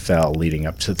dominoes that fell leading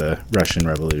up to the Russian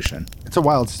Revolution. It's a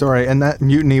wild story, and that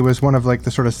mutiny was one of the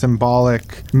sort of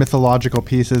symbolic mythological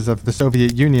pieces of the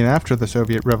Soviet Union after the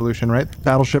Soviet Revolution, right?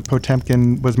 Battleship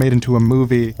Potemkin was made into a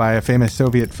movie by a famous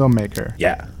Soviet filmmaker.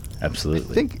 Yeah.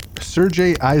 Absolutely. I think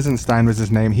Sergei Eisenstein was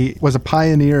his name. He was a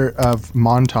pioneer of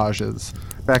montages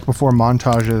back before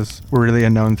montages were really a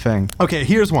known thing. Okay,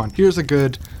 here's one. Here's a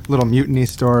good little mutiny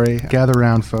story. Gather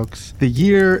around, folks. The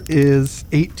year is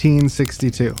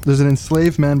 1862. There's an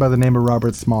enslaved man by the name of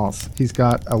Robert Smalls. He's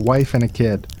got a wife and a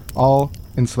kid, all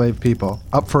enslaved people,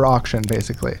 up for auction,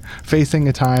 basically, facing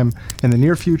a time in the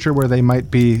near future where they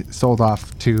might be sold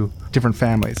off to different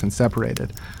families and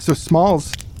separated. So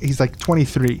Smalls, he's like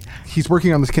 23. He's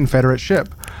working on this Confederate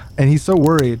ship, and he's so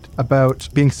worried about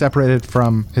being separated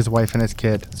from his wife and his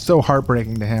kid. So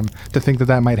heartbreaking to him to think that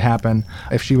that might happen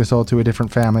if she was sold to a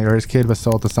different family or his kid was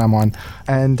sold to someone,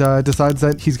 and decides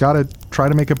that he's got to try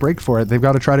to make a break for it. They've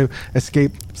got to try to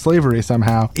escape slavery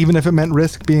somehow, even if it meant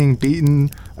risk being beaten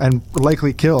and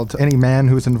likely killed. Any man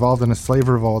who's involved in a slave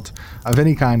revolt of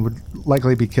any kind would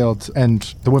likely be killed, and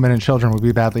the women and children would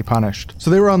be badly punished. So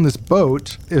they were on this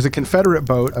boat. It was a Confederate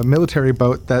boat, a military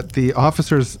boat that the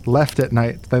officers left at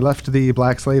night. They left the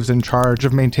black slaves in charge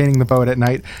of maintaining the boat at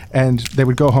night, and they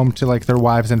would go home to like their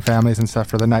wives and families and stuff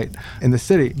for the night in the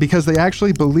city, because they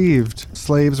actually believed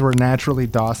slaves were naturally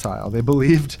docile. They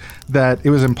believed that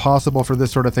it was impossible for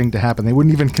this sort of thing to happen. They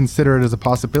wouldn't even consider it as a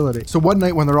possibility. So one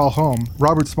night when they're all home,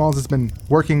 Robert Smalls has been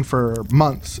working for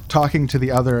months talking to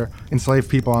the other enslaved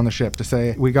people on the ship to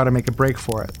say, we got to make a break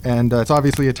for it. And it's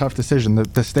obviously a tough decision.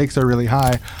 The stakes are really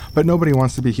high, but nobody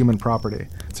wants to be human property.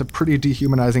 It's a pretty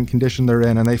dehumanizing condition they're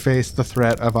in, and they face the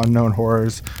threat of unknown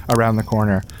horrors around the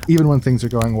corner, even when things are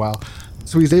going well.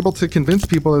 So he's able to convince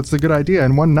people it's a good idea.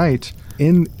 And one night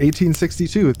in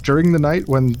 1862, during the night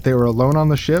when they were alone on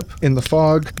the ship, in the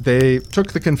fog, they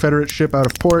took the Confederate ship out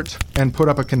of port and put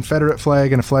up a Confederate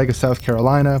flag and a flag of South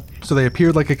Carolina. So they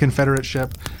appeared like a Confederate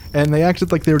ship, and they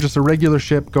acted like they were just a regular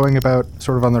ship going about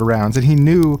sort of on their rounds. And he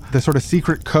knew the sort of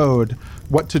secret code,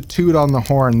 what to toot on the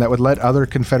horn that would let other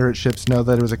Confederate ships know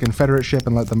that it was a Confederate ship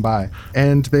and let them by.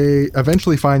 And they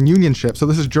eventually find Union ships. So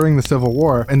this is during the Civil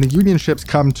War, and the Union ships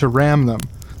come to ram them.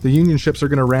 The Union ships are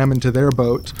going to ram into their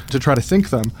boat to try to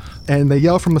sink them. And they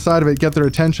yell from the side of it, get their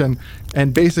attention,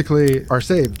 and basically are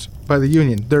saved by the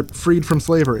Union. They're freed from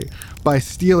slavery. By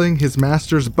stealing his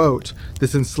master's boat,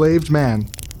 this enslaved man,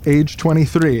 age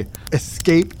 23,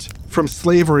 escaped from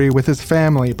slavery with his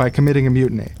family by committing a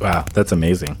mutiny. Wow, that's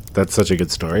amazing. That's such a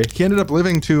good story. He ended up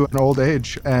living to an old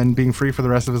age and being free for the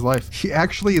rest of his life. He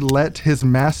actually let his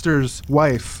master's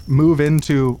wife move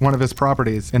into one of his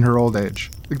properties in her old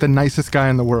age. Like the nicest guy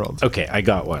in the world. Okay, I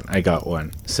got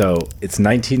one. So it's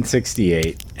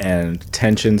 1968, and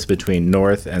tensions between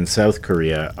North and South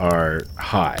Korea are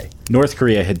high. North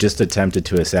Korea had just attempted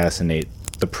to assassinate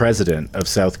the president of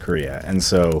South Korea, and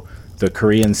so the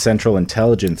Korean Central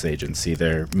Intelligence Agency,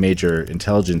 their major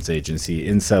intelligence agency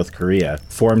in South Korea,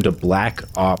 formed a black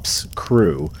ops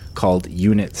crew called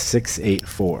Unit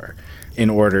 684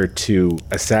 in order to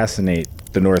assassinate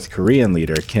the North Korean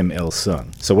leader, Kim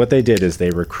Il-sung. So what they did is they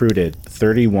recruited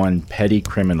 31 petty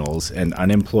criminals and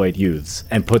unemployed youths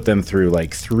and put them through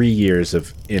like 3 years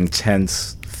of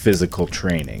intense physical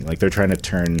training. Like they're trying to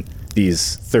turn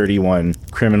these 31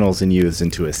 criminals and youths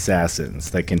into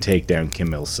assassins that can take down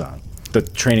Kim Il-sung. The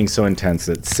training's so intense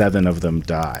that 7 of them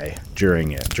die during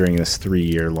this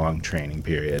 3-year-long training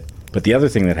period. But the other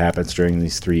thing that happens during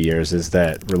these 3 years is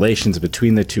that relations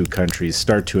between the two countries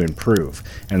start to improve.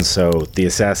 And so the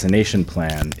assassination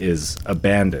plan is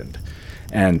abandoned.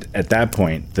 And at that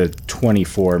point, the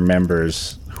 24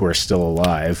 members who are still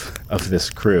alive of this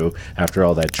crew after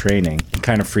all that training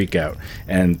kind of freak out.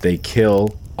 And they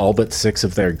kill all but 6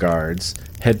 of their guards,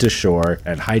 head to shore,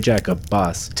 and hijack a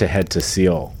bus to head to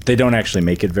Seoul. They don't actually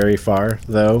make it very far,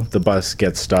 though. The bus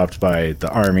gets stopped by the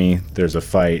army. There's a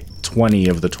fight. 20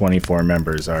 of the 24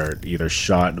 members are either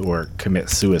shot or commit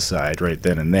suicide right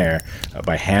then and there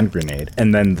by hand grenade.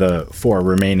 And then the 4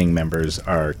 remaining members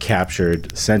are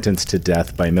captured, sentenced to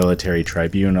death by military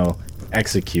tribunal,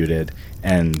 executed,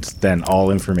 and then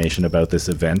all information about this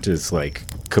event is like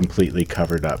completely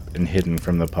covered up and hidden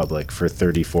from the public for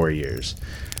 34 years.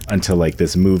 Until like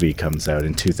this movie comes out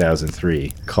in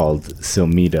 2003 called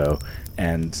Silmido,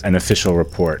 and an official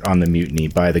report on the mutiny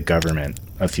by the government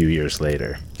a few years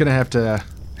later. Gonna have to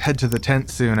head to the tent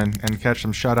soon and catch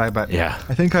some shut-eye, but yeah.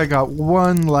 I think I got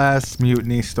one last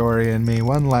mutiny story in me,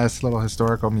 one last little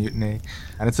historical mutiny,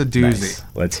 and it's a doozy. Nice.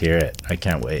 Let's hear it. I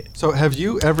can't wait. So have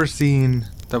you ever seen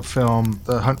the film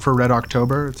The Hunt for Red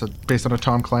October? It's based on a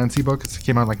Tom Clancy book. It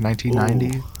came out in like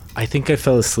 1990. Ooh. I think I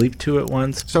fell asleep to it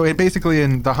once. So it basically,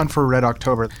 in The Hunt for Red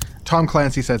October, Tom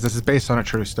Clancy says this is based on a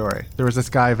true story. There was this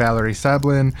guy, Valery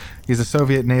Sablin. He's a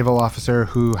Soviet naval officer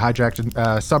who hijacked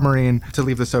a submarine to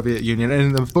leave the Soviet Union. And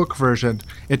in the book version,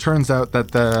 it turns out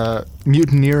that the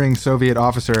mutineering Soviet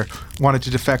officer wanted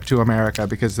to defect to America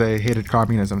because they hated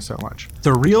communism so much.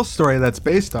 The real story that's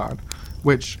based on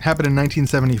which happened in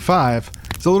 1975,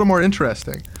 is a little more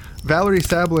interesting. Valery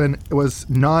Sablin was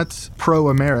not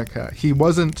pro-America. He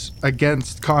wasn't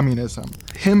against communism.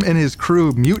 Him and his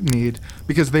crew mutinied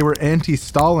because they were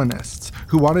anti-Stalinists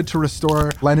who wanted to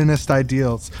restore Leninist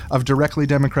ideals of directly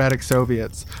democratic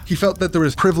Soviets. He felt that there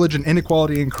was privilege and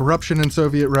inequality and corruption in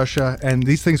Soviet Russia, and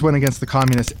these things went against the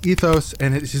communist ethos,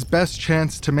 and his best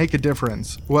chance to make a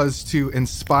difference was to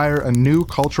inspire a new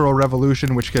cultural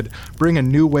revolution which could bring a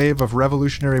new wave of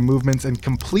revolutionary movements and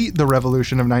complete the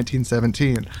revolution of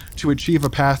 1917 to achieve a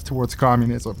path towards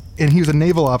communism. And he was a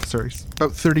naval officer. He's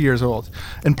about 30 years old.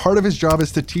 And part of his job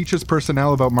is to teach his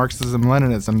personnel about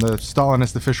Marxism-Leninism, the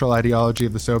Stalinist official ideology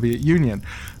of the Soviet Union.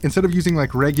 Instead of using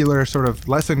like regular sort of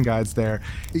lesson guides there,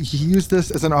 he used this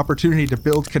as an opportunity to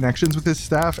build connections with his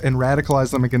staff and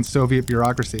radicalize them against Soviet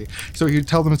bureaucracy. So he would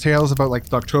tell them tales about like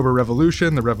the October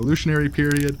Revolution, the revolutionary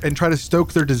period, and try to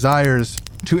stoke their desires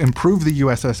to improve the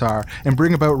USSR and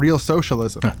bring about real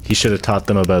socialism. He should have taught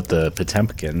them about the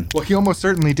Potemkin. Well, he almost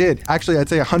certainly did. Actually, I'd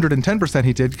say 110%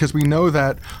 he did, because we know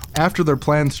that after their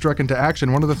plan struck into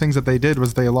action, one of the things that they did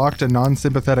was they locked a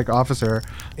non-sympathetic officer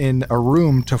in a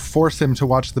room to force him to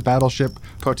watch the Battleship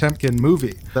Potemkin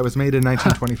movie that was made in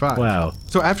 1925. Wow.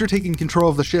 So after taking control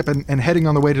of the ship and heading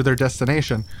on the way to their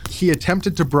destination, he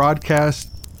attempted to broadcast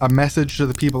a message to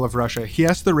the people of Russia. He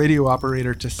asked the radio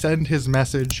operator to send his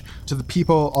message to the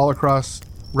people all across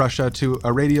Russia to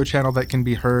a radio channel that can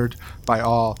be heard by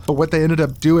all. But what they ended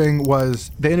up doing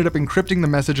was they ended up encrypting the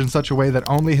message in such a way that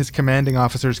only his commanding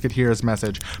officers could hear his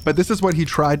message. But this is what he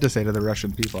tried to say to the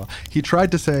Russian people. He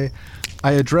tried to say,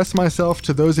 "I address myself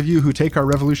to those of you who take our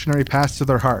revolutionary past to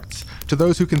their hearts, to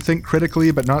those who can think critically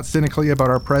but not cynically about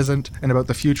our present and about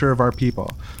the future of our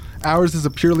people. Ours is a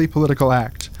purely political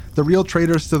act. The real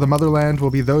traitors to the motherland will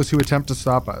be those who attempt to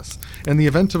stop us. In the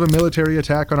event of a military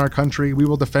attack on our country, we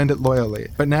will defend it loyally.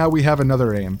 But now we have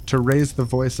another aim, to raise the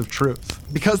voice of truth."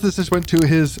 Because this just went to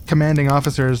his commanding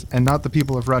officers and not the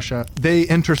people of Russia, they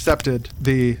intercepted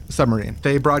the submarine.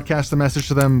 They broadcast the message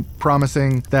to them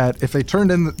promising that if they turned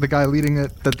in the guy leading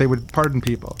it, that they would pardon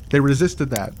people. They resisted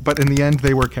that, but in the end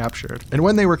they were captured. And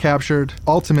when they were captured,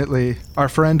 ultimately, our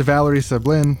friend Valery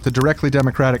Sablin, the directly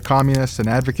democratic communist and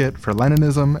advocate for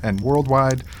Leninism and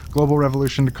worldwide global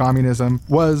revolution to communism,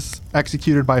 was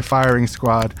executed by firing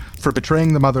squad for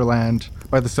betraying the motherland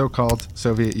by the so-called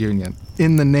Soviet Union.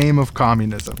 In the name of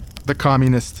communism, the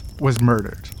communist was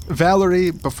murdered.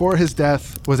 Valery, before his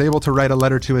death, was able to write a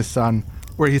letter to his son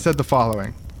where he said the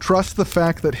following: "Trust the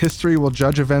fact that history will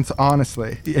judge events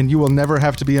honestly, and you will never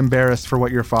have to be embarrassed for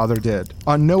what your father did.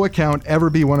 On no account ever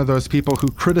be one of those people who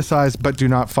criticize but do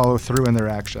not follow through in their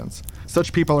actions.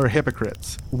 Such people are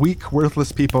hypocrites, weak,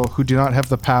 worthless people who do not have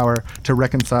the power to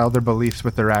reconcile their beliefs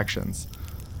with their actions.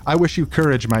 I wish you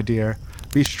courage, my dear.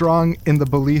 Be strong in the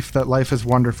belief that life is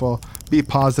wonderful. Be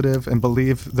positive and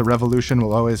believe the revolution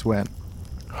will always win."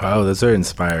 Wow, those are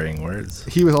inspiring words.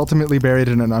 He was ultimately buried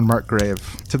in an unmarked grave.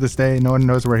 To this day, no one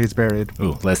knows where he's buried.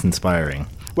 Ooh, less inspiring.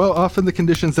 Well, often the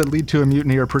conditions that lead to a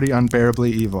mutiny are pretty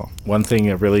unbearably evil. One thing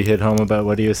that really hit home about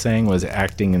what he was saying was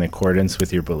acting in accordance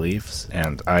with your beliefs,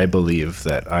 and I believe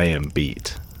that I am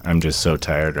beat. I'm just so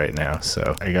tired right now,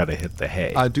 so I gotta hit the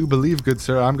hay. I do believe, good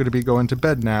sir, I'm going to be going to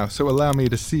bed now, so allow me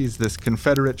to seize this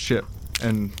Confederate ship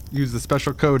and use the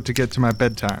special code to get to my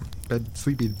bedtime.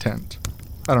 Sleepy tent.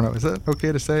 I don't know, is that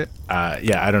okay to say it?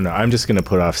 Yeah, I don't know. I'm just going to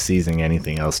put off seizing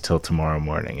anything else till tomorrow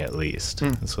morning at least.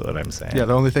 That's what I'm saying. Yeah,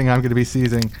 the only thing I'm going to be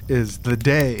seizing is the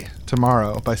day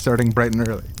tomorrow by starting bright and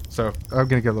early. So I'm going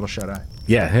to get a little shut-eye.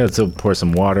 Yeah, so pour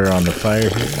some water on the fire here.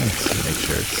 Let's make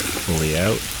sure it's fully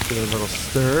out. Give it a little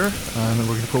stir, and then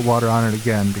we're going to put water on it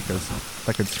again because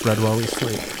that could spread while we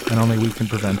sleep, and only we can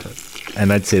prevent it.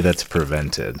 And I'd say that's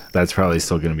prevented. That's probably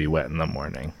still going to be wet in the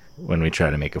morning when we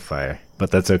try to make a fire. But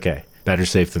that's okay. Better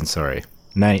safe than sorry.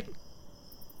 Night.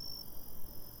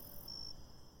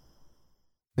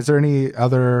 Is there any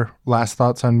other last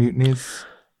thoughts on mutinies?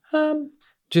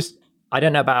 Just, I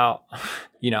don't know about,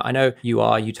 I know you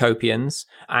are utopians,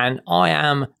 and I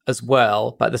am as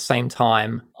well, but at the same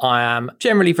time, I am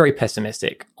generally very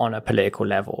pessimistic on a political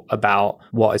level about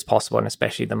what is possible, and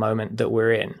especially the moment that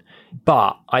we're in.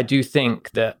 But I do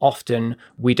think that often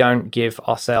we don't give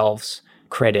ourselves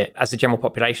credit as a general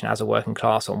population, as a working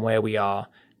class, on where we are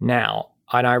now.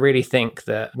 And I really think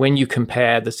that when you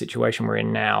compare the situation we're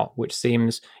in now, which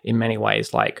seems in many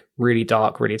ways like really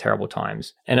dark, really terrible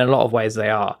times, and in a lot of ways they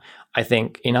are, I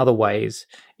think in other ways,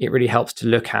 it really helps to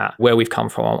look at where we've come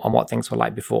from and what things were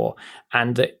like before,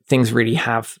 and that things really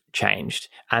have changed.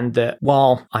 And that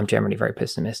while I'm generally very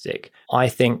pessimistic, I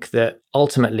think that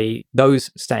ultimately those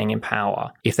staying in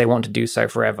power, if they want to do so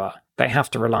forever, they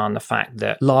have to rely on the fact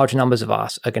that large numbers of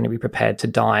us are going to be prepared to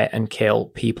die and kill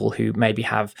people who maybe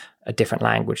have a different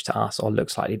language to us or look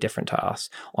slightly different to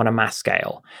us on a mass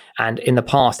scale. And in the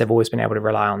past, they've always been able to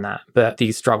rely on that. But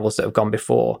these struggles that have gone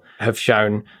before have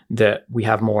shown that we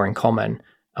have more in common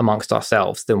amongst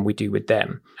ourselves than we do with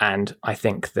them. And I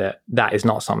think that that is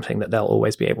not something that they'll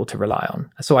always be able to rely on.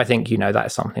 So I think, that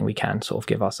is something we can sort of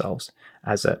give ourselves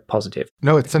as a positive.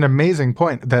 No, it's an amazing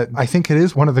point that I think it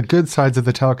is one of the good sides of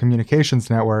the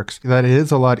telecommunications networks, that it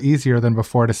is a lot easier than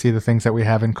before to see the things that we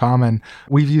have in common.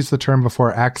 We've used the term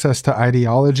before, access to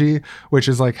ideology, which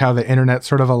is like how the internet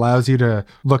sort of allows you to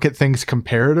look at things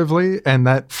comparatively. And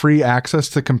that free access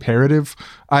to comparative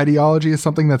ideology is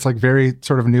something that's like very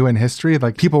sort of new in history.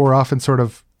 Like people were often sort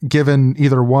of given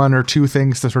either one or two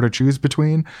things to sort of choose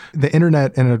between. The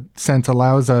internet, in a sense,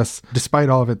 allows us, despite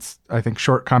all of its, I think,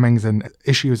 shortcomings and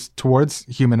issues towards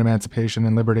human emancipation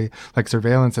and liberty, like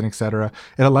surveillance and et cetera,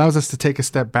 it allows us to take a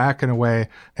step back in a way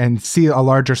and see a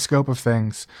larger scope of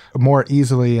things more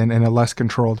easily and in a less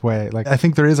controlled way. Like, I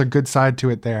think there is a good side to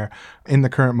it there in the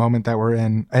current moment that we're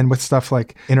in. And with stuff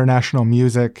like international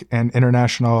music and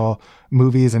international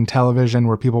movies and television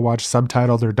where people watch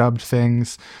subtitled or dubbed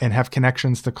things and have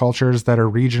connections to cultures that are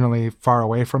regionally far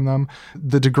away from them.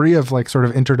 The degree of like sort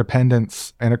of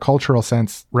interdependence in a cultural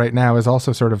sense right now is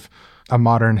also sort of a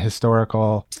modern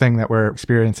historical thing that we're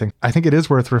experiencing. I think it is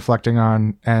worth reflecting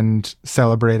on and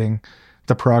celebrating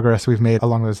the progress we've made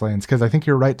along those lanes. Because I think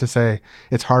you're right to say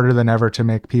it's harder than ever to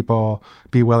make people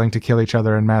be willing to kill each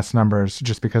other in mass numbers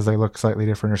just because they look slightly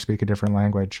different or speak a different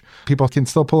language. People can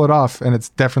still pull it off, and it's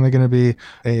definitely going to be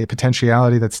a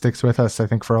potentiality that sticks with us, I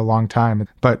think, for a long time.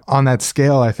 But on that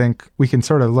scale, I think we can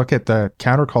sort of look at the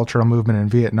countercultural movement in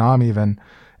Vietnam even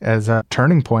as a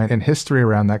turning point in history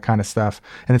around that kind of stuff.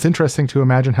 And it's interesting to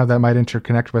imagine how that might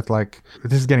interconnect with, like,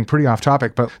 this is getting pretty off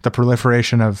topic, but the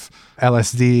proliferation of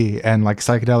LSD and like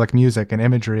psychedelic music and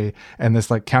imagery and this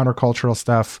like countercultural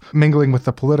stuff mingling with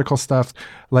the political stuff,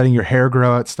 letting your hair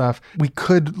grow out stuff. We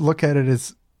could look at it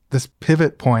as this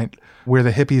pivot point where the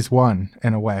hippies won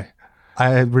in a way.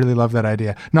 I really love that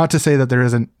idea. Not to say that there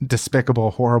isn't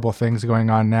despicable, horrible things going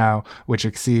on now which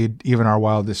exceed even our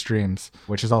wildest dreams,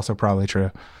 which is also probably true.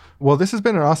 Well, this has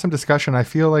been an awesome discussion. I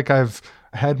feel like I've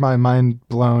had my mind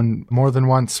blown more than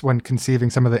once when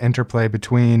conceiving some of the interplay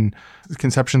between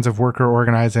conceptions of worker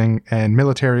organizing and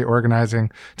military organizing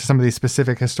to some of these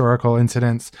specific historical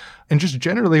incidents. And just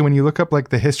generally, when you look up like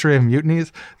the history of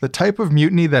mutinies, the type of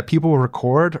mutiny that people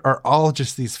record are all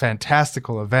just these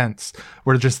fantastical events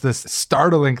where just this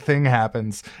startling thing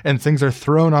happens and things are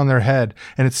thrown on their head.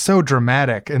 And it's so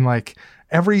dramatic. And like,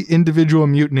 every individual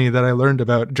mutiny that I learned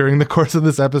about during the course of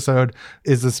this episode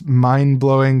is this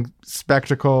mind-blowing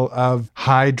spectacle of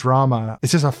high drama.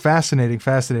 It's just a fascinating,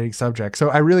 fascinating subject. So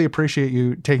I really appreciate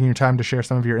you taking your time to share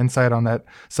some of your insight on that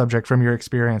subject from your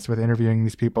experience with interviewing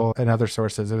these people and other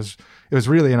sources. It was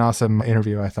really an awesome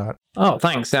interview, I thought. Oh,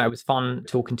 thanks. Yeah, it was fun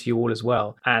talking to you all as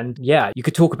well. And yeah, you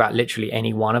could talk about literally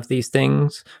any one of these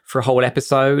things for a whole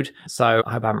episode. So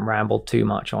I hope I haven't rambled too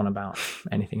much on about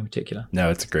anything in particular. No,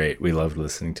 it's great. We loved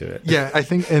listening to it. Yeah, I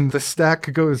think, and the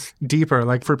stack goes deeper.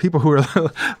 Like for people who are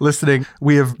listening,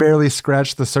 we have barely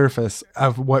scratched the surface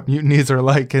of what mutinies are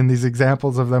like, and these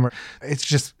examples of them it's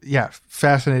just, yeah,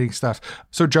 fascinating stuff.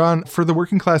 So John, for the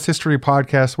Working Class History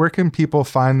podcast, where can people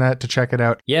find that to check it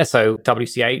out? Yeah, so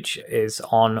WCH is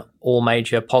on all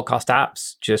major podcast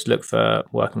apps. Just look for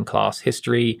Working Class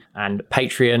History, and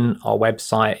Patreon. Our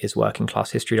website is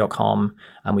workingclasshistory.com,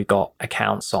 and we've got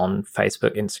accounts on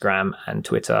Facebook, Instagram, and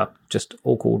Twitter, just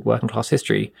all called Working Class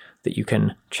History, that you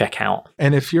can check out.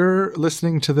 And if you're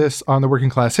listening to this on the Working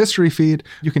Class History feed,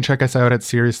 you can check us out at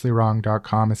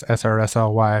seriouslywrong.com. It's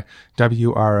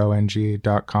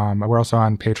SRSLYWRONG.com. We're also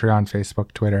on Patreon,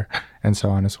 Facebook, Twitter, and so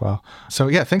on as well. So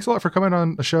yeah, thanks a lot for coming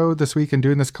on the show this week and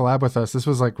doing this collab with us. This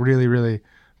was like really, really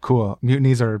cool.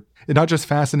 Mutinies are not just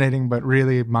fascinating, but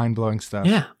really mind-blowing stuff.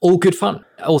 Yeah, all good fun.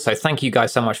 Also, thank you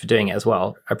guys so much for doing it as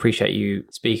well. I appreciate you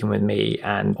speaking with me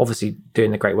and obviously doing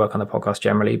the great work on the podcast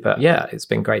generally. But yeah, it's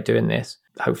been great doing this.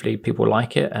 Hopefully people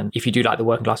like it. And if you do like the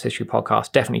Working Class History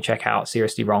podcast, definitely check out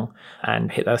Seriously Wrong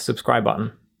and hit the subscribe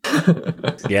button.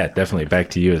 Yeah, definitely. Back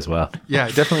to you as well. Yeah,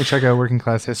 definitely check out Working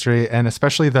Class History, and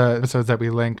especially the episodes that we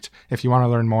linked. If you want to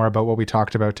learn more about what we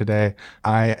talked about today,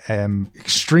 I am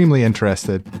extremely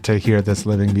interested to hear this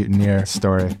Living Mutineer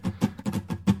story.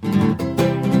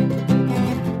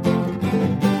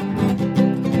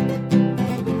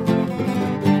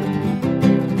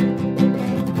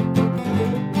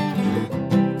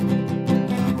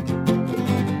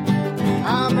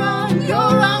 I'm wrong, you're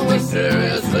wrong, we're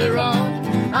seriously wrong.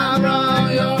 I'm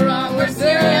wrong, you're wrong, we're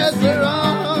seriously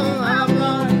wrong.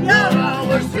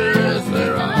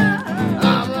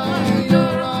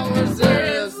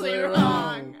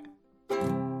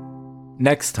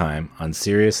 Next time on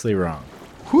Seriously Wrong.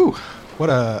 Whew.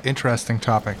 What a interesting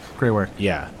topic. Great work.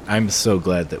 Yeah, I'm so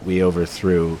glad that we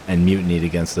overthrew and mutinied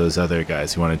against those other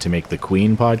guys who wanted to make the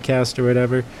Queen podcast or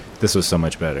whatever. This was so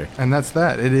much better. And that's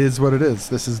that. It is what it is.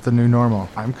 This is the new normal.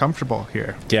 I'm comfortable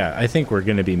here. Yeah, I think we're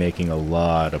going to be making a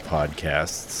lot of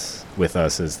podcasts with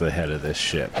us as the head of this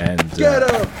ship. And Get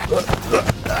up!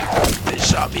 They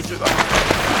shot me through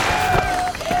the...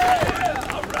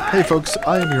 Hey folks,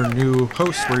 I am your new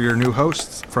host. We're your new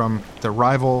hosts from the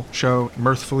rival show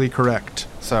Mirthfully Correct.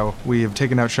 So we have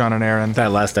taken out Sean and Aaron.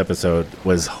 That last episode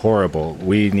was horrible.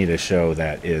 We need a show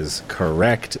that is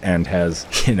correct and has,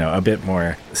 a bit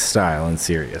more style and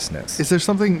seriousness. Is there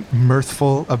something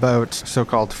mirthful about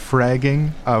so-called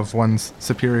fragging of one's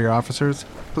superior officers?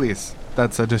 Please,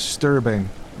 that's a disturbing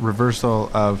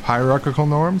reversal of hierarchical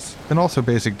norms and also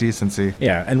basic decency.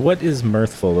 Yeah, and what is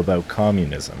mirthful about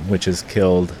communism, which has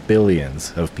killed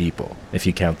billions of people, if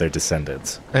you count their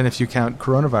descendants? And if you count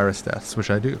coronavirus deaths, which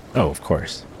I do. Oh, of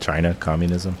course. China,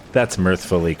 communism. That's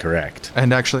mirthfully correct.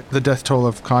 And actually, the death toll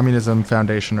of Communism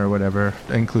Foundation or whatever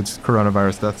includes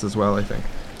coronavirus deaths as well, I think.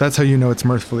 That's how you know it's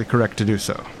mirthfully correct to do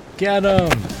so. Get 'em!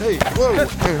 Hey, whoa!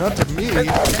 Hey, not to me!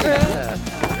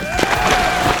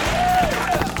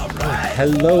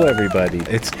 Hello, everybody.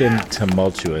 It's been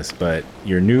tumultuous, but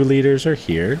your new leaders are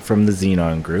here from the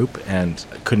Xenon Group, and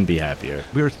couldn't be happier.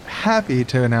 We're happy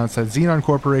to announce that Xenon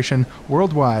Corporation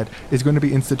worldwide is going to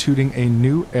be instituting a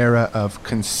new era of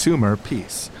consumer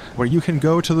peace, where you can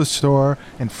go to the store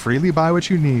and freely buy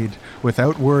what you need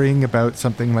without worrying about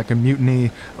something like a mutiny,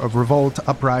 a revolt,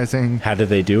 uprising. How do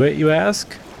they do it, you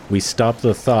ask? We stop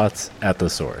the thoughts at the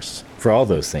source. For all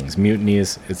those things,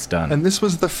 mutinies, it's done. And this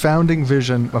was the founding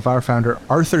vision of our founder,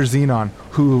 Arthur Xenon,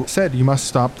 who said you must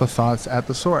stop the thoughts at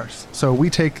the source. So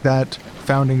we take that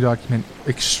founding document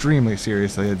extremely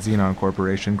seriously at Xenon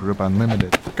Corporation Group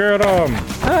Unlimited. Get 'em!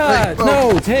 Hey,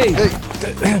 No, hey!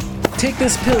 Hey. Take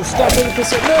this pill, stop it at the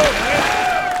source. No!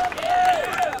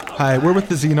 Hi, we're with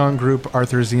the Xenon Group,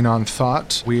 Arthur Xenon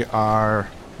Thought. We are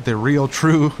the real,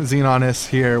 true Xenonists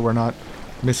here. We're not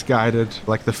misguided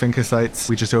like the Finkasites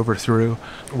we just overthrew.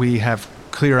 We have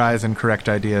clear eyes and correct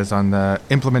ideas on the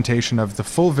implementation of the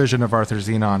full vision of Arthur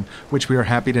Xenon, which we are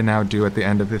happy to now do at the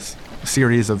end of this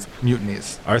series of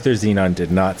mutinies. Arthur Xenon did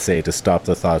not say to stop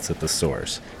the thoughts at the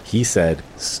source. He said,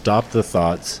 stop the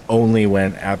thoughts only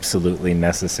when absolutely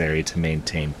necessary to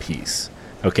maintain peace.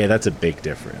 Okay, that's a big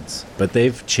difference. But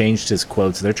they've changed his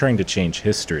quotes. They're trying to change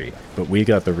history, but we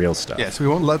got the real stuff. Yes, we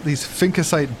won't let these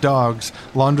Finkasite dogs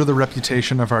launder the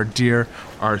reputation of our dear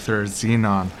Arthur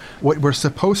Xenon. What we're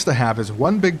supposed to have is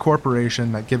one big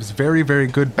corporation that gives very, very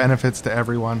good benefits to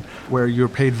everyone, where you're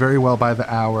paid very well by the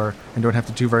hour and don't have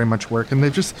to do very much work. And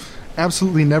they've just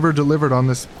absolutely never delivered on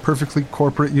this perfectly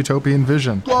corporate utopian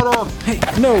vision. Hey,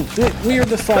 no, we are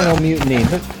the final mutiny.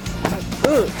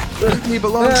 Mutiny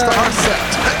belongs to our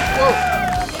sect.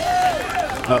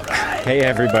 Hey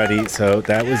everybody, so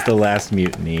that was the last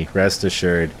mutiny, rest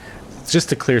assured. Just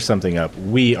to clear something up,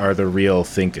 we are the real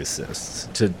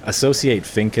Finkasists. To associate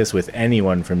Finkus with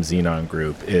anyone from Xenon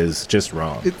Group is just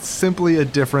wrong. It's simply a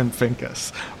different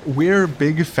Finkus. We're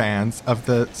big fans of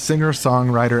the singer,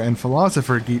 songwriter, and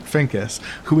philosopher Geet Finkus,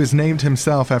 who has named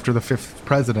himself after the fifth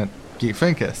president, Geet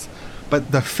Finkus.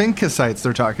 But the Finkasites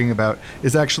they're talking about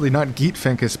is actually not Geet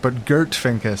Finkus, but Gert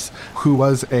Finkus, who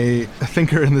was a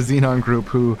thinker in the Xenon Group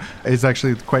who is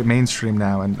actually quite mainstream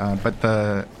now. But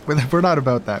we're not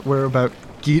about that. We're about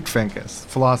Geet Finkus,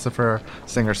 philosopher,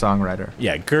 singer-songwriter.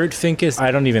 Yeah, Gert Finkus, I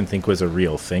don't even think was a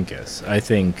real Finkus. I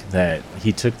think that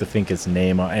he took the Finkus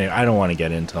name on. I don't want to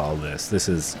get into all this. This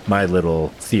is my little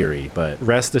theory, but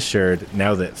rest assured,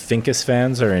 now that Finkus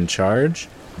fans are in charge,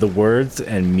 the words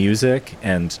and music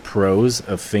and prose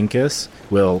of Finkus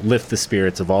will lift the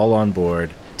spirits of all on board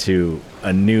to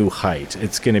a new height.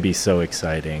 It's going to be so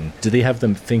exciting. Do they have the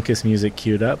Finkus music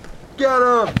queued up? Get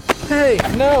him! Hey,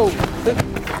 no!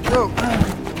 No!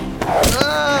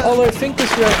 All our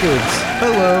Finkus records!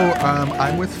 Hello,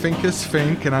 I'm with Finkus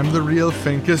Fink, and I'm the real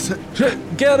Finkus.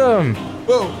 Get him!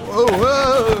 Whoa, whoa,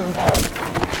 whoa!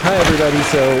 Hi, everybody.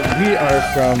 So we are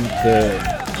from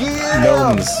the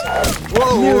Gnomes.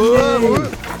 Whoa, whoa.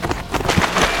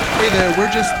 Hey there,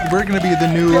 we're gonna be the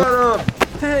new...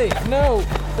 Hey, no!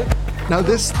 Now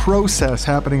this process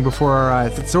happening before our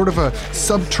eyes, it's sort of a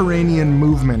subterranean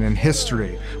movement in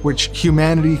history, which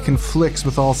humanity conflicts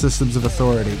with all systems of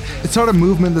authority. It's not a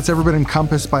movement that's ever been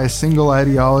encompassed by a single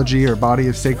ideology or body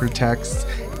of sacred texts.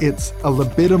 It's a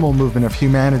libidimal movement of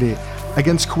humanity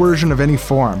against coercion of any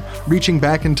form, reaching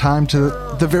back in time to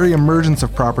the very emergence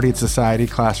of property and society,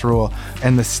 class rule,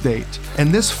 and the state.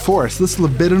 And this force, this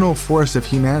libidinal force of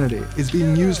humanity, is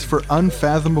being used for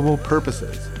unfathomable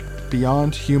purposes,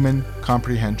 beyond human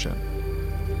comprehension.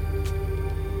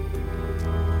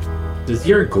 Does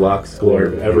your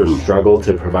Glocksglorb ever struggle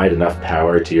to provide enough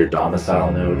power to your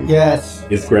domicile node? Yes.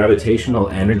 Is gravitational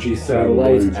energy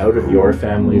satellites out of your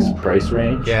family's price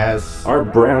range? Yes. Are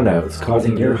brownouts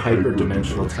causing your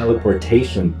hyperdimensional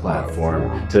teleportation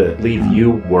platform to leave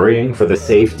you worrying for the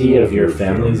safety of your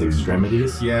family's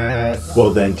extremities? Yes.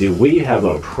 Well then, do we have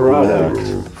a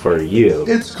product for you?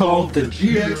 It's called the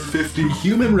GX50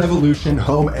 Human Revolution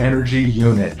Home Energy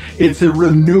Unit. It's a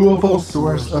renewable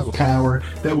source of power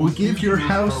that will give your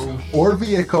house or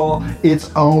vehicle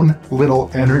its own little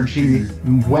energy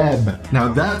web.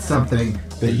 Now that's something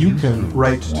that you can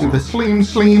write to the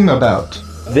Sleem about.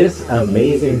 This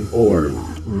amazing orb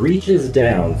reaches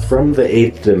down from the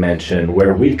 8th dimension,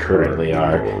 where we currently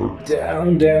are,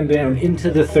 down into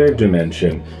the 3rd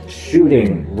dimension,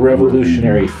 shooting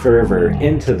revolutionary fervor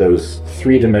into those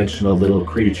 3-dimensional little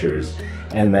creatures,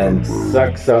 and then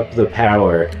sucks up the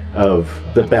power of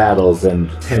the battles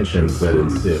and tensions that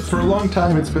ensue. For a long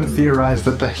time, it's been theorized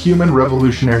that the human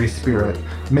revolutionary spirit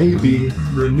may be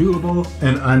renewable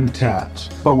and untapped.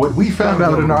 But what we found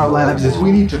out in our labs is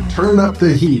we need to turn up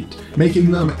the heat,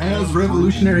 making them as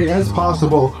revolutionary as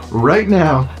possible right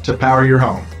now to power your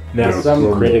home. Now,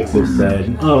 some critics have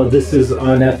said, oh, this is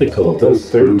unethical.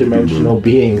 Those 3rd-dimensional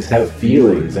beings have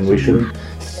feelings, and we shouldn't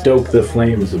stoke the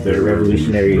flames of their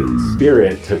revolutionary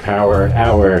spirit to power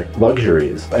our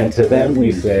luxuries. And to them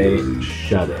we say,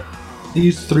 shut it.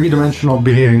 These 3-dimensional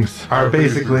beings are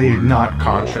basically not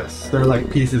conscious. They're like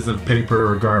pieces of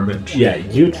paper or garbage. Yeah,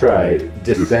 you try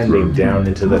descending down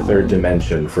into the 3rd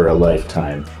dimension for a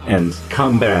lifetime and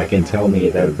come back and tell me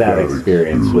that that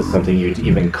experience was something you'd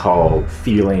even call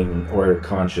feeling or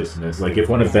consciousness. Like, if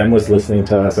one of them was listening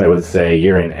to us, I would say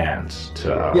you're an ant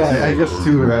to us. Yeah, I guess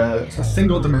to a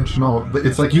single-dimensional,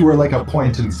 it's like you were like a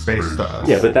point in space to us.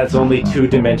 Yeah, but that's only 2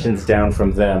 dimensions down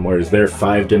from them, whereas they're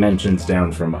 5 dimensions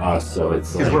down from us, so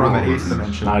it's Because we're on the 8th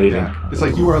dimension. Not even. Yeah. It's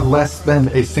like you are less than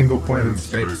a single point in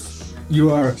space. You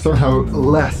are somehow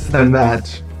less than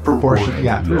that proportion.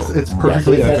 Yeah, it's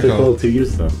perfectly it's ethical ethical. to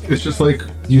use them. It's just like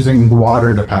using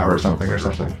water to power something or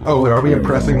something. Oh, are we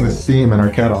impressing the steam in our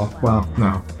kettle? Well,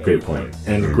 no. Great point.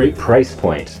 And great price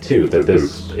point, too, that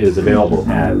this is available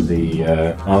at the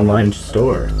online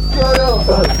store.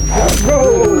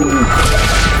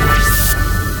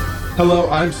 Hello,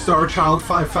 I'm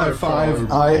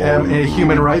Starchild555. I am a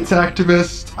human rights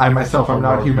activist. I myself am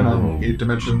not human. I'm 8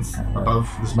 dimensions above.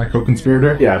 This is my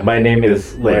co-conspirator. Yeah, my name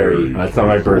is Larry. That's not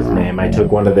my birth name. I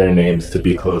took one of their names to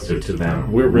be closer to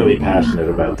them. We're really passionate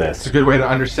about It's this. a good way to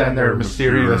understand their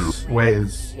mysterious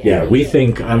ways. Yeah, we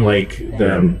think, unlike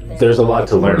them, there's a lot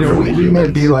to learn You know, from the we might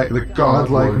humans. be like the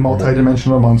godlike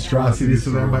multidimensional monstrosities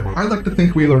to them, but I like to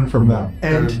think we learn from them.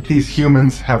 And these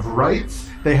humans have rights.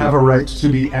 They have a right to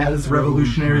be as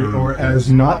revolutionary or as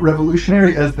not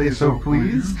revolutionary as they so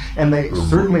please, and they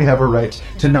certainly have a right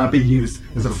to not be used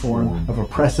as a form of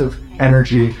oppressive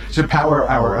energy to power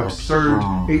our absurd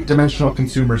 8-dimensional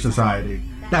consumer society.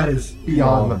 That is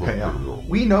beyond the pale.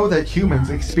 We know that humans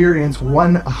experience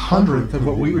 1/100th of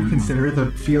what we would consider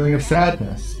the feeling of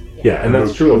sadness. Yeah, and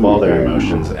that's true of all their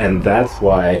emotions, and that's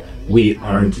why we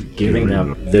aren't giving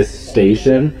up this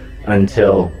station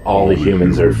until all the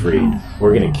humans are freed.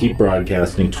 We're going to keep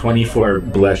broadcasting 24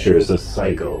 Bleshers a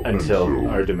cycle until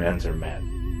our demands are met.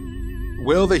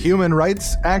 Will the human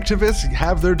rights activists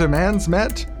have their demands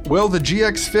met? Will the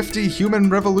GX50 Human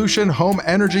Revolution Home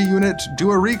Energy Unit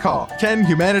do a recall? Can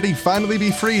humanity finally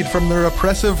be freed from their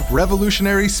oppressive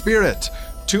revolutionary spirit?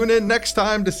 Tune in next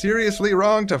time to Seriously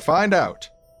Wrong to find out.